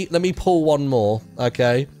me pull one more,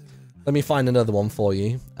 okay? Let me find another one for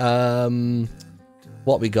you.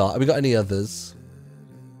 What we got? Have we got any others?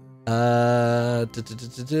 Let's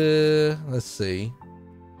see.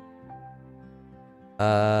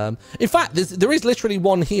 In fact, there is literally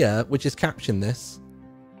one here which is captioned this.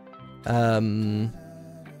 Let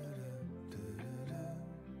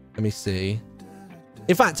me see.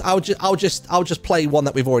 In fact, I'll just play one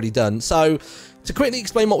that we've already done. So, to quickly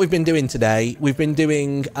explain what we've been doing today, we've been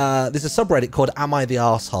doing, there's a subreddit called Am I the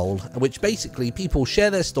Arsehole, which basically people share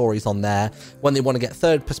their stories on there when they want to get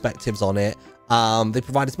third perspectives on it. They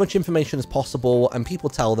provide as much information as possible, and people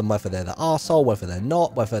tell them whether they're the arsehole, whether they're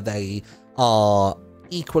not, whether they are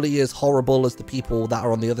equally as horrible as the people that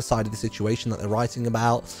are on the other side of the situation that they're writing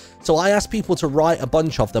about. So I asked people to write a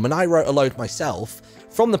bunch of them, and I wrote a load myself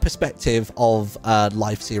from the perspective of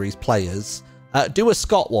live series players. Do a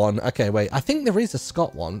Scott one. Okay, wait. I think there is a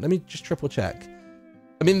Scott one. Let me just triple check.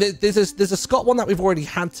 I mean, there's a Scott one that we've already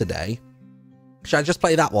had today. Should I just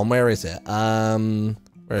play that one? Where is it?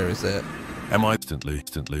 Where is it? Am I instantly?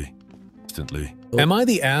 Oh. Am I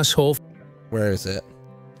the asshole? Where is it?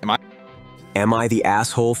 Am I the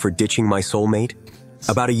asshole for ditching my soulmate?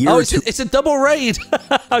 About a year or two. It's a double raid.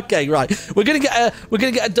 Okay, right. We're gonna get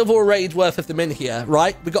a double raid worth of them in here,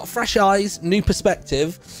 right? We got fresh eyes, new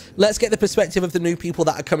perspective. Let's get the perspective of the new people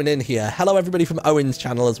that are coming in here. Hello, everybody from Owen's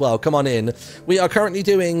channel as well. Come on in. We are currently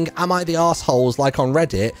doing Am I the Arseholes like on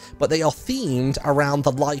Reddit, but they are themed around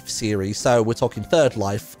the Life series. So we're talking Third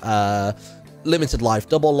Life, Limited Life,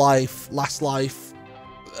 Double Life, Last Life.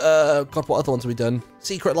 God, what other ones have we done?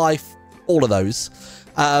 Secret Life. All of those.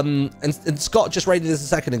 And Scott just raided this a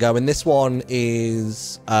second ago, and this one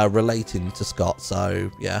is relating to Scott,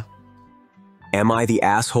 so yeah. Am I the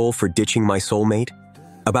asshole for ditching my soulmate?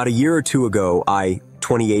 About a year or two ago, I,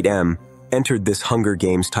 28M, entered this Hunger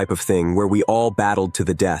Games type of thing where we all battled to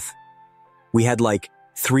the death. We had like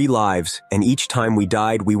 3 lives, and each time we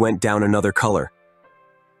died, we went down another color.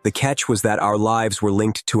 The catch was that our lives were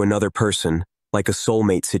linked to another person, like a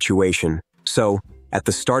soulmate situation. So, at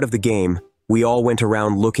the start of the game, we all went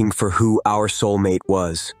around looking for who our soulmate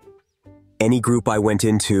was. Any group I went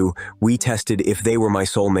into, we tested if they were my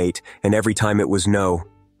soulmate, and every time it was no.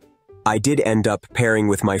 I did end up pairing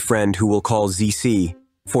with my friend who we'll call ZC,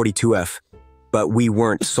 42F, but we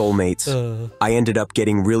weren't soulmates. I ended up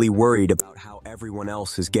getting really worried about how everyone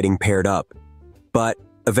else is getting paired up. But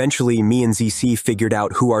eventually, me and ZC figured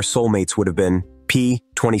out who our soulmates would have been. P,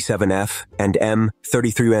 27F, and M,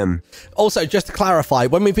 33M. Also, just to clarify,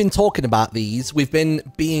 when we've been talking about these, we've been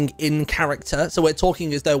being in character. So we're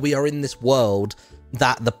talking as though we are in this world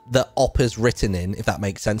that the op is written in, if that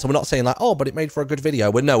makes sense. And we're not saying like, oh, but it made for a good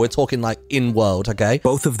video. We're talking like in world, okay?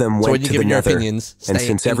 Both of them went to the Nether, and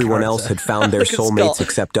since everyone else had found their soulmates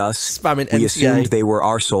except us, we assumed they were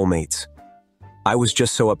our soulmates. I was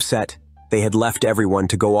just so upset. They had left everyone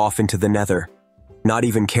to go off into the Nether, not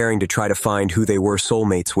even caring to try to find who they were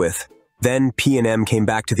soulmates with. Then P and M came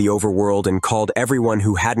back to the overworld and called everyone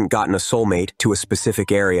who hadn't gotten a soulmate to a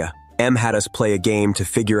specific area. M had us play a game to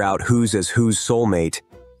figure out whose soulmate,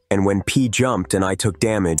 and when P jumped and I took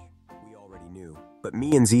damage, we already knew. But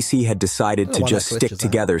me and ZC had decided to just stick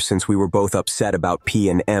together since we were both upset about P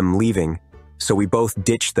and M leaving, so we both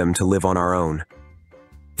ditched them to live on our own.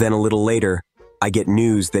 Then a little later, I get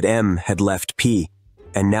news that M had left P,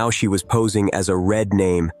 and now she was posing as a red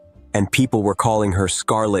name, and people were calling her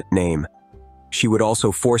Scarlet name. She would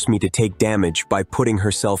also force me to take damage by putting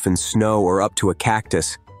herself in snow or up to a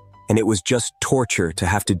cactus, and it was just torture to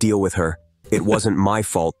have to deal with her. It wasn't my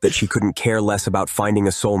fault that she couldn't care less about finding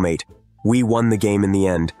a soulmate. We won the game in the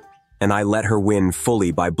end, and I let her win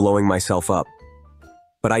fully by blowing myself up.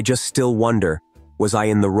 But I just still wonder, was I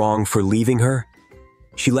in the wrong for leaving her?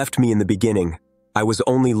 She left me in the beginning. I was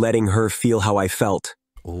only letting her feel how I felt.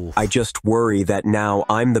 Oof. I just worry that now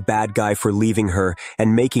I'm the bad guy for leaving her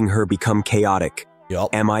and making her become chaotic.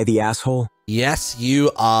 Yup. Am I the asshole? Yes,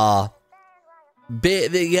 you are.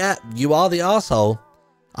 Yeah, you are the asshole.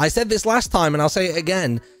 I said this last time and I'll say it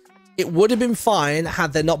again. It would have been fine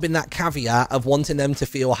had there not been that caveat of wanting them to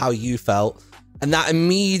feel how you felt. And that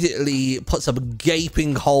immediately puts a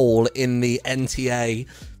gaping hole in the NTA.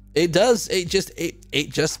 It does. It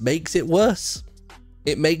just makes it worse.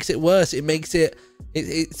 It makes it worse. It makes it,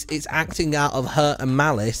 it's acting out of hurt and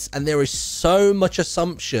malice. And there is so much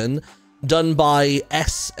assumption done by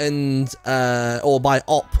S and, or by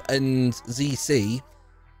Op and ZC.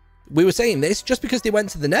 We were saying this, just because they went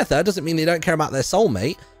to the Nether doesn't mean they don't care about their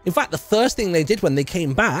soulmate. In fact, the first thing they did when they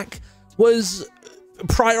came back was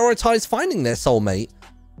prioritize finding their soulmate.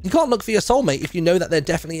 You can't look for your soulmate if you know that they're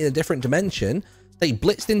definitely in a different dimension. They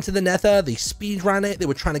blitzed into the Nether, they speed ran it, they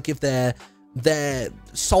were trying to give their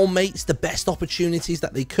soulmates the best opportunities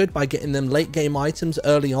that they could by getting them late game items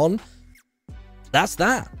early on. That's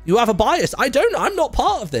that. You have a bias. I'm not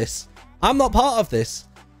part of this. I'm not part of this.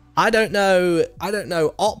 I don't know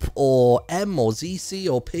Op or M or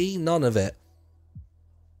ZC or P, none of it.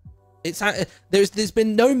 It's there's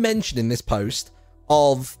been no mention in this post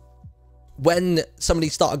of when somebody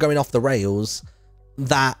started going off the rails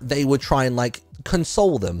that they would try and like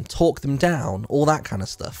console them, talk them down, all that kind of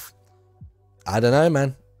stuff. I don't know,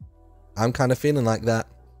 man. I'm kind of feeling like that.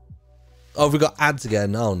 Oh, we got ads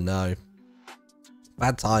again. Oh no.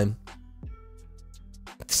 Bad time.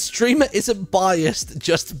 Streamer isn't biased,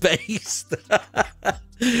 just based.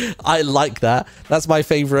 I like that. That's my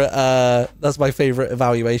favorite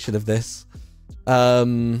evaluation of this.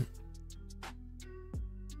 Oh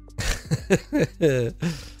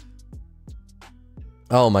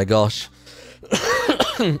my gosh.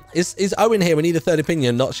 Is Owen here? We need a third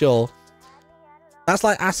opinion, not sure. That's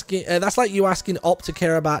like asking that's like you asking Op to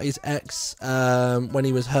care about his ex when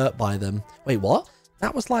he was hurt by them. Wait, what?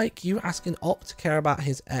 That was like you asking Op to care about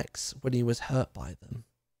his ex when he was hurt by them.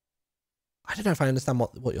 I don't know if I understand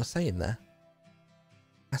what you're saying there.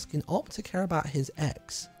 Asking Op to care about his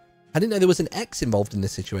ex. I didn't know there was an ex involved in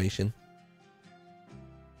this situation.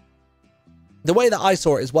 The way that I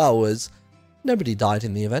saw it as well was nobody died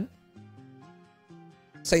in the event.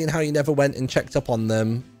 Saying how you never went and checked up on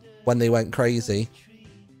them when they went crazy.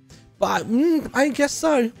 But I guess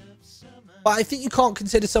so. But I think you can't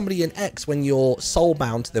consider somebody an ex when you're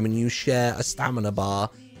soulbound to them and you share a stamina bar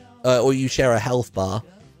or you share a health bar.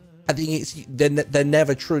 I think they're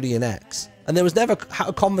never truly an ex. And there was never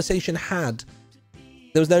a conversation had.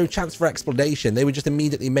 There was no chance for explanation. They were just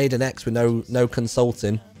immediately made an ex with no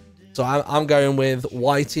consulting. So I'm going with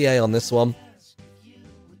YTA on this one.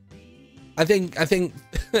 I think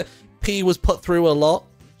P was put through a lot,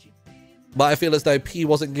 but I feel as though P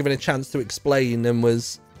wasn't given a chance to explain and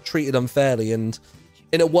was treated unfairly. And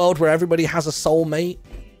in a world where everybody has a soulmate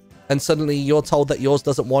and suddenly you're told that yours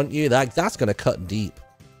doesn't want you, that's going to cut deep.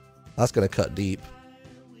 That's going to cut deep.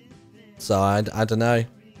 So I don't know.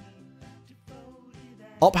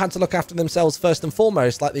 Op had to look after themselves first and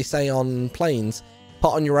foremost, like they say on planes.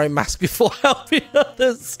 Put on your own mask before helping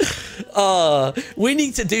others. We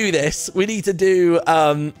need to do this. We need to do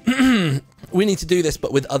we need to do this,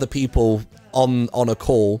 but with other people on a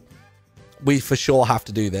call. We for sure have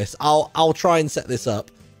to do this. I'll try and set this up.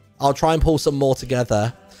 I'll try and pull some more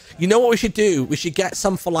together. You know what we should do? We should get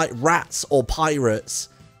some for like rats or pirates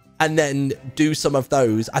and then do some of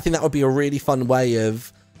those. I think that would be a really fun way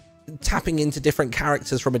of tapping into different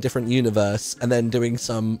characters from a different universe and then doing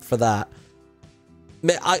some for that.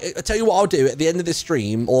 I tell you what I'll do at the end of this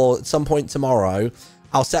stream or at some point tomorrow,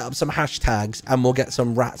 I'll set up some hashtags and we'll get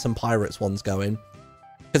some rats and pirates ones going.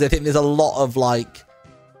 Because I think there's a lot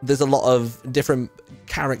of different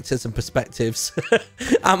characters and perspectives.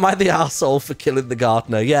 Am I the arsehole for killing the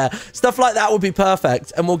gardener? Yeah, stuff like that would be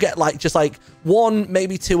perfect. And we'll get like just like one,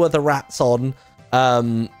 maybe two other rats on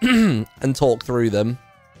and talk through them.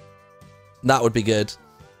 That would be good.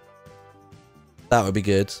 That would be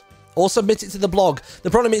good. Or submit it to the blog. The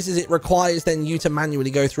problem is it requires then you to manually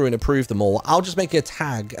go through and approve them all. I'll just make a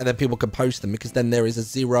tag and then people can post them because then there is a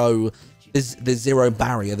zero, there's zero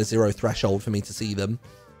barrier, there's zero threshold for me to see them.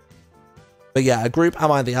 But yeah, a group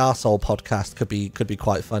Am I the Arsehole podcast could be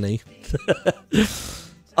quite funny.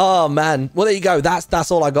 Oh man. Well, there you go. That's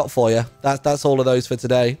all I got for you. That's all of those for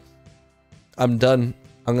today. I'm done.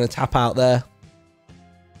 I'm going to tap out there.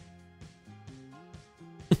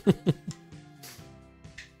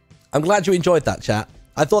 I'm glad you enjoyed that, chat.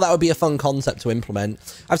 I thought that would be a fun concept to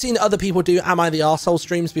implement. I've seen other people do Am I the Arsehole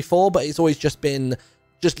streams before, but it's always just been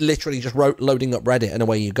literally loading up Reddit and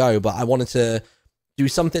away you go. But I wanted to do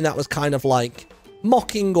something that was kind of like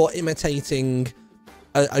mocking or imitating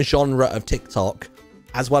a genre of TikTok,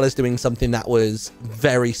 as well as doing something that was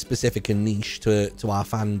very specific and niche to our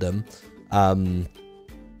fandom.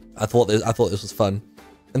 I thought this was fun.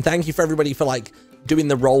 And thank you for everybody for like doing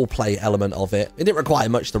the role play element of it. It didn't require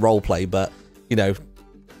much to role play, but you know,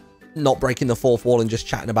 not breaking the fourth wall and just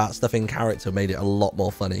chatting about stuff in character made it a lot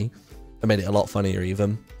more funny. It made it a lot funnier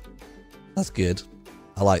even. That's good.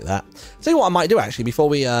 I like that. Tell you what I might do actually before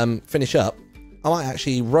we finish up. I might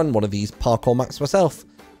actually run one of these parkour maps myself.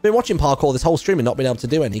 I've been watching parkour this whole stream and not been able to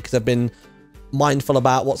do any because I've been mindful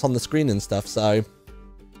about what's on the screen and stuff. So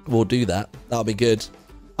we'll do that. That'll be good.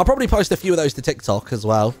 I'll probably post a few of those to TikTok as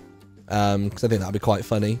well, because I think that'll be quite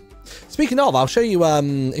funny. Speaking of, I'll show you,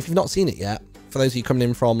 if you've not seen it yet, for those of you coming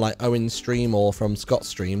in from like Owen's stream or from Scott's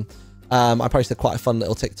stream, I posted quite a fun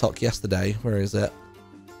little TikTok yesterday. Where is it?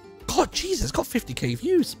 God, Jesus, it's got 50k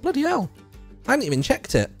views. Bloody hell. I hadn't even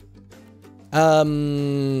checked it.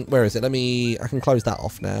 Where is it? I can close that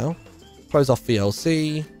off now. Close off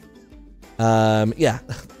VLC. Yeah,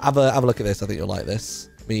 have a look at this. I think you'll like this.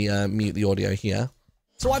 Let me mute the audio here.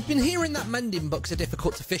 So I've been hearing that mending books are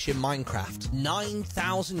difficult to fish in Minecraft.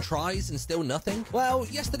 9,000 tries and still nothing? Well,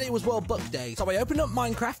 yesterday was World Book Day, so I opened up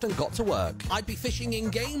Minecraft and got to work. I'd be fishing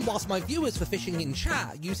in-game whilst my viewers were fishing in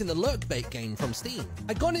chat using the Lurkbait game from Steam.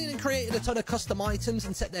 I'd gone in and created a ton of custom items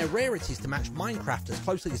and set their rarities to match Minecraft as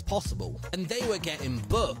closely as possible. And they were getting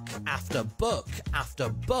book after book after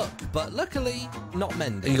book, but luckily, not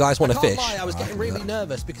mending. You guys want to fish? Lie, I was getting really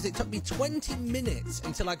nervous because it took me 20 minutes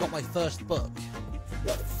until I got my first book.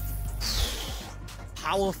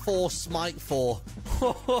 Power 4, Smite 4.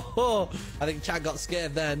 I think Chad got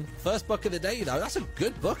scared then. First book of the day, though. That's a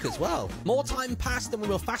good book as well. More time passed and we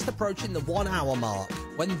were fast approaching the 1 hour mark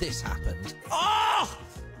when this happened. Oh!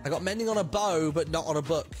 I got mending on a bow, but not on a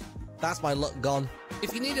book. That's my luck gone.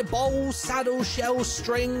 If you needed bowls, saddle, shells,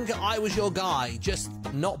 string, I was your guy. Just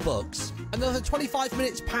not books. Another 25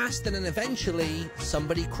 minutes passed and then eventually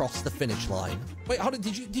somebody crossed the finish line. Wait, hold on.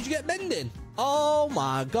 Did you get mending? Oh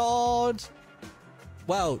my God.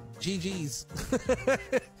 Well, GG's.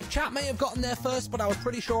 Chat may have gotten there first, but I was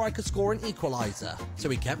pretty sure I could score an equalizer. So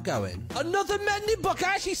we kept going. Another mending book.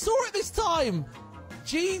 I actually saw it this time.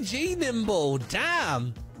 GG, Nimble.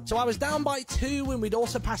 Damn. So I was down by 2 and we'd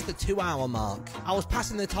also passed the 2 hour mark. I was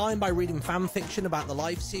passing the time by reading fan fiction about the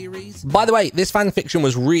live series. By the way, this fan fiction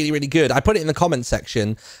was really, really good. I put it in the comments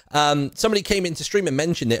section. Somebody came into stream and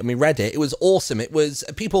mentioned it and we read it. It was awesome. It was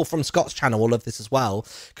people from Scott's channel will love this as well.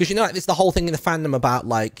 Because you know, like, this is the whole thing in the fandom about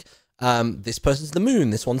like, this person's the moon,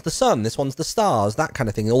 this one's the sun, this one's the stars, that kind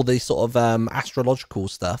of thing. All these sort of astrological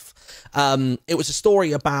stuff. It was a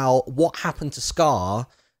story about what happened to Scar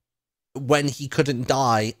when he couldn't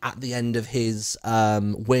die at the end of his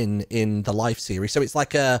win in the life series. So it's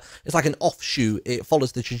like an offshoot. It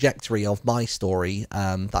follows the trajectory of my story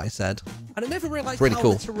that I said. And I never realized really how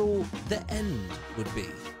literal the end would be.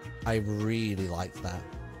 I really liked that.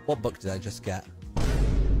 What book did I just get?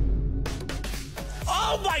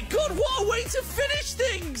 Oh my God, what a way to finish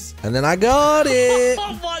things! And then I got it!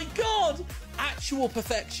 Oh my God! Actual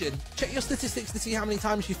perfection. Check your statistics to see how many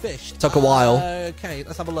times you fished. Took a while. Okay,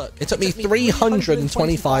 let's have a look. It took me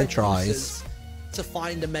 325 tries to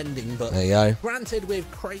find a mending book. There you go. Granted with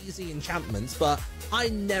crazy enchantments, but I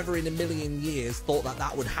never in a million years thought that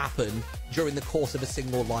that would happen during the course of a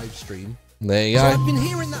single live stream. There you go. So I've been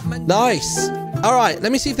hearing that mending. Nice. All right,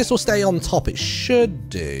 let me see if this will stay on top. It should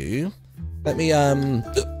do. Let me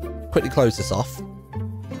quickly close this off.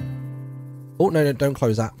 Oh, no, don't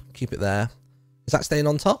close that. Keep it there. Is that staying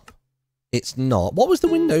on top? It's not. What was the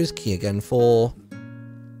Windows key again for?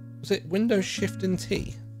 Was it Windows Shift and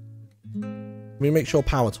T? Let me make sure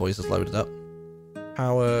Power Toys is loaded up.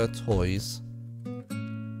 Power Toys.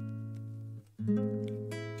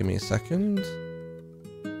 Give me a second.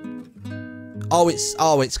 Oh,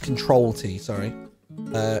 it's Control T, sorry.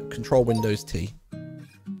 Control Windows T.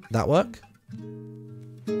 That work?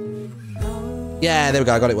 Yeah, there we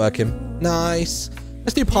go. I got it working. Nice.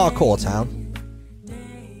 Let's do parkour town.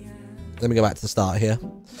 Let me go back to the start here.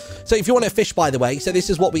 So if you want to fish, by the way, so this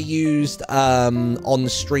is what we used on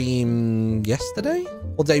stream yesterday?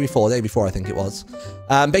 Or the day before, I think it was.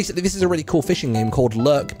 Basically, this is a really cool fishing game called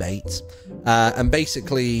Lurkbait. And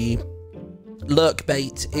basically,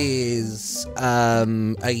 Lurkbait is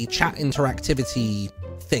a chat interactivity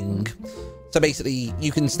thing. So basically,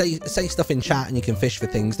 you can say stuff in chat and you can fish for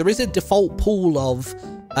things. There is a default pool of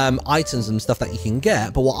items and stuff that you can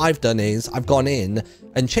get, but what I've done is I've gone in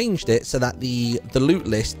and changed it so that the loot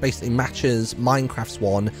list basically matches Minecraft's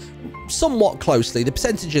one somewhat closely. The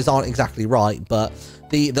percentages aren't exactly right, but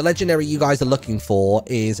the legendary you guys are looking for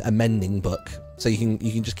is a mending book. So you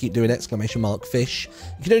can just keep doing !fish.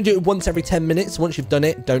 You can only do it once every 10 minutes. Once you've done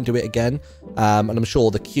it, don't do it again. And I'm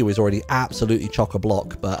sure the queue is already absolutely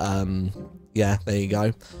chock-a-block, but yeah, there you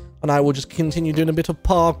go. And I will just continue doing a bit of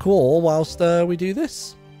parkour whilst we do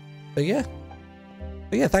this. But yeah.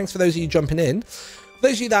 Thanks for those of you jumping in. For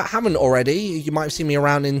those of you that haven't already, you might have seen me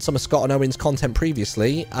around in some of Scott and Owen's content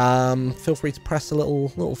previously. Feel free to press a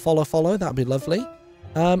little follow. That'd be lovely.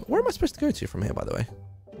 Where am I supposed to go to from here, by the way?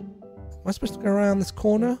 Am I supposed to go around this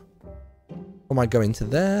corner? Or am I going to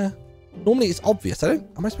there? Normally it's obvious.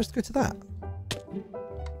 Am I supposed to go to that?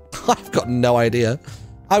 I've got no idea.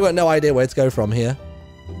 I've got no idea where to go from here.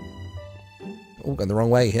 Oh, going the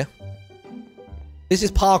wrong way here. This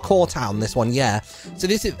is Parkour Town, this one, yeah. So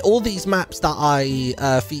this is all these maps that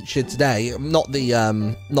I featured today, not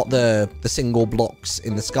the single blocks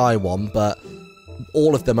in the sky one, but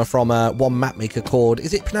all of them are from one map maker called,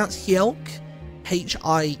 is it pronounced Hielke?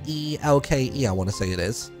 Hielke, I want to say it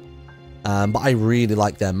is. But I really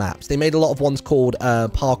like their maps. They made a lot of ones called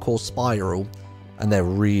Parkour Spiral, and they're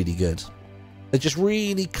really good. They're just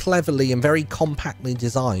really cleverly and very compactly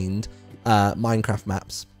designed Minecraft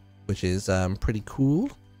maps, which is pretty cool.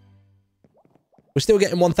 We're still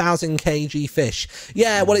getting 1,000 kg fish.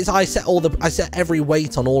 Yeah, well, I set every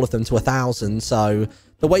weight on all of them to 1,000, so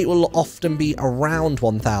the weight will often be around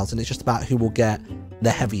 1,000. It's just about who will get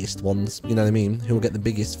the heaviest ones. You know what I mean? Who will get the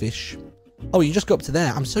biggest fish. Oh, you just go up to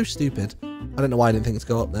there. I'm so stupid. I don't know why I didn't think to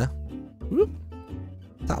go up there. Whoop.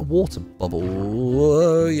 Is that a water bubble?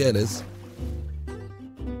 Oh, yeah, it is.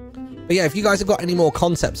 But yeah, if you guys have got any more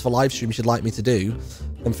concepts for live streams you'd like me to do,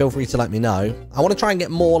 then feel free to let me know. I want to try and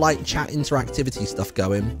get more like chat interactivity stuff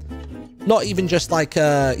going. Not even just like,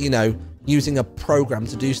 you know, using a program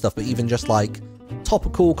to do stuff, but even just like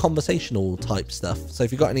topical conversational type stuff. So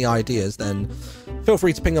if you've got any ideas, then feel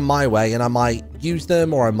free to ping them my way and I might use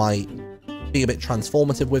them, or I might be a bit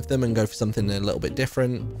transformative with them and go for something a little bit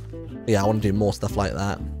different. But yeah, I want to do more stuff like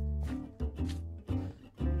that.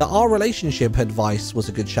 Our relationship advice was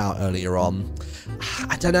a good shout earlier on.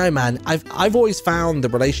 I don't know, man. I've always found the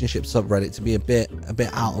relationship subreddit to be a bit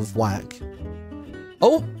out of whack.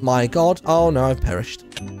 Oh my god. Oh no, I've perished.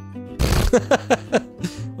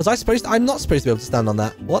 Was I supposed to? I'm not supposed to be able to stand on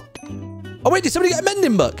that. What? Oh wait, did somebody get a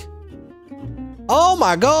mending book? Oh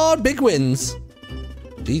my god, big wins.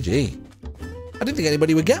 GG. I didn't think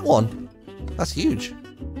anybody would get one. That's huge.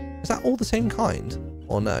 Is that all the same kind?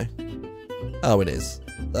 Or no? Oh, it is.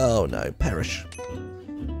 Oh no, perish.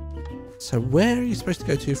 So where are you supposed to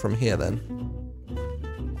go to from here then?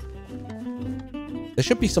 There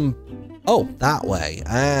should be some... Oh, that way.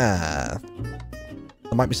 Ah.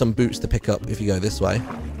 There might be some boots to pick up if you go this way.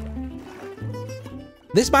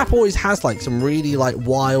 This map always has like some really like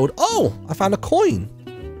wild... Oh, I found a coin.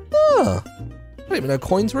 Oh, I didn't even know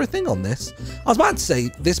coins were a thing on this. I was about to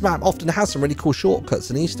say, this map often has some really cool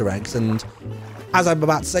shortcuts and Easter eggs, and as I'm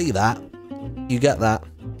about to say that, you get that.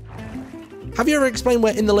 Have you ever explained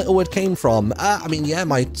where InTheLittleWood came from? I mean, yeah,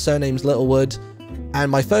 my surname's Littlewood,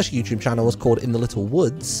 and my first YouTube channel was called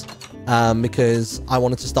InTheLittleWoods, because I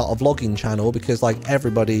wanted to start a vlogging channel, because like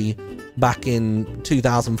everybody back in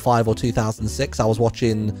 2005 or 2006, I was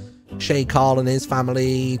watching Shay Carl and his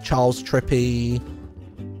family, Charles Trippy,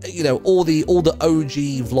 you know, all the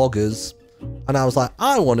OG vloggers, and I was like,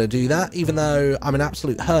 I want to do that, even though I'm an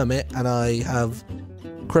absolute hermit and I have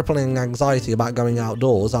crippling anxiety about going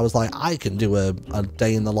outdoors. I was like, I can do a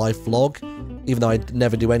day in the life vlog, even though I'd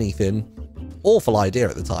never do anything. Awful idea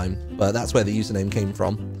at the time, but that's where the username came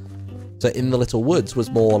from. So InTheLittleWoods was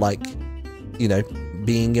more like, you know,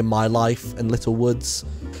 being in my life, and Little Woods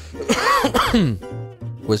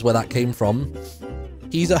was where that came from.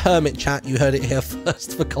 He's a hermit, chat. You heard it here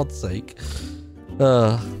first, for God's sake.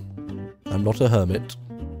 I'm not a hermit.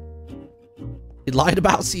 It lied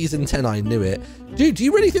about Season 10, I knew it. Dude, do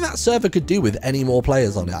you really think that server could do with any more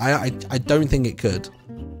players on it? I don't think it could.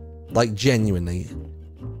 Like, genuinely.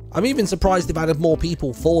 I'm even surprised they've added more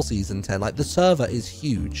people for Season 10. Like, the server is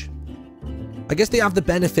huge. I guess they have the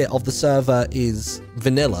benefit of the server is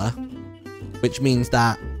vanilla, which means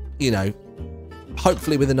that, you know,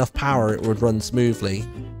 hopefully with enough power it would run smoothly.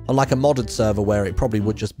 Unlike a modded server where it probably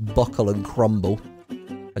would just buckle and crumble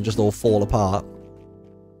and just all fall apart.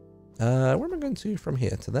 Where am I going to from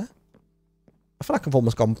here to there? I feel like I've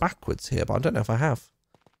almost gone backwards here, but I don't know if I have.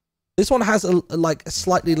 This one has a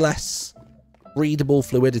slightly less readable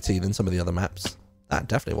fluidity than some of the other maps. That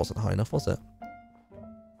definitely wasn't high enough, was it?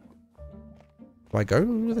 Do I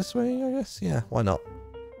go this way, I guess? Yeah, why not?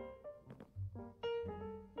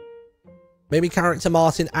 Maybe character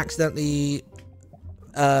Martyn accidentally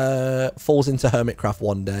falls into Hermitcraft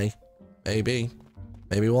one day. Maybe.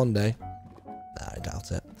 Maybe one day. Nah, I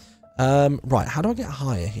doubt it. Right, how do I get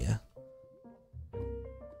higher here?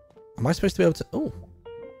 Am I supposed to be able to... Oh.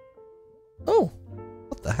 Oh.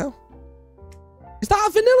 What the hell? Is that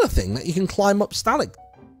a vanilla thing that you can climb up stalactites?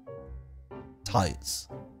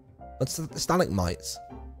 That's stalagmites.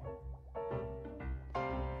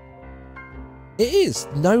 It is.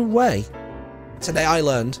 No way. Today I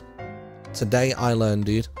learned. Today I learned,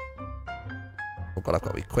 dude. Oh god, I've got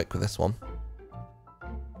to be quick with this one.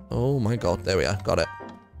 Oh my god, there we are. Got it.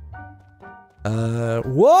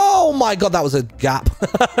 Whoa, my god, that was a gap.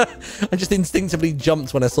 I just instinctively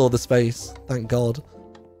jumped when I saw the space. Thank god.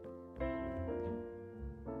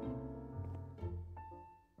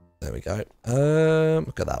 There we go.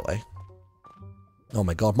 Go that way. Oh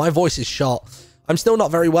my god, my voice is shot. I'm still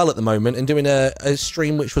not very well at the moment, and doing a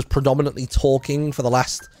stream which was predominantly talking for the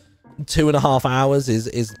last 2.5 hours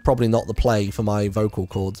is probably not the play for my vocal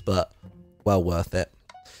cords, but well worth it.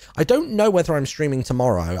 I don't know whether I'm streaming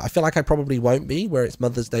tomorrow. I feel like I probably won't be, where it's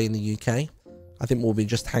Mother's Day in the UK. I think we'll be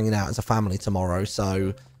just hanging out as a family tomorrow,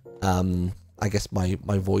 so I guess my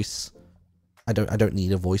voice, I don't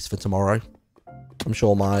need a voice for tomorrow. I'm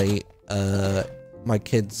sure my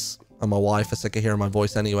kids and my wife are sick of hearing my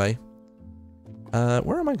voice anyway.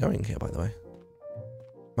 Where am I going here, by the way?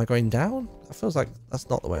 Am I going down? That feels like that's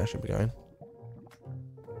not the way I should be going.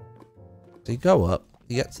 So you go up,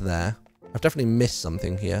 you get to there. I've definitely missed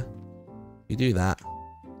something here. You do that.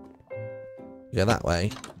 You go that way,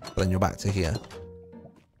 but then you're back to here.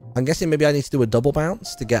 I'm guessing maybe I need to do a double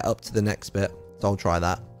bounce to get up to the next bit. So I'll try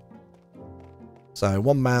that. So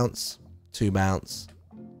 1 bounce, 2 bounce.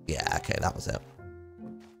 Yeah, okay, that was it.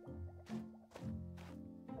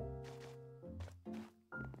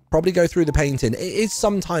 Probably go through the painting. It is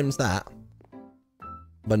sometimes that,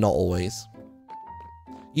 but not always.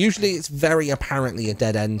 Usually it's very apparently a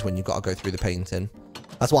dead end when you've got to go through the painting.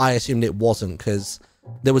 That's why I assumed it wasn't, because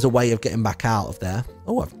there was a way of getting back out of there.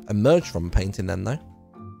 Oh, I've emerged from a painting then, though.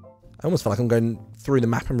 I almost feel like I'm going through the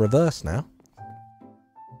map in reverse now.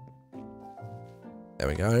 There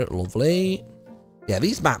we go. Lovely. Yeah,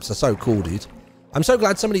 these maps are so cool, dude. I'm so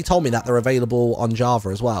glad somebody told me that they're available on Java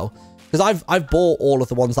as well. Because I've bought all of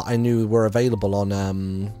the ones that I knew were available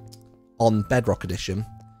on Bedrock Edition.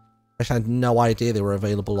 I had no idea they were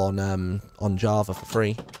available on Java for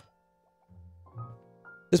free.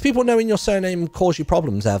 Does people knowing your surname cause you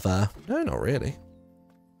problems ever? No, not really.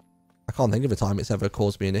 I can't think of a time it's ever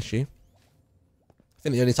caused me an issue. I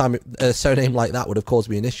think the only time a surname like that would have caused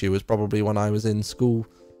me an issue was probably when I was in school.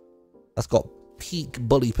 That's got peak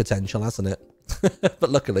bully potential, hasn't it? But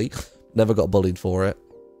luckily, never got bullied for it.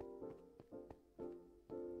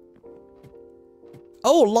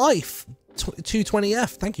 Oh, Life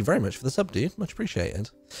 220F. Thank you very much for the sub, dude. Much appreciated.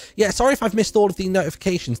 Yeah, sorry if I've missed all of the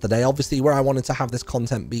notifications today. Obviously, where I wanted to have this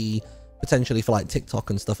content be potentially for like TikTok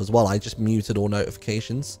and stuff as well, I just muted all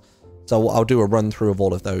notifications. So I'll do a run through of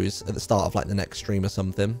all of those at the start of like the next stream or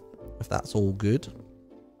something, if that's all good.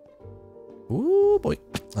 Ooh, boy.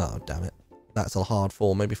 Oh, damn it. That's a hard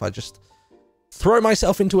fall. Maybe if I just throw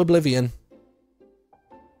myself into oblivion.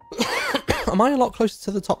 Am I a lot closer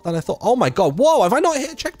to the top than I thought? Oh my god. Whoa, have I not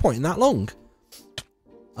hit a checkpoint in that long?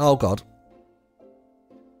 Oh god.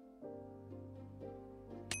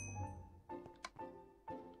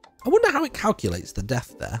 I wonder how it calculates the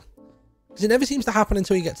death there. Because it never seems to happen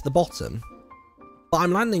until you get to the bottom. But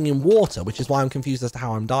I'm landing in water, which is why I'm confused as to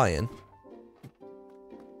how I'm dying.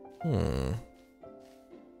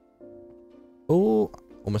 Oh,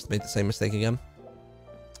 almost made the same mistake again.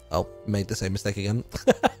 Oh, made the same mistake again.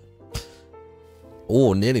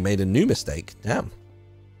 Oh, nearly made a new mistake. Damn.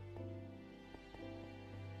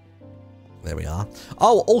 There we are.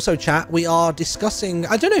 Oh, also, chat, we are discussing...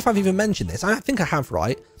 I don't know if I've even mentioned this. I think I have,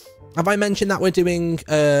 right? Have I mentioned that we're doing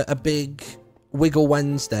a big Wiggle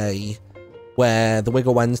Wednesday, where the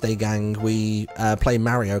Wiggle Wednesday gang, we play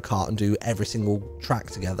Mario Kart and do every single track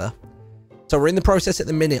together? So we're in the process at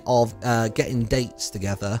the minute of getting dates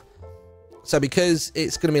together. So because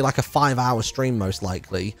it's going to be like a 5-hour stream, most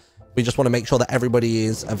likely... We just want to make sure that everybody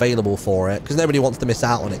is available for it, because nobody wants to miss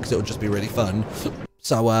out on it, because it would just be really fun.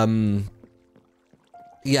 So,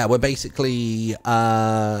 yeah, we're basically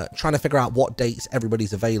trying to figure out what dates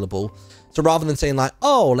everybody's available. So rather than saying like,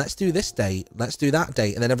 oh, let's do this date, let's do that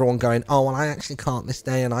date, and then everyone going, oh, well, I actually can't this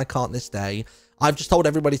day and I can't this day. I've just told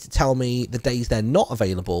everybody to tell me the days they're not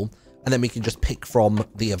available, and then we can just pick from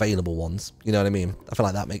the available ones. You know what I mean? I feel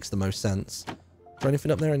like that makes the most sense. Is there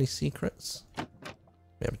anything up there? Any secrets? Let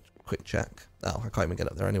me have a quick check. Oh, I can't even get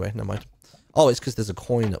up there anyway. Never mind. Oh, it's because there's a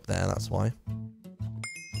coin up there. That's why.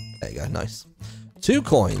 There you go. Nice. 2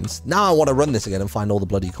 coins. Now I want to run this again and find all the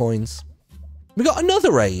bloody coins. We got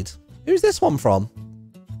another raid. Who's this one from?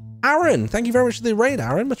 Aaron. Thank you very much for the raid,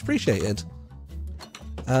 Aaron. Much appreciated.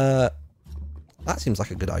 That seems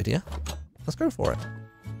like a good idea. Let's go for it.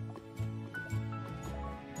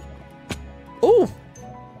 Oh.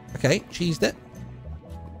 Okay. Cheesed it.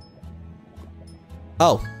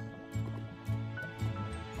 Oh.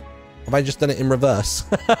 Have I just done it in reverse?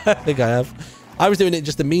 I think I have. I was doing it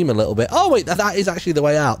just to meme a little bit. Oh, wait. That is actually the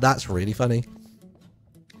way out. That's really funny.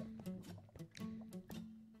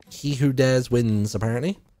 He who dares wins,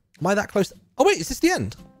 apparently. Am I that close? Oh, wait. Is this the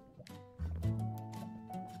end?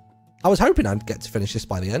 I was hoping I'd get to finish this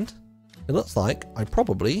by the end. It looks like I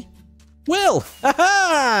probably will.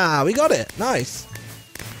 Ha-ha! We got it. Nice.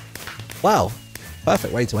 Wow.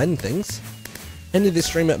 Perfect way to end things. Ended this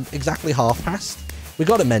stream at exactly past. We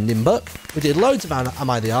got a mending book. We did loads of Am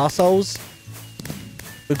I the Arseholes.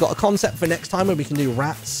 We've got a concept for next time where we can do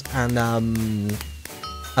rats and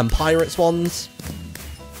pirates ones.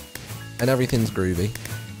 And everything's groovy.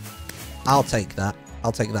 I'll take that.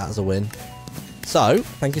 I'll take that as a win. So,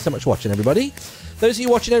 thank you so much for watching, everybody. Those of you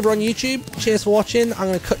watching over on YouTube, cheers for watching. I'm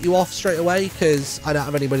going to cut you off straight away because I don't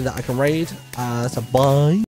have anybody that I can raid. So, bye.